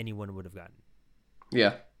product anyone would have gotten.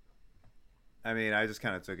 Yeah. I mean, I just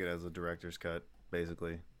kind of took it as a director's cut,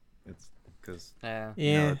 basically. because Yeah.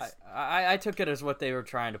 Yeah. I took it as what they were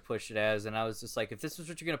trying to push it as, and I was just like, if this is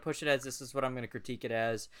what you're going to push it as, this is what I'm going to critique it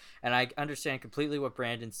as. And I understand completely what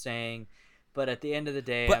Brandon's saying, but at the end of the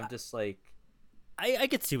day, But I'm just like, I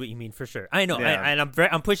could see what you mean for sure. I know, Yeah. and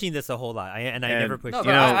I'm pushing this a whole lot. I never pushed. no, it.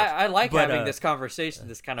 but I like but, having this conversation.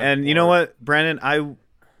 This kind of, and you know what, Brandon, I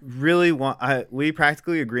really want. We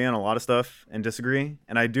practically agree on a lot of stuff and disagree,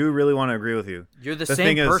 and I do really want to agree with you. You're the The same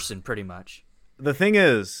thing is- person, pretty much. The thing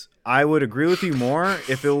is, I would agree with you more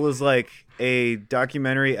if it was like a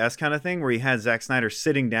documentary-esque kind of thing where you had Zack Snyder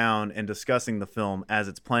sitting down and discussing the film as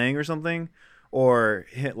it's playing or something, or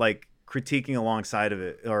like critiquing alongside of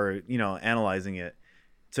it, or analyzing it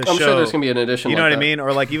to I'm show. sure there's gonna be an addition. You know like what I that. mean,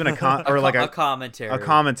 or like even a a commentary. a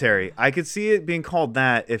commentary. I could see it being called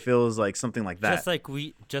that if it was like something like that.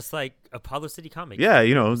 just like Apollo City Comics. Yeah,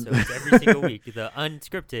 So it's every single week, the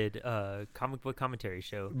unscripted comic book commentary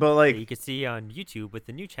show. But like, that you can see on YouTube with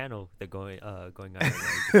the new channel that going on right now. You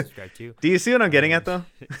can subscribe to. do you see what I'm getting at though?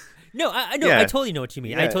 No, I know. Yeah. I totally know what you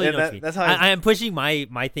mean. I Yeah, totally know what you mean. that's how I am pushing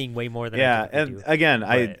my thing way more than Yeah, I typically and do. again,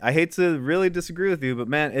 but- I hate to really disagree with you, but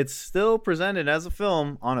man, it's still presented as a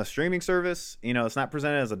film on a streaming service. It's not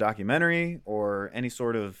presented as a documentary or any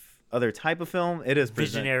sort of other type of film. It is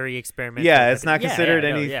presented. Visionary experiment. Yeah, it's not considered no,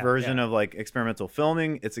 any yeah, version yeah. of like experimental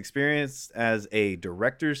filming. It's experienced as a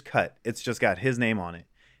director's cut. It's just got his name on it.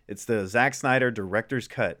 It's the Zack Snyder director's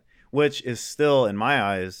cut, which is still, in my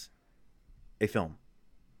eyes, a film.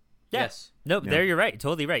 Yeah. Yes. Nope. Yeah. There, you're right.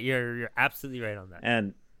 Totally right. You're absolutely right on that.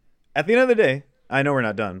 And at the end of the day, I know we're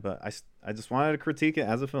not done, but I just wanted to critique it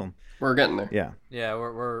as a film. We're getting there. Yeah. Yeah,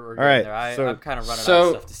 we're All right, getting there. so- I'm kind of running out so- of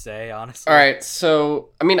stuff to say, honestly. All right, so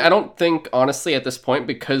I mean, I don't think honestly at this point,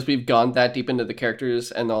 because we've gone that deep into the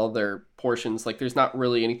characters and all their portions, like there's not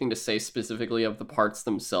really anything to say specifically of the parts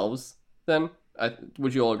themselves. Then,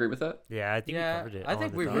 would you all agree with that? Yeah, I think we Yeah, covered it. I all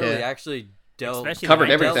think in we the really doc. actually delved Especially Covered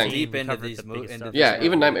the everything. Nightmare deep scene, we into covered these the mo- biggest into stuff. this Yeah, movie.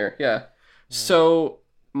 even Nightmare. Yeah. So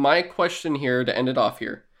my question here to end it off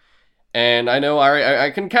here, and I know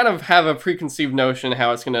I can kind of have a preconceived notion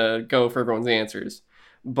how it's gonna go for everyone's answers,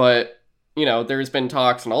 but there's been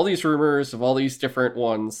talks and all these rumors of all these different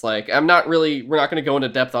ones. Like, we're not gonna go into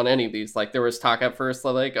depth on any of these. Like, there was talk at first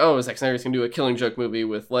like, oh, Zack Snyder's gonna do a Killing Joke movie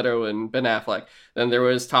with Leto and Ben Affleck. Then there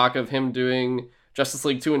was talk of him doing Justice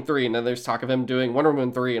League 2 and 3, and then there's talk of him doing Wonder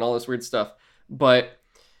Woman 3 and all this weird stuff. But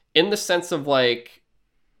in the sense of like,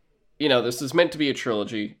 this is meant to be a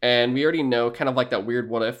trilogy, and we already know kind of like that weird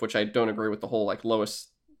what if, which I don't agree with the whole like Lois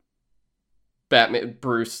Batman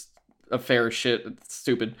Bruce affair shit. It's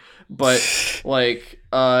stupid. But like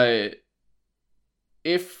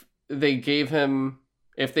if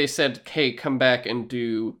they said, hey, come back and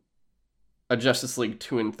do a Justice League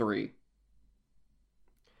 2 and 3,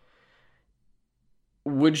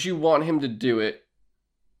 would you want him to do it?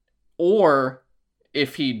 Or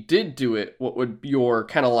if he did do it, what would your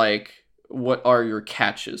kind of like, what are your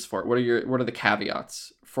catches for it? What are the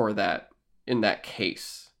caveats for that in that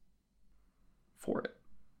case for it?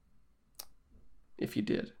 If you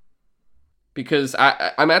did. Because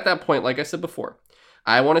I'm at that point, like I said before,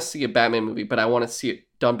 I want to see a Batman movie, but I want to see it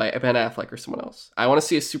done by Ben Affleck or someone else. I want to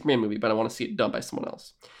see a Superman movie, but I want to see it done by someone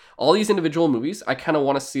else. All these individual movies, I kind of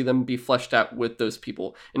want to see them be fleshed out with those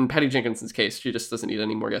people. In Patty Jenkinson's case, she just doesn't need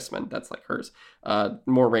any more yes men. That's like hers.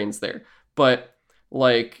 More reigns there. But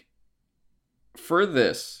like for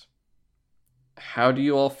this, how do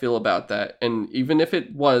you all feel about that? And even if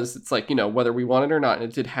it's like, whether we want it or not, and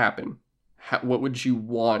it did happen, what would you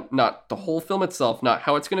want? Not the whole film itself, not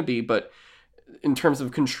how it's going to be, but in terms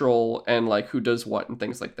of control and like who does what and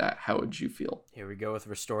things like that, how would you feel? Here we go with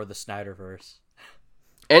Restore the Snyderverse.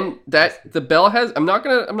 And that the bell has, I'm not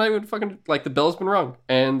even fucking, like, the bell's been rung,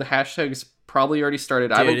 and the hashtag's probably already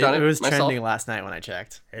started. I haven't done it was myself. trending last night when I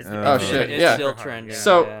checked. Oh, shit. It's Yeah. still trending.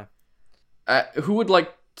 So- yeah. Who would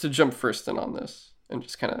like to jump first in on this and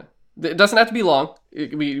just kind of, it doesn't have to be long.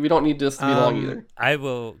 We don't need this to be long either. I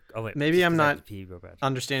will. Oh wait. Maybe just I'm 'cause I have not to pee real bad.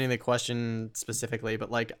 Understanding the question specifically, but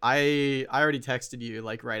like I already texted you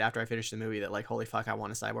like right after I finished the movie that like holy fuck I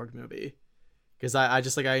want a Cyborg movie, because I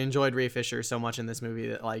just like I enjoyed Ray Fisher so much in this movie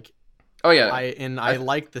that like Oh, yeah. I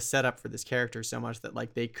like the setup for this character so much that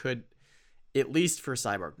like they could, at least for a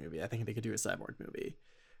Cyborg movie, I think they could do a Cyborg movie.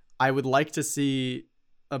 I would like to see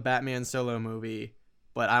a Batman solo movie,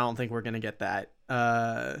 but I don't think we're gonna get that.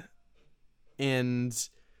 And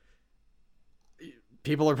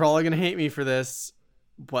people are probably gonna hate me for this,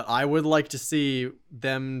 but I would like to see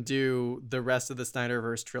them do the rest of the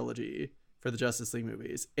Snyderverse trilogy for the Justice League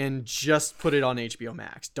movies and just put it on HBO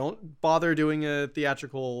Max. Don't bother doing a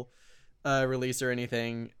theatrical release or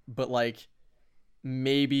anything, but like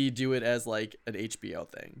maybe do it as like an HBO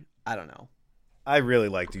thing. I don't know. I really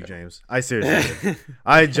liked you, James. I seriously did.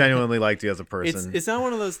 I genuinely liked you as a person. It's not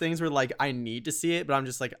one of those things where like I need to see it, but I'm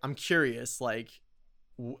just like I'm curious. Like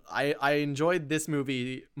I enjoyed this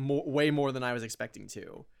movie way more than I was expecting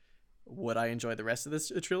to. Would I enjoy the rest of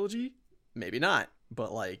this trilogy? Maybe not.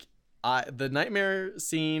 But like the nightmare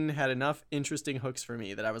scene had enough interesting hooks for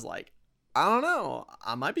me that I was like, I don't know.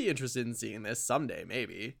 I might be interested in seeing this someday,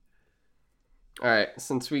 maybe. All right,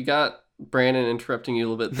 since we got Brandon interrupting you a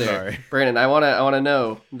little bit there, Sorry. Brandon, I wanna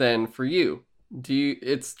know then for you.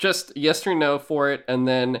 It's just yes or no for it, and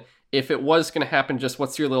then if it was gonna happen, just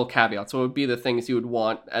what's your little caveats? What would be the things you would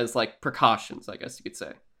want as like precautions, I guess you could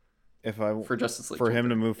say, If I for Justice League for him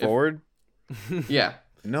to move forward, Yeah.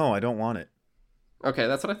 no, I don't want it. Okay,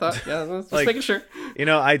 that's what I thought. Yeah, just Like- making sure.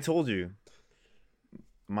 I told you.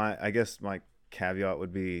 I guess my caveat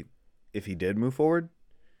would be if he did move forward,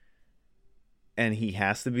 and he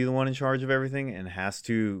has to be the one in charge of everything and has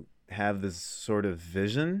to have this sort of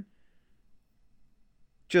vision,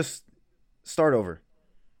 just start over.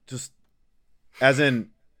 Just as in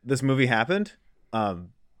this movie happened,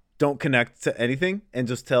 don't connect to anything and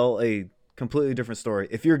just tell a completely different story.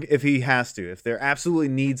 If he has to, if there absolutely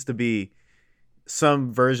needs to be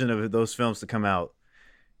some version of those films to come out,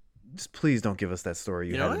 just please don't give us that story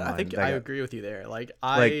you You know had in what? I mind. think That I got- agree with you there. Like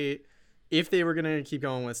Like- if they were gonna keep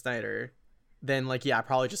going with Snyder, then like yeah,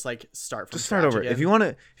 probably just like start from just start scratch over. again. If you want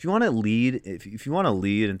to lead, if you want to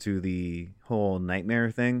lead into the whole nightmare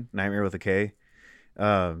thing, nightmare with a K,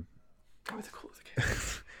 Oh, it's cool. Okay.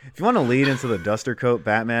 if you want to lead into the duster coat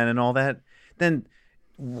Batman and all that, then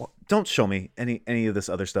don't show me any of this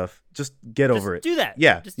other stuff. Just get Just over it. do that.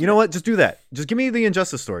 Yeah, Just you do know that. what? Just do that. Just give me the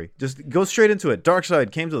Injustice story. Just go straight into it.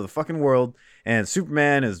 Darkseid came to the fucking world, and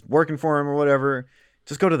Superman is working for him or whatever.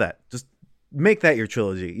 Just go to that. Just make that your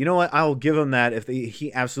trilogy. You know what? I'll give him that if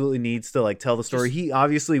he absolutely needs to like tell the story. Just He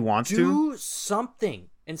obviously wants to. Do something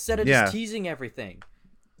instead of Yeah. just teasing everything.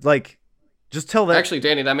 Like, just tell that. Actually,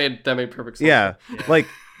 Danny, that made perfect sense. Yeah, like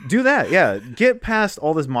do that. Yeah, get past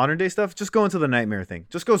all this modern day stuff. Just go into the nightmare thing.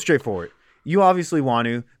 Just go straight for it. You obviously want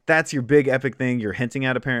to. That's your big epic thing you're hinting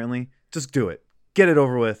at apparently. Just do it. Get it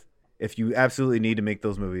over with. If you absolutely need to make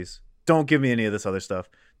those movies, don't give me any of this other stuff.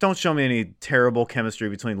 Don't show me any terrible chemistry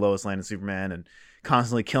between Lois Lane and Superman and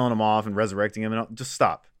constantly killing him off and resurrecting him. And just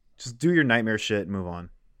stop. Just do your nightmare shit and move on.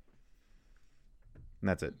 And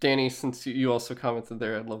that's it. Danny, since you also commented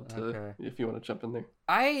there, I'd love to Okay. if you want to jump in there.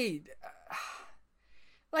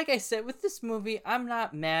 Like I said, with this movie, I'm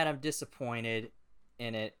not mad. I'm disappointed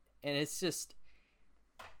in it, and it's just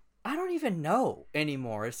I don't even know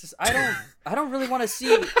anymore. It's just I don't really want to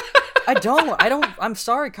see. I don't. I'm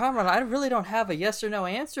sorry, Conrad. I really don't have a yes or no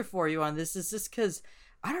answer for you on this. It's just because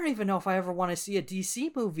I don't even know if I ever want to see a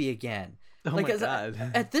DC movie again. Oh like my 'cause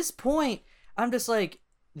God. at this point, I'm just like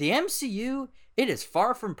the MCU. It is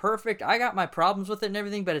far from perfect. I got my problems with it and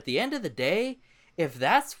everything, but at the end of the day, if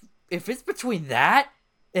it's between that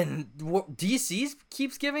and what DC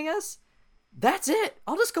keeps giving us, that's it.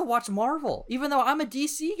 I'll just go watch Marvel, even though I'm a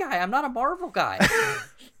DC guy. I'm not a Marvel guy.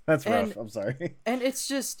 That's rough. And- I'm sorry. And it's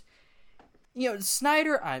just,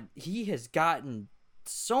 Snyder, he has gotten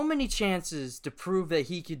so many chances to prove that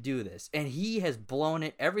he could do this, and he has blown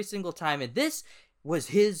it every single time. And this was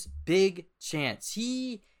his big chance.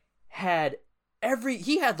 He had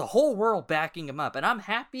the whole world backing him up, and I'm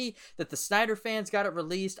happy that the Snyder fans got it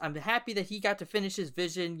released. I'm happy that he got to finish his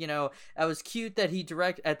vision. It was cute that he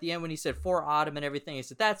at the end when he said for autumn and everything. He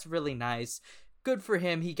said that's really nice. Good for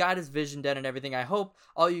him. He got his vision done and everything. I hope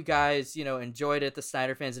all you guys, enjoyed it, the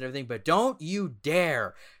Snyder fans and everything. But don't you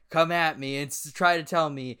dare come at me and try to tell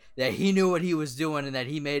me that he knew what he was doing and that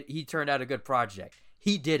he turned out a good project.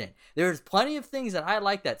 He didn't. There's plenty of things that I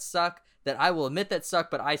like that suck, that I will admit that suck,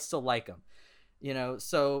 but I still like them.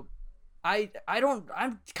 So I'm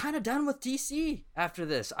kind of done with DC after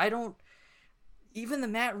this. Even the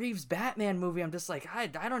Matt Reeves Batman movie, I'm just like, I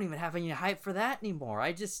don't even have any hype for that anymore.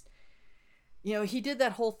 I just, he did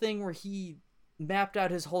that whole thing where he mapped out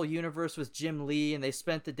his whole universe with Jim Lee and they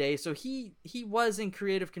spent the day. So he was in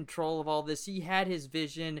creative control of all this. He had his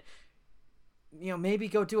vision. Maybe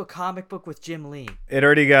go do a comic book with Jim Lee. It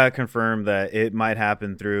already got confirmed that it might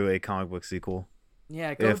happen through a comic book sequel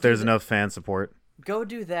Yeah, if there's enough fan support. Go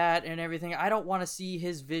do that and everything. I don't want to see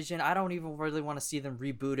his vision. I don't even really want to see them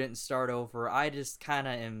reboot it and start over. I just kind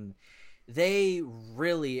of am.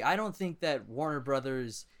 I don't think that Warner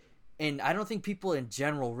Brothers, and I don't think people in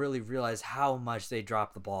general really realize how much they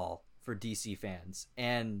dropped the ball for DC fans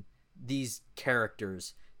and these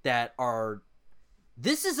characters that are.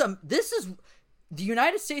 This is the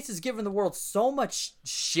United States has given the world so much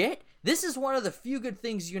shit. This is one of the few good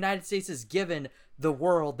things the United States has given the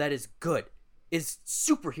world that is good is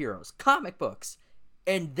superheroes, comic books,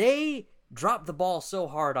 and they drop the ball so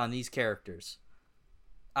hard on these characters.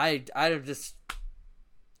 I just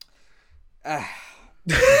I'm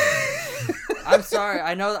sorry.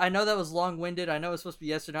 I know that was long-winded. I know it was supposed to be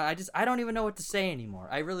yes or no. I don't even know what to say anymore.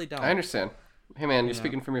 I really don't. I understand. Hey man, you're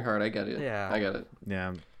speaking from your heart. I get it. Yeah. I get it.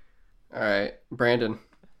 Yeah. All right, Brandon,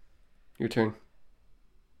 your turn.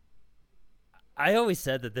 I always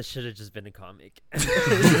said that this should have just been a comic.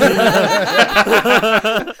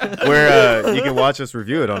 Where you can watch us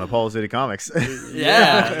review it on Apollo City Comics.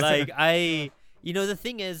 Yeah, like the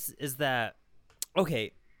thing is that,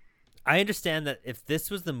 okay, I understand that if this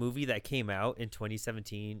was the movie that came out in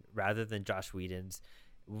 2017 rather than Josh Whedon's,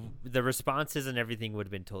 the responses and everything would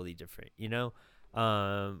have been totally different,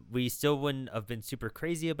 we still wouldn't have been super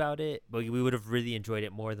crazy about it, but we would have really enjoyed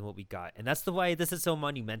it more than what we got. And that's the why this is so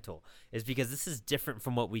monumental, is because this is different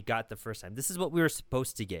from what we got the first time. This is what we were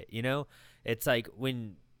supposed to get. It's like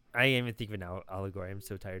when I ain't even think of an allegory. I'm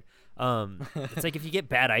so tired. It's like if you get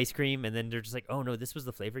bad ice cream and then they're just like, oh no, this was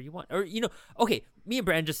the flavor you want. Or, okay, me and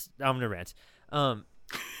Brand I'm going to rant.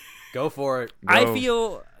 Go for it. I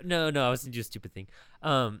feel, no, I was going to do a stupid thing.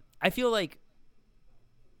 I feel like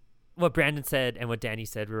what Brandon said and what Danny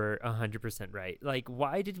said were 100% right. Like,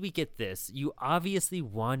 why did we get this? You obviously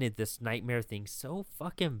wanted this nightmare thing so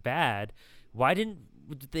fucking bad. Why didn't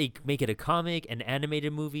they make it a comic, an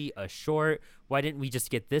animated movie, a short? Why didn't we just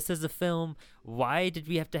get this as a film? Why did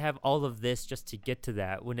we have to have all of this just to get to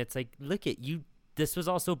that, when it's like, look at you, this was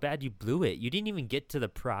all so bad, you blew it. You didn't even get to the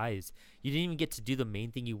prize. You didn't even get to do the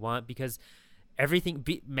main thing you want, because everything,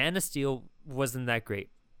 Man of Steel wasn't that great.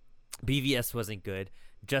 BVS wasn't good.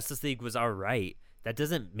 Justice League was all right. That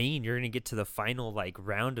doesn't mean you're going to get to the final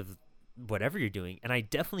round of whatever you're doing. And I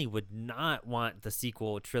definitely would not want the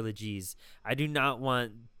sequel trilogies. I do not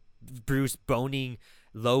want Bruce boning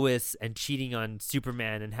Lois and cheating on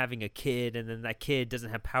Superman and having a kid, and then that kid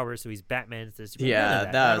doesn't have powers, so he's Batman instead of Superman.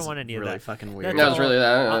 Yeah, I don't want any really of that. fucking weird. That was really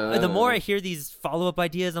that. The more I hear these follow-up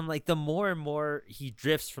ideas, I'm like, the more and more he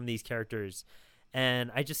drifts from these characters,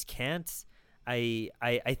 and I just can't. I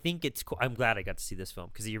think it's cool. I'm glad I got to see this film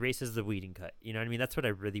because he erases the Whedon cut. You know what I mean? That's what I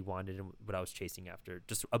really wanted and what I was chasing after.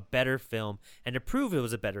 Just a better film, and to prove it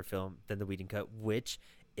was a better film than the Whedon cut, which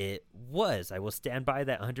it was. I will stand by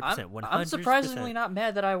that 100%. 100%. I'm surprisingly not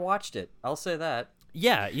mad that I watched it. I'll say that.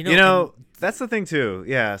 Yeah, that's the thing too.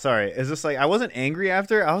 Yeah, sorry. It's just like I wasn't angry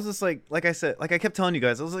after. I was just like I said, like I kept telling you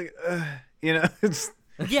guys, I was like, it's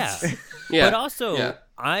yeah. But also,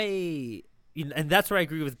 and that's where I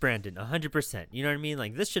agree with Brandon 100%. You know what I mean?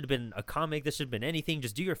 Like, this should have been a comic. This should have been anything.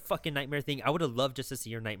 Just do your fucking nightmare thing. I would have loved just to see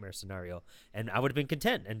your nightmare scenario, and I would have been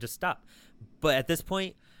content and just stop. But at this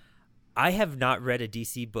point, I have not read a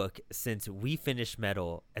DC book since we finished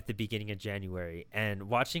Metal at the beginning of January. And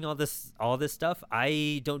watching all this stuff,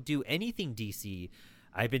 I don't do anything DC.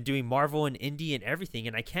 I've been doing Marvel and indie and everything,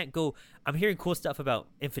 and I can't go. I'm hearing cool stuff about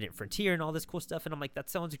Infinite Frontier and all this cool stuff, and I'm like, that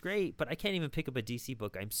sounds great, but I can't even pick up a DC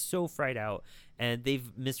book. I'm so fried out, and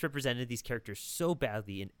they've misrepresented these characters so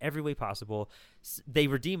badly in every way possible. They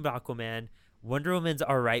redeemed Aquaman. Wonder Woman's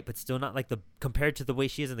all right, but still not compared to the way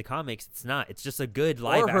she is in the comics. It's not. It's just a good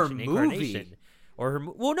live action incarnation. Or her,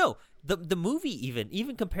 well, no, the movie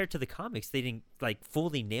even compared to the comics, they didn't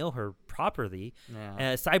fully nail her properly.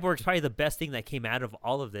 Yeah. Cyborg's probably the best thing that came out of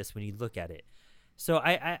all of this when you look at it. So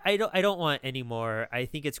I don't want any more. I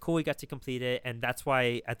think it's cool we got to complete it, and that's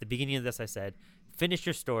why at the beginning of this I said, finish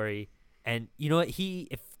your story. And you know what?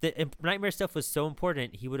 If the Nightmare stuff was so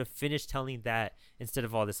important, he would have finished telling that instead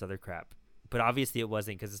of all this other crap. But obviously it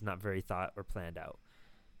wasn't, because it's not very thought or planned out.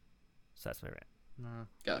 So that's my rant.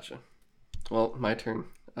 Gotcha. Well, my turn.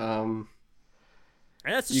 And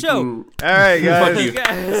that's the show. All right, guys. Fuck you.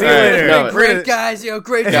 See you later. No, Great guys,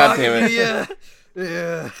 great God talking damn to you.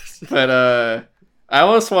 Yeah. But I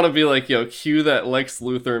almost want to be like, cue that Lex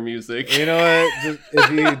Luthor music. You know what? Just,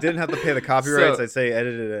 if you didn't have to pay the copyrights, So- I'd say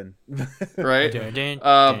edit it in. Right?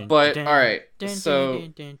 But all right. So,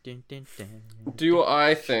 do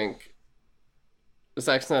I think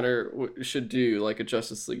Zack Snyder should do a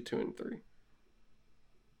Justice League 2 and 3?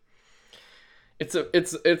 It's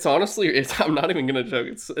honestly, I'm not even gonna joke.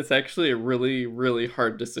 It's actually a really, really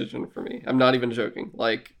hard decision for me. I'm not even joking.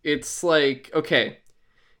 Okay,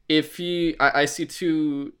 I see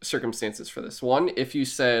two circumstances for this. One, if you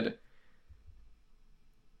said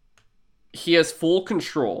he has full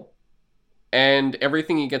control and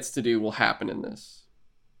everything he gets to do will happen in this,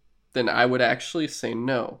 then I would actually say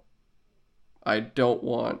no. I don't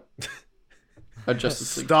want a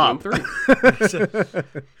Justice League 2 and 3.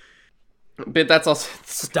 But that's also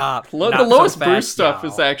Stop. the Not Lois so Bruce fast stuff now.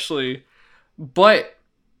 is actually But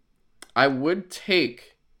I would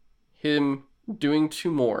take him doing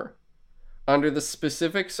 2 more under the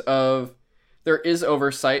specifics of there is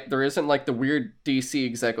oversight. There isn't like the weird DC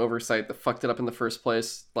exec oversight that fucked it up in the first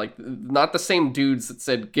place. Like, not the same dudes that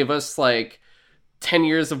said, give us like 10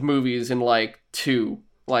 years of movies in like 2.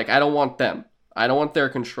 Like, I don't want them. I don't want their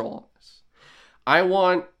control on this. I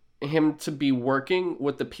want him to be working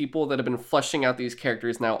with the people that have been fleshing out these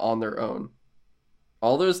characters now on their own.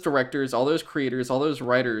 All those directors, all those creators, all those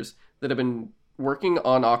writers that have been working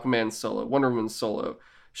on Aquaman solo, Wonder Woman solo,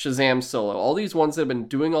 Shazam solo, all these ones that have been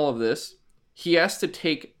doing all of this, he has to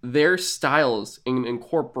take their styles and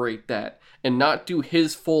incorporate that and not do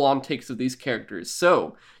his full-on takes of these characters.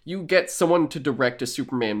 So you get someone to direct a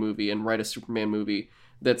Superman movie and write a Superman movie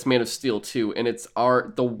that's Man of Steel 2, and it's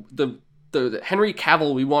the Henry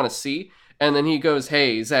Cavill we want to see, and then he goes,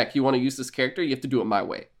 hey, Zach, you want to use this character? You have to do it my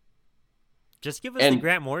way. Just give us the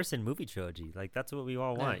Grant Morrison movie trilogy. Like, that's what we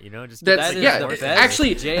all want, you know? Just that's, yeah,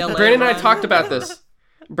 actually, Brandon and I talked about this.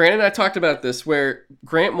 Brandon and I talked about this, where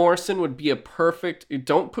Grant Morrison would be a perfect...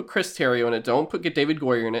 Don't put Chris Terrio in it. Don't get David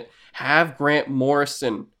Goyer in it. Have Grant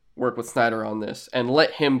Morrison work with Snyder on this, and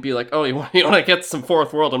let him be like, oh, you want to get some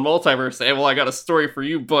Fourth World and multiverse? Hey, well, I got a story for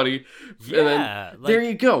you, buddy. Yeah, and then, there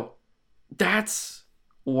you go. That's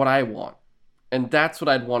what I want. And that's what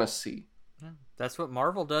I'd want to see. That's what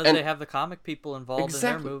Marvel does. And they have the comic people involved in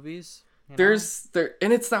their movies. And it's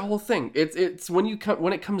that whole thing. It's when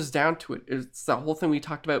it comes down to it, it's that whole thing we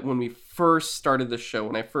talked about when we first started the show,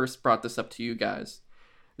 when I first brought this up to you guys.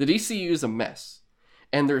 The DCU is a mess.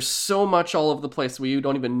 And there's so much all over the place where you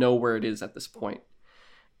don't even know where it is at this point.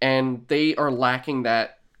 And they are lacking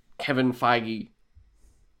that Kevin Feige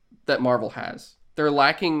that Marvel has. They're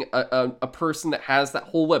lacking a person that has that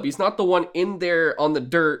whole web. He's not the one in there on the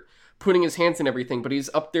dirt putting his hands in everything, but he's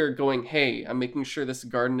up there going, hey, I'm making sure this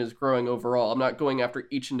garden is growing overall. I'm not going after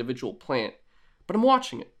each individual plant, but I'm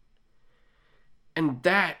watching it. And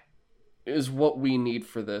that is what we need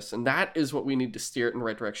for this. And that is what we need to steer it in the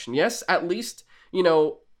right direction. Yes, at least,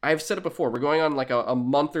 I've said it before. We're going on like a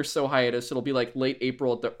month or so hiatus. It'll be like late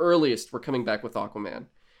April at the earliest. We're coming back with Aquaman.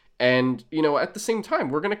 And, at the same time,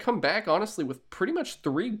 we're going to come back, honestly, with pretty much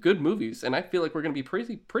 3 good movies. And I feel like we're going to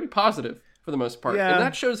be pretty positive for the most part. Yeah. And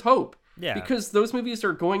that shows hope. Yeah. Because those movies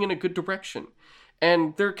are going in a good direction.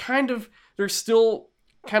 And they're still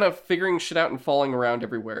kind of figuring shit out and falling around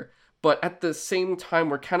everywhere. But at the same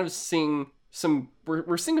time, we're kind of seeing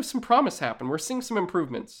we're seeing some promise happen. We're seeing some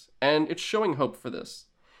improvements. And it's showing hope for this.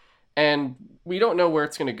 And we don't know where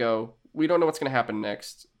it's going to go. We don't know what's going to happen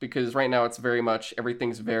next, because right now it's very much,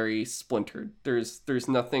 everything's very splintered. There's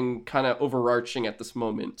nothing kind of overarching at this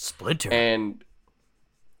moment. Splinter. And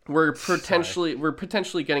we're potentially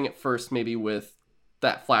getting it first, maybe with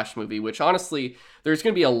that Flash movie, which honestly, there's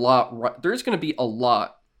going to be a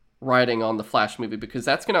lot riding on the Flash movie, because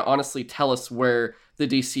that's going to honestly tell us where the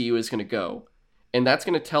DCU is going to go. And that's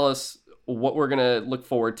going to tell us what we're going to look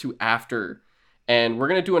forward to after. And we're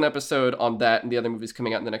going to do an episode on that and the other movies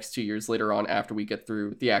coming out in the next 2 years later on, after we get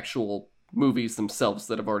through the actual movies themselves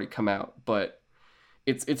that have already come out. But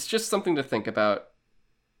it's just something to think about.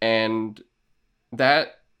 And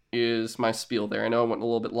that is my spiel there. I know I went a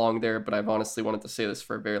little bit long there, but I've honestly wanted to say this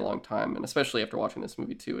for a very long time. And especially after watching this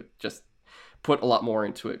movie too, it just put a lot more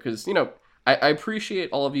into it. Because, I appreciate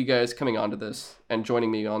all of you guys coming onto this and joining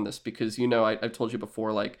me on this, because, I've told you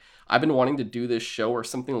before, like, I've been wanting to do this show or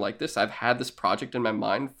something like this. I've had this project in my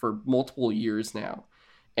mind for multiple years now.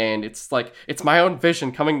 And it's like, it's my own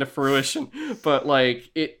vision coming to fruition. But, like,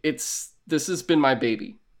 this has been my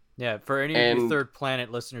baby. Yeah, for any of you Third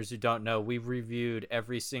Planet listeners who don't know, we've reviewed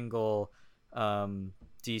every single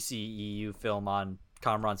DCEU film on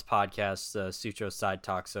Kamran's podcast, Sutro Side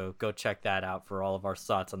Talk, so go check that out for all of our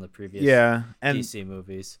thoughts on the previous DC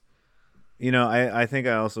movies. I think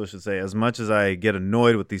I also should say, as much as I get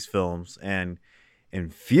annoyed with these films and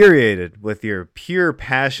infuriated with your pure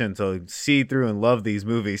passion to see through and love these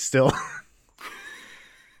movies still,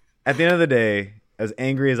 at the end of the day, as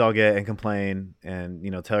angry as I'll get and complain and,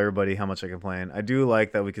 tell everybody how much I complain, I do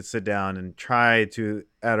like that we could sit down and try to,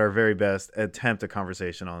 at our very best, attempt a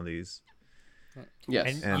conversation on these.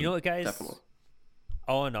 Yes. And you know what, guys? Definitely.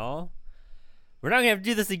 All in all, we're not going to have to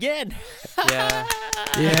do this again. Yeah.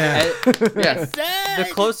 Yeah. Yes. The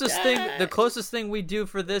closest thing we do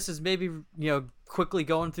for this is maybe, quickly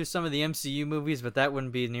going through some of the MCU movies, but that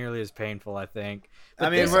wouldn't be nearly as painful, I think.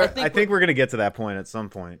 But I think we're gonna get to that point at some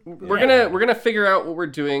point. We're gonna figure out what we're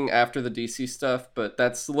doing after the DC stuff, but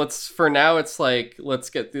for now it's like, let's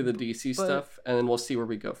get through the DC stuff and then we'll see where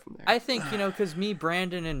we go from there. I think, because me,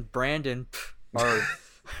 Brandon, and Brandon are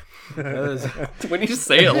When you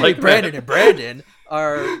say it like Brandon that. and Brandon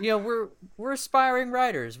are, we're aspiring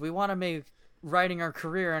writers. We want to make writing our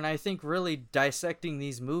career, and I think really dissecting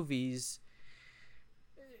these movies,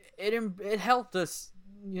 it helped us,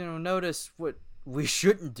 notice what we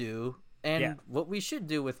shouldn't do and what we should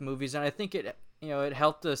do with movies. And I think it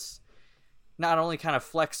helped us not only kind of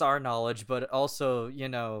flex our knowledge, but also,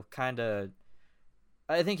 kind of,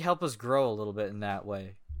 I think help us grow a little bit in that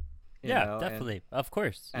way. Yeah, definitely. Of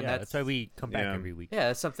course. And yeah, that's why we come back every week. Yeah,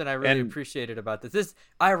 that's something I really appreciated about this.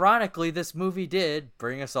 Ironically, this movie did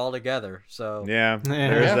bring us all together. So there's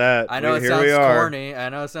that. I know it sounds corny. I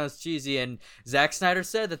know it sounds cheesy. And Zack Snyder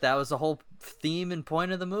said that was the whole theme and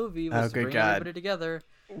point of the movie, was to bring everybody together.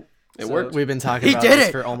 It worked. We've been talking about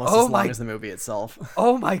this for almost as long as the movie itself.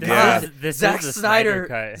 Oh my god! This Zack is the Snyder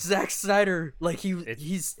cut. Zack Snyder, like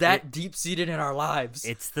he's that deep seated in our lives.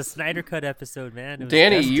 It's the Snyder Cut episode, man.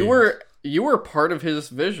 Danny, you were part of his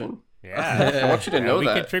vision. Yeah, I want you to know we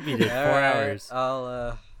that. contributed 4 hours.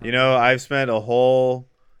 I'll. I've spent a whole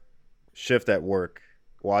shift at work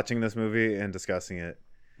watching this movie and discussing it,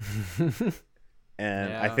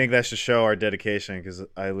 and I think that should show our dedication because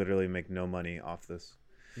I literally make no money off this.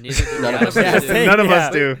 Neither do None none of of us us do. do. None of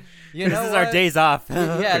us do. You know This is our what? days off.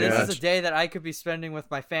 Yeah, Pretty this much. is a day that I could be spending with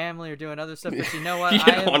my family or doing other stuff. But you know what? You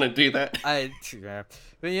don't want to do that.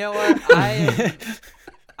 But you know what?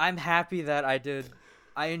 I'm happy that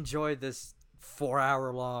I enjoyed this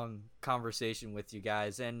 4-hour long conversation with you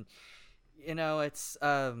guys, and it's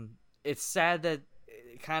sad that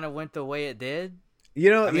it kind of went the way it did.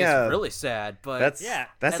 It's really sad, but that's at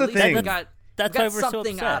the least thing. we got why we're so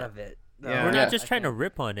something upset. out of it. Yeah. We're Yeah. not just trying to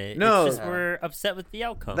rip on it. No. It's just we're upset with the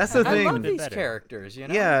outcome. That's the thing. I love Bit these better. characters.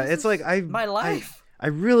 Yeah, This it's like is my life. I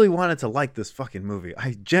really wanted to like this fucking movie.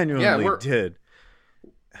 I genuinely did.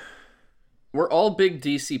 We're all big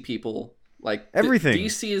DC people. Like Everything.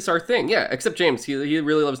 DC is our thing. Yeah, except James. He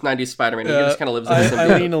really loves 90s Spider-Man. He just kind of lives in the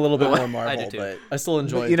I lean a little bit more I Marvel, do too. but I still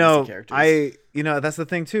enjoy you DC know, characters. that's the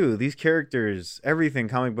thing too. These characters, everything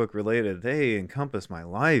comic book related, they encompass my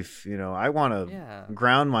life. I want to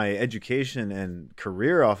ground my education and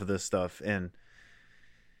career off of this stuff, and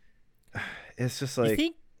it's just like. You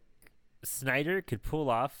think Snyder could pull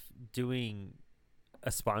off doing a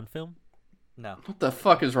Spawn film? No. What the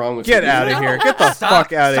fuck is wrong with Get you? out of here. Get the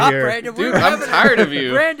fuck out of here. Brandon. Dude, I'm tired of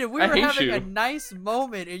you. Brandon, we I were hate having you. a nice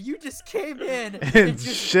moment, and you just came in And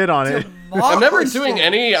just shit on it. I'm never demolished doing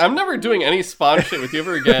it. I'm never doing any Spawn shit with you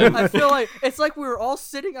ever again. I feel like it's like we were all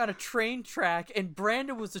sitting on a train track, and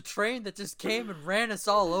Brandon was a train that just came and ran us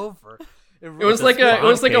all over. It was like a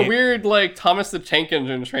cape. weird like Thomas the Tank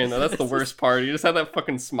Engine train though. That's the worst part. You just had that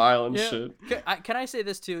fucking smile and shit. Can I say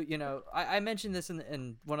this too? I mentioned this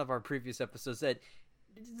in one of our previous episodes that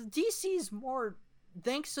DC's more,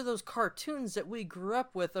 thanks to those cartoons that we grew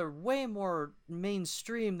up with, are way more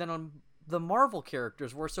mainstream than the Marvel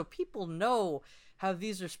characters were. So people know how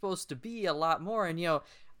these are supposed to be a lot more. And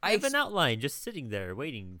I have an outline just sitting there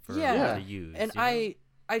waiting for Yeah. to use. And I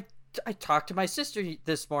talked to my sister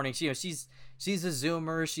this morning. She's a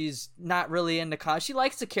Zoomer. She's not really into She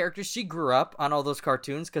likes the characters. She grew up on all those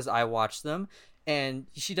cartoons because I watched them, and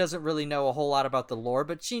she doesn't really know a whole lot about the lore,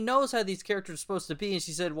 but she knows how these characters are supposed to be. And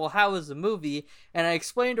she said, "Well, how is the movie?" And I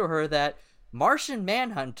explained to her that Martian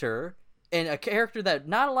Manhunter, and a character that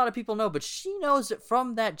not a lot of people know, but she knows it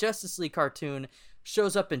from that Justice League cartoon,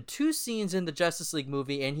 shows up in 2 scenes in the Justice League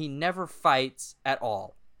movie, and he never fights at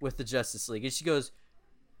all with the Justice League. And she goes,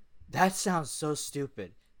 "That sounds so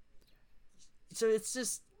stupid." So it's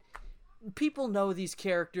just, people know these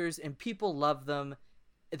characters and people love them.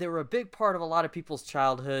 They were a big part of a lot of people's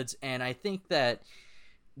childhoods, and I think that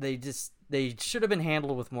they should have been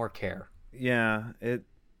handled with more care. Yeah, at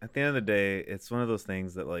the end of the day, it's one of those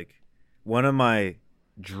things that, like, one of my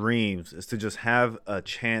dreams is to just have a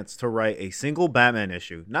chance to write a single Batman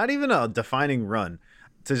issue, not even a defining run,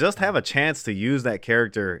 to just have a chance to use that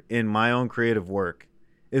character in my own creative work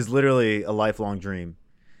is literally a lifelong dream.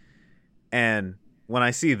 And when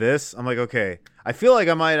I see this, I'm like, okay, I feel like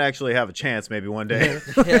I might actually have a chance maybe one day.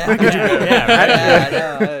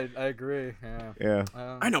 I agree. Yeah.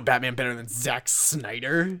 I know Batman better than Zack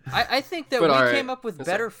Snyder. I think that But we alright. came up with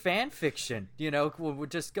better fan fiction. We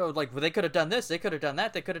just go like, well, they could have done this, they could have done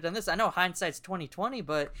that, they could have done this. I know hindsight's 20/20,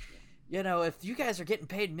 but if you guys are getting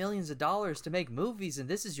paid millions of dollars to make movies and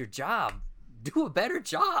this is your job, do a better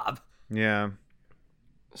job. Yeah.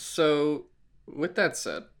 So, with that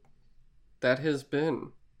said, that has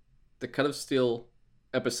been the Cut of Steel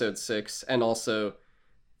episode 6, and also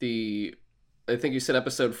the I think you said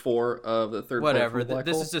episode 4 of the third. Whatever. Planet from the Black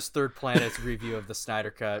This Hole? is just Third Planet's review of the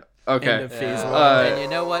Snyder Cut. Okay. End of phase one. And you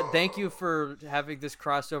know what? Thank you for having this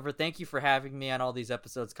crossover. Thank you for having me on all these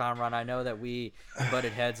episodes, Conron. I know that we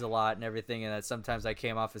butted heads a lot and everything, and that sometimes I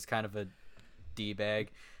came off as kind of a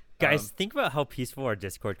d-bag. Guys, think about how peaceful our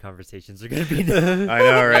Discord conversations are going to be. I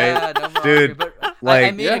know, right? Yeah, no more Dude, arguing, but like-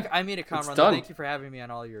 I mean it, Conron. done. Thank you for having me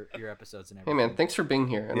on all your episodes and Hey everything. man, thanks for being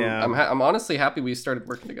here. And Yeah. I'm honestly happy we started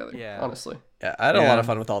working together. Yeah. Honestly. Yeah, I had a lot Yeah. of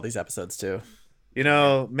fun with all these episodes too. You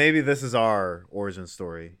know, maybe this is our origin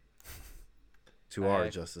story to our Hey.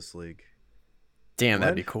 Justice League. Damn,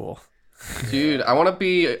 that'd What? be cool. Dude, I want to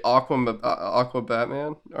be Aqua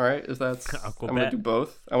Batman. All right, I'm gonna Aquabat? do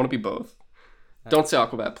both. I want to be both. Don't say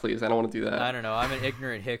Aquabat, please. I don't want to do that. I don't know. I'm an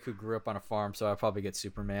ignorant hick who grew up on a farm, so I'll probably get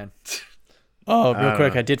Superman. Oh, I real don't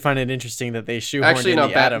quick, know. I did find it interesting that they shoehorned Actually, in no.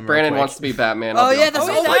 the Atom. Brandon real wants quick. to be Batman. Oh I'll be yeah, honest. that's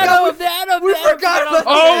Oh oh my my God, god. with Adam, We Adam, forgot Adam. about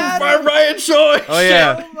Oh, that. my Ryan Choi. Oh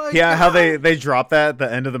yeah, Oh my yeah. How God. they drop that at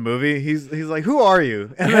the end of the movie. He's like, "Who are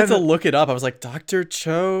you?" I And had to then, look it up. I was like, Dr.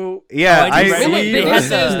 Cho. yeah, Oh, I did I see They it. had to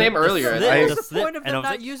say his The name earlier. I slip. think. What was the Slip, point of and I them was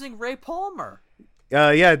not like- using Ray Palmer?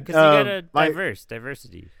 yeah. Because you gotta my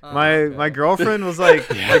diversity. Oh, my okay. my girlfriend was like,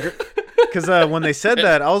 because when they said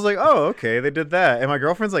that, I was like, "Oh, okay, they did that." And my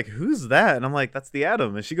girlfriend's like, "Who's that?" And I'm like, "That's the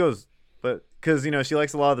Atom." And she goes, "But because she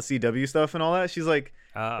likes a lot of the CW stuff and all that." She's like,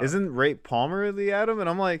 "Isn't Ray Palmer the Atom?" And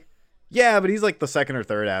I'm like, "Yeah, but he's like the second or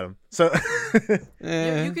third Atom." So,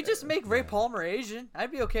 You could just make Ray Palmer Asian.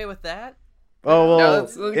 I'd be okay with that. oh Now,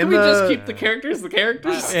 well, can we just keep the characters the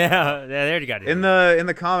characters? Yeah, they already got it. in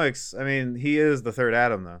the comics, I mean, he is the third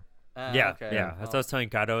Atom though. yeah, Okay. yeah. That's Well, what I was telling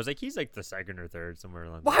Kato. I was like, he's like the second or third somewhere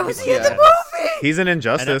along. Why the was line. he in the Yeah. movie? He's an I know-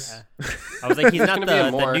 Injustice. I was like, he's not gonna be a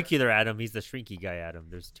the more. nuclear Atom. He's the shrinky guy Atom.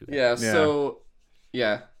 There's two. Yeah. Yeah. So,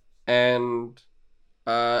 yeah, and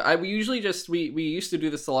we usually just we used to do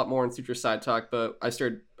this a lot more in Future Side Talk, but I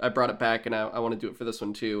brought it back, and I want to do it for this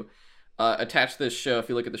one too. Attached to this show, if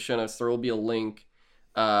you look at the show notes, there will be a link.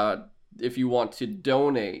 If you want to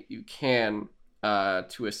donate, you can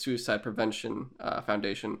to a suicide prevention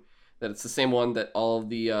foundation. That it's the same one that all of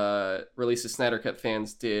the Release of Snyder Cut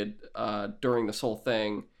fans did during this whole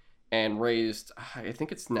thing, and raised, I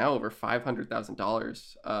think it's now over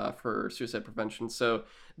 $500,000 for suicide prevention. So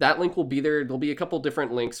that link will be there. There'll be a couple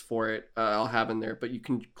different links for it I'll have in there, but you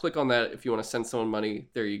can click on that if you want to send someone money.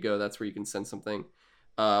 There you go. That's where you can send something.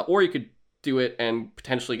 Or you could do it and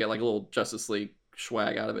potentially get like a little Justice League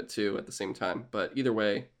swag out of it too at the same time. But either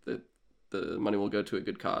way, the money will go to a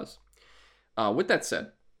good cause. With that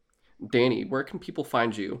said, Danny, where can people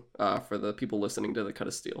find you for the people listening to the Cut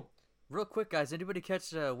of Steel? Real quick, guys. Anybody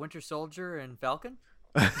catch Winter Soldier and Falcon?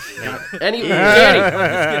 Danny,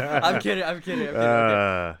 I'm kidding.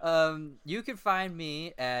 Okay. You can find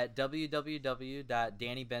me at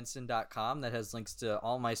www.dannybenson.com. That has links to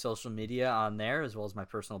all my social media on there, as well as my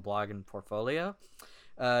personal blog and portfolio.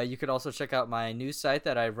 You could also check out my news site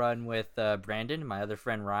that I run with Brandon and my other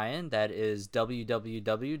friend Ryan. That is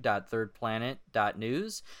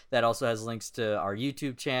www.thirdplanet.news. That also has links to our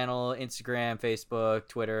YouTube channel, Instagram, Facebook,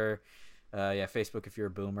 Twitter. Facebook if you're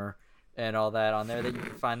a boomer, and all that on there that you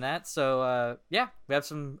can find that. So we have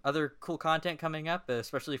some other cool content coming up,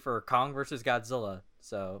 especially for Kong versus Godzilla.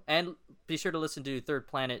 So, and be sure to listen to Third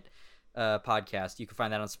Planet podcast. You can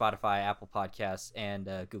find that on Spotify, Apple Podcasts, and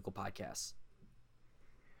Google Podcasts.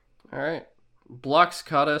 All right.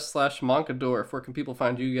 Bloxkata / Monkadorf. Where can people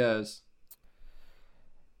find you guys?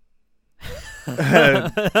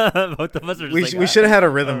 Both of us are just we like, we should have had a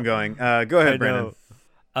rhythm going. Go I ahead, Brandon.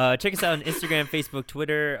 know. Check us out on Instagram, Facebook,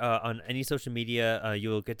 Twitter, on any social media.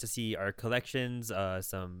 You'll get to see our collections,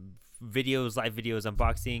 some videos, live videos,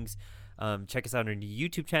 unboxings. Check us out on the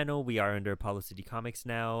YouTube channel. We are under Apollo City Comics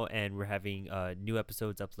now, and we're having new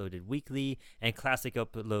episodes uploaded weekly and classic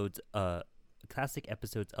episodes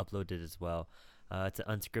uploaded as well. It's an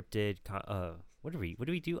unscripted. What do we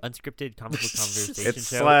do? Unscripted comic book conversation It's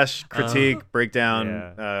show. / critique,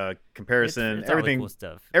 breakdown, yeah. comparison, It's all the everything, cool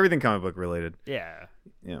stuff. everything comic book related. Yeah.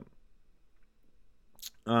 Yeah.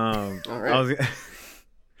 All right.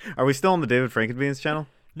 Are we still on the David Frankenbeans channel?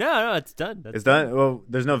 No, it's done. It's done. Well,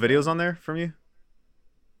 there's no videos on there from you.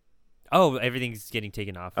 Oh, everything's getting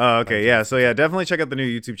taken off. Oh, okay, yeah. So yeah, definitely check out the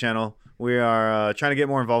new YouTube channel. We are trying to get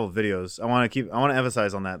more involved with videos. I want to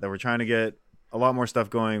emphasize on that we're trying to get a lot more stuff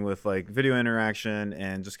going with like video interaction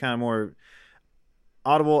and just kind of more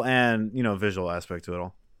audible and visual aspect to it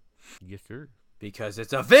all. Yes, sir. Because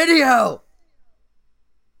it's a video!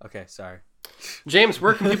 Okay, sorry. James,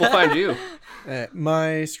 where can people find you?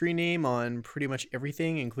 My screen name on pretty much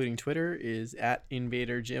everything, including Twitter, is at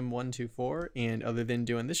InvaderJim124. And other than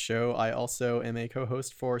doing this show, I also am a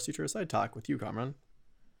co-host for Sutra Side Talk with you, Kamran.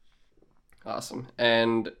 Awesome.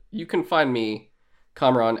 And you can find me,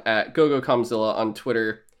 Kamran, at GoGoComzilla on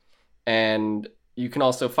Twitter. And you can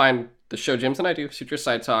also find the show James and I do, Sutra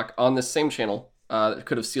Side Talk, on this same channel that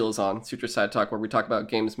Could Have Seal is on, Sutra Side Talk, where we talk about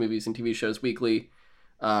games, movies, and TV shows weekly.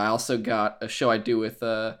 I also got a show I do with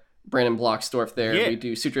Brandon Blocksdorf there. Yeah. We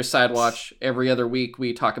do Sutra Side Watch every other week.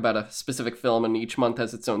 We talk about a specific film, and each month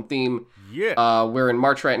has its own theme. Yeah. We're in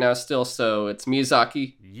March right now still, so it's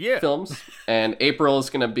Miyazaki films. And April is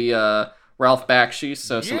going to be Ralph Bakshi,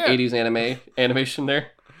 so some 80s animation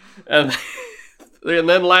there. And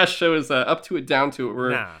then last show is Up to It, Down to It,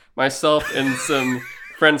 where myself and some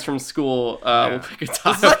friends from school will pick a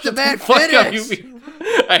topic. Let the man finish!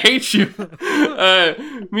 I hate you.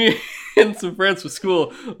 Me and some friends from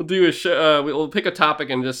school will do a show. We'll pick a topic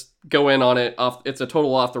and just go in on it. It's a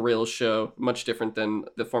total off the rails show, much different than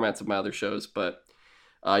the formats of my other shows. But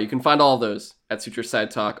you can find all of those at Sutra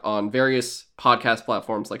Side Talk on various podcast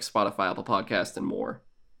platforms like Spotify, Apple Podcast, and more.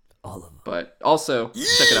 All of them. But also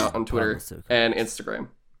check it out on Twitter and Instagram.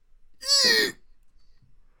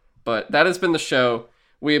 But that has been the show.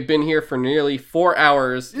 We have been here for nearly 4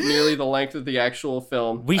 hours, nearly the length of the actual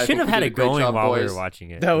film. We should have had it going while we were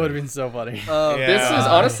watching it. That would have been so funny. This is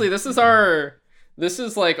honestly, this is our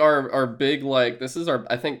big, like, this is our,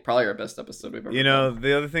 I think, probably our best episode we've ever done.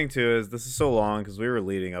 The other thing too is this is so long because we were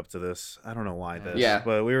leading up to this. I don't know why this. Yeah.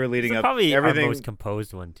 But we were leading up. Probably everything. our most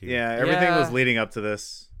composed one too. Yeah, everything was leading up to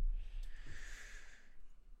this.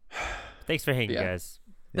 Thanks for hanging, guys.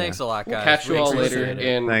 Thanks a lot, guys. We'll catch you all later.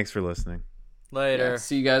 Appreciate it. Thanks for listening. Later.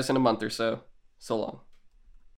 See you guys in a month or so. So long.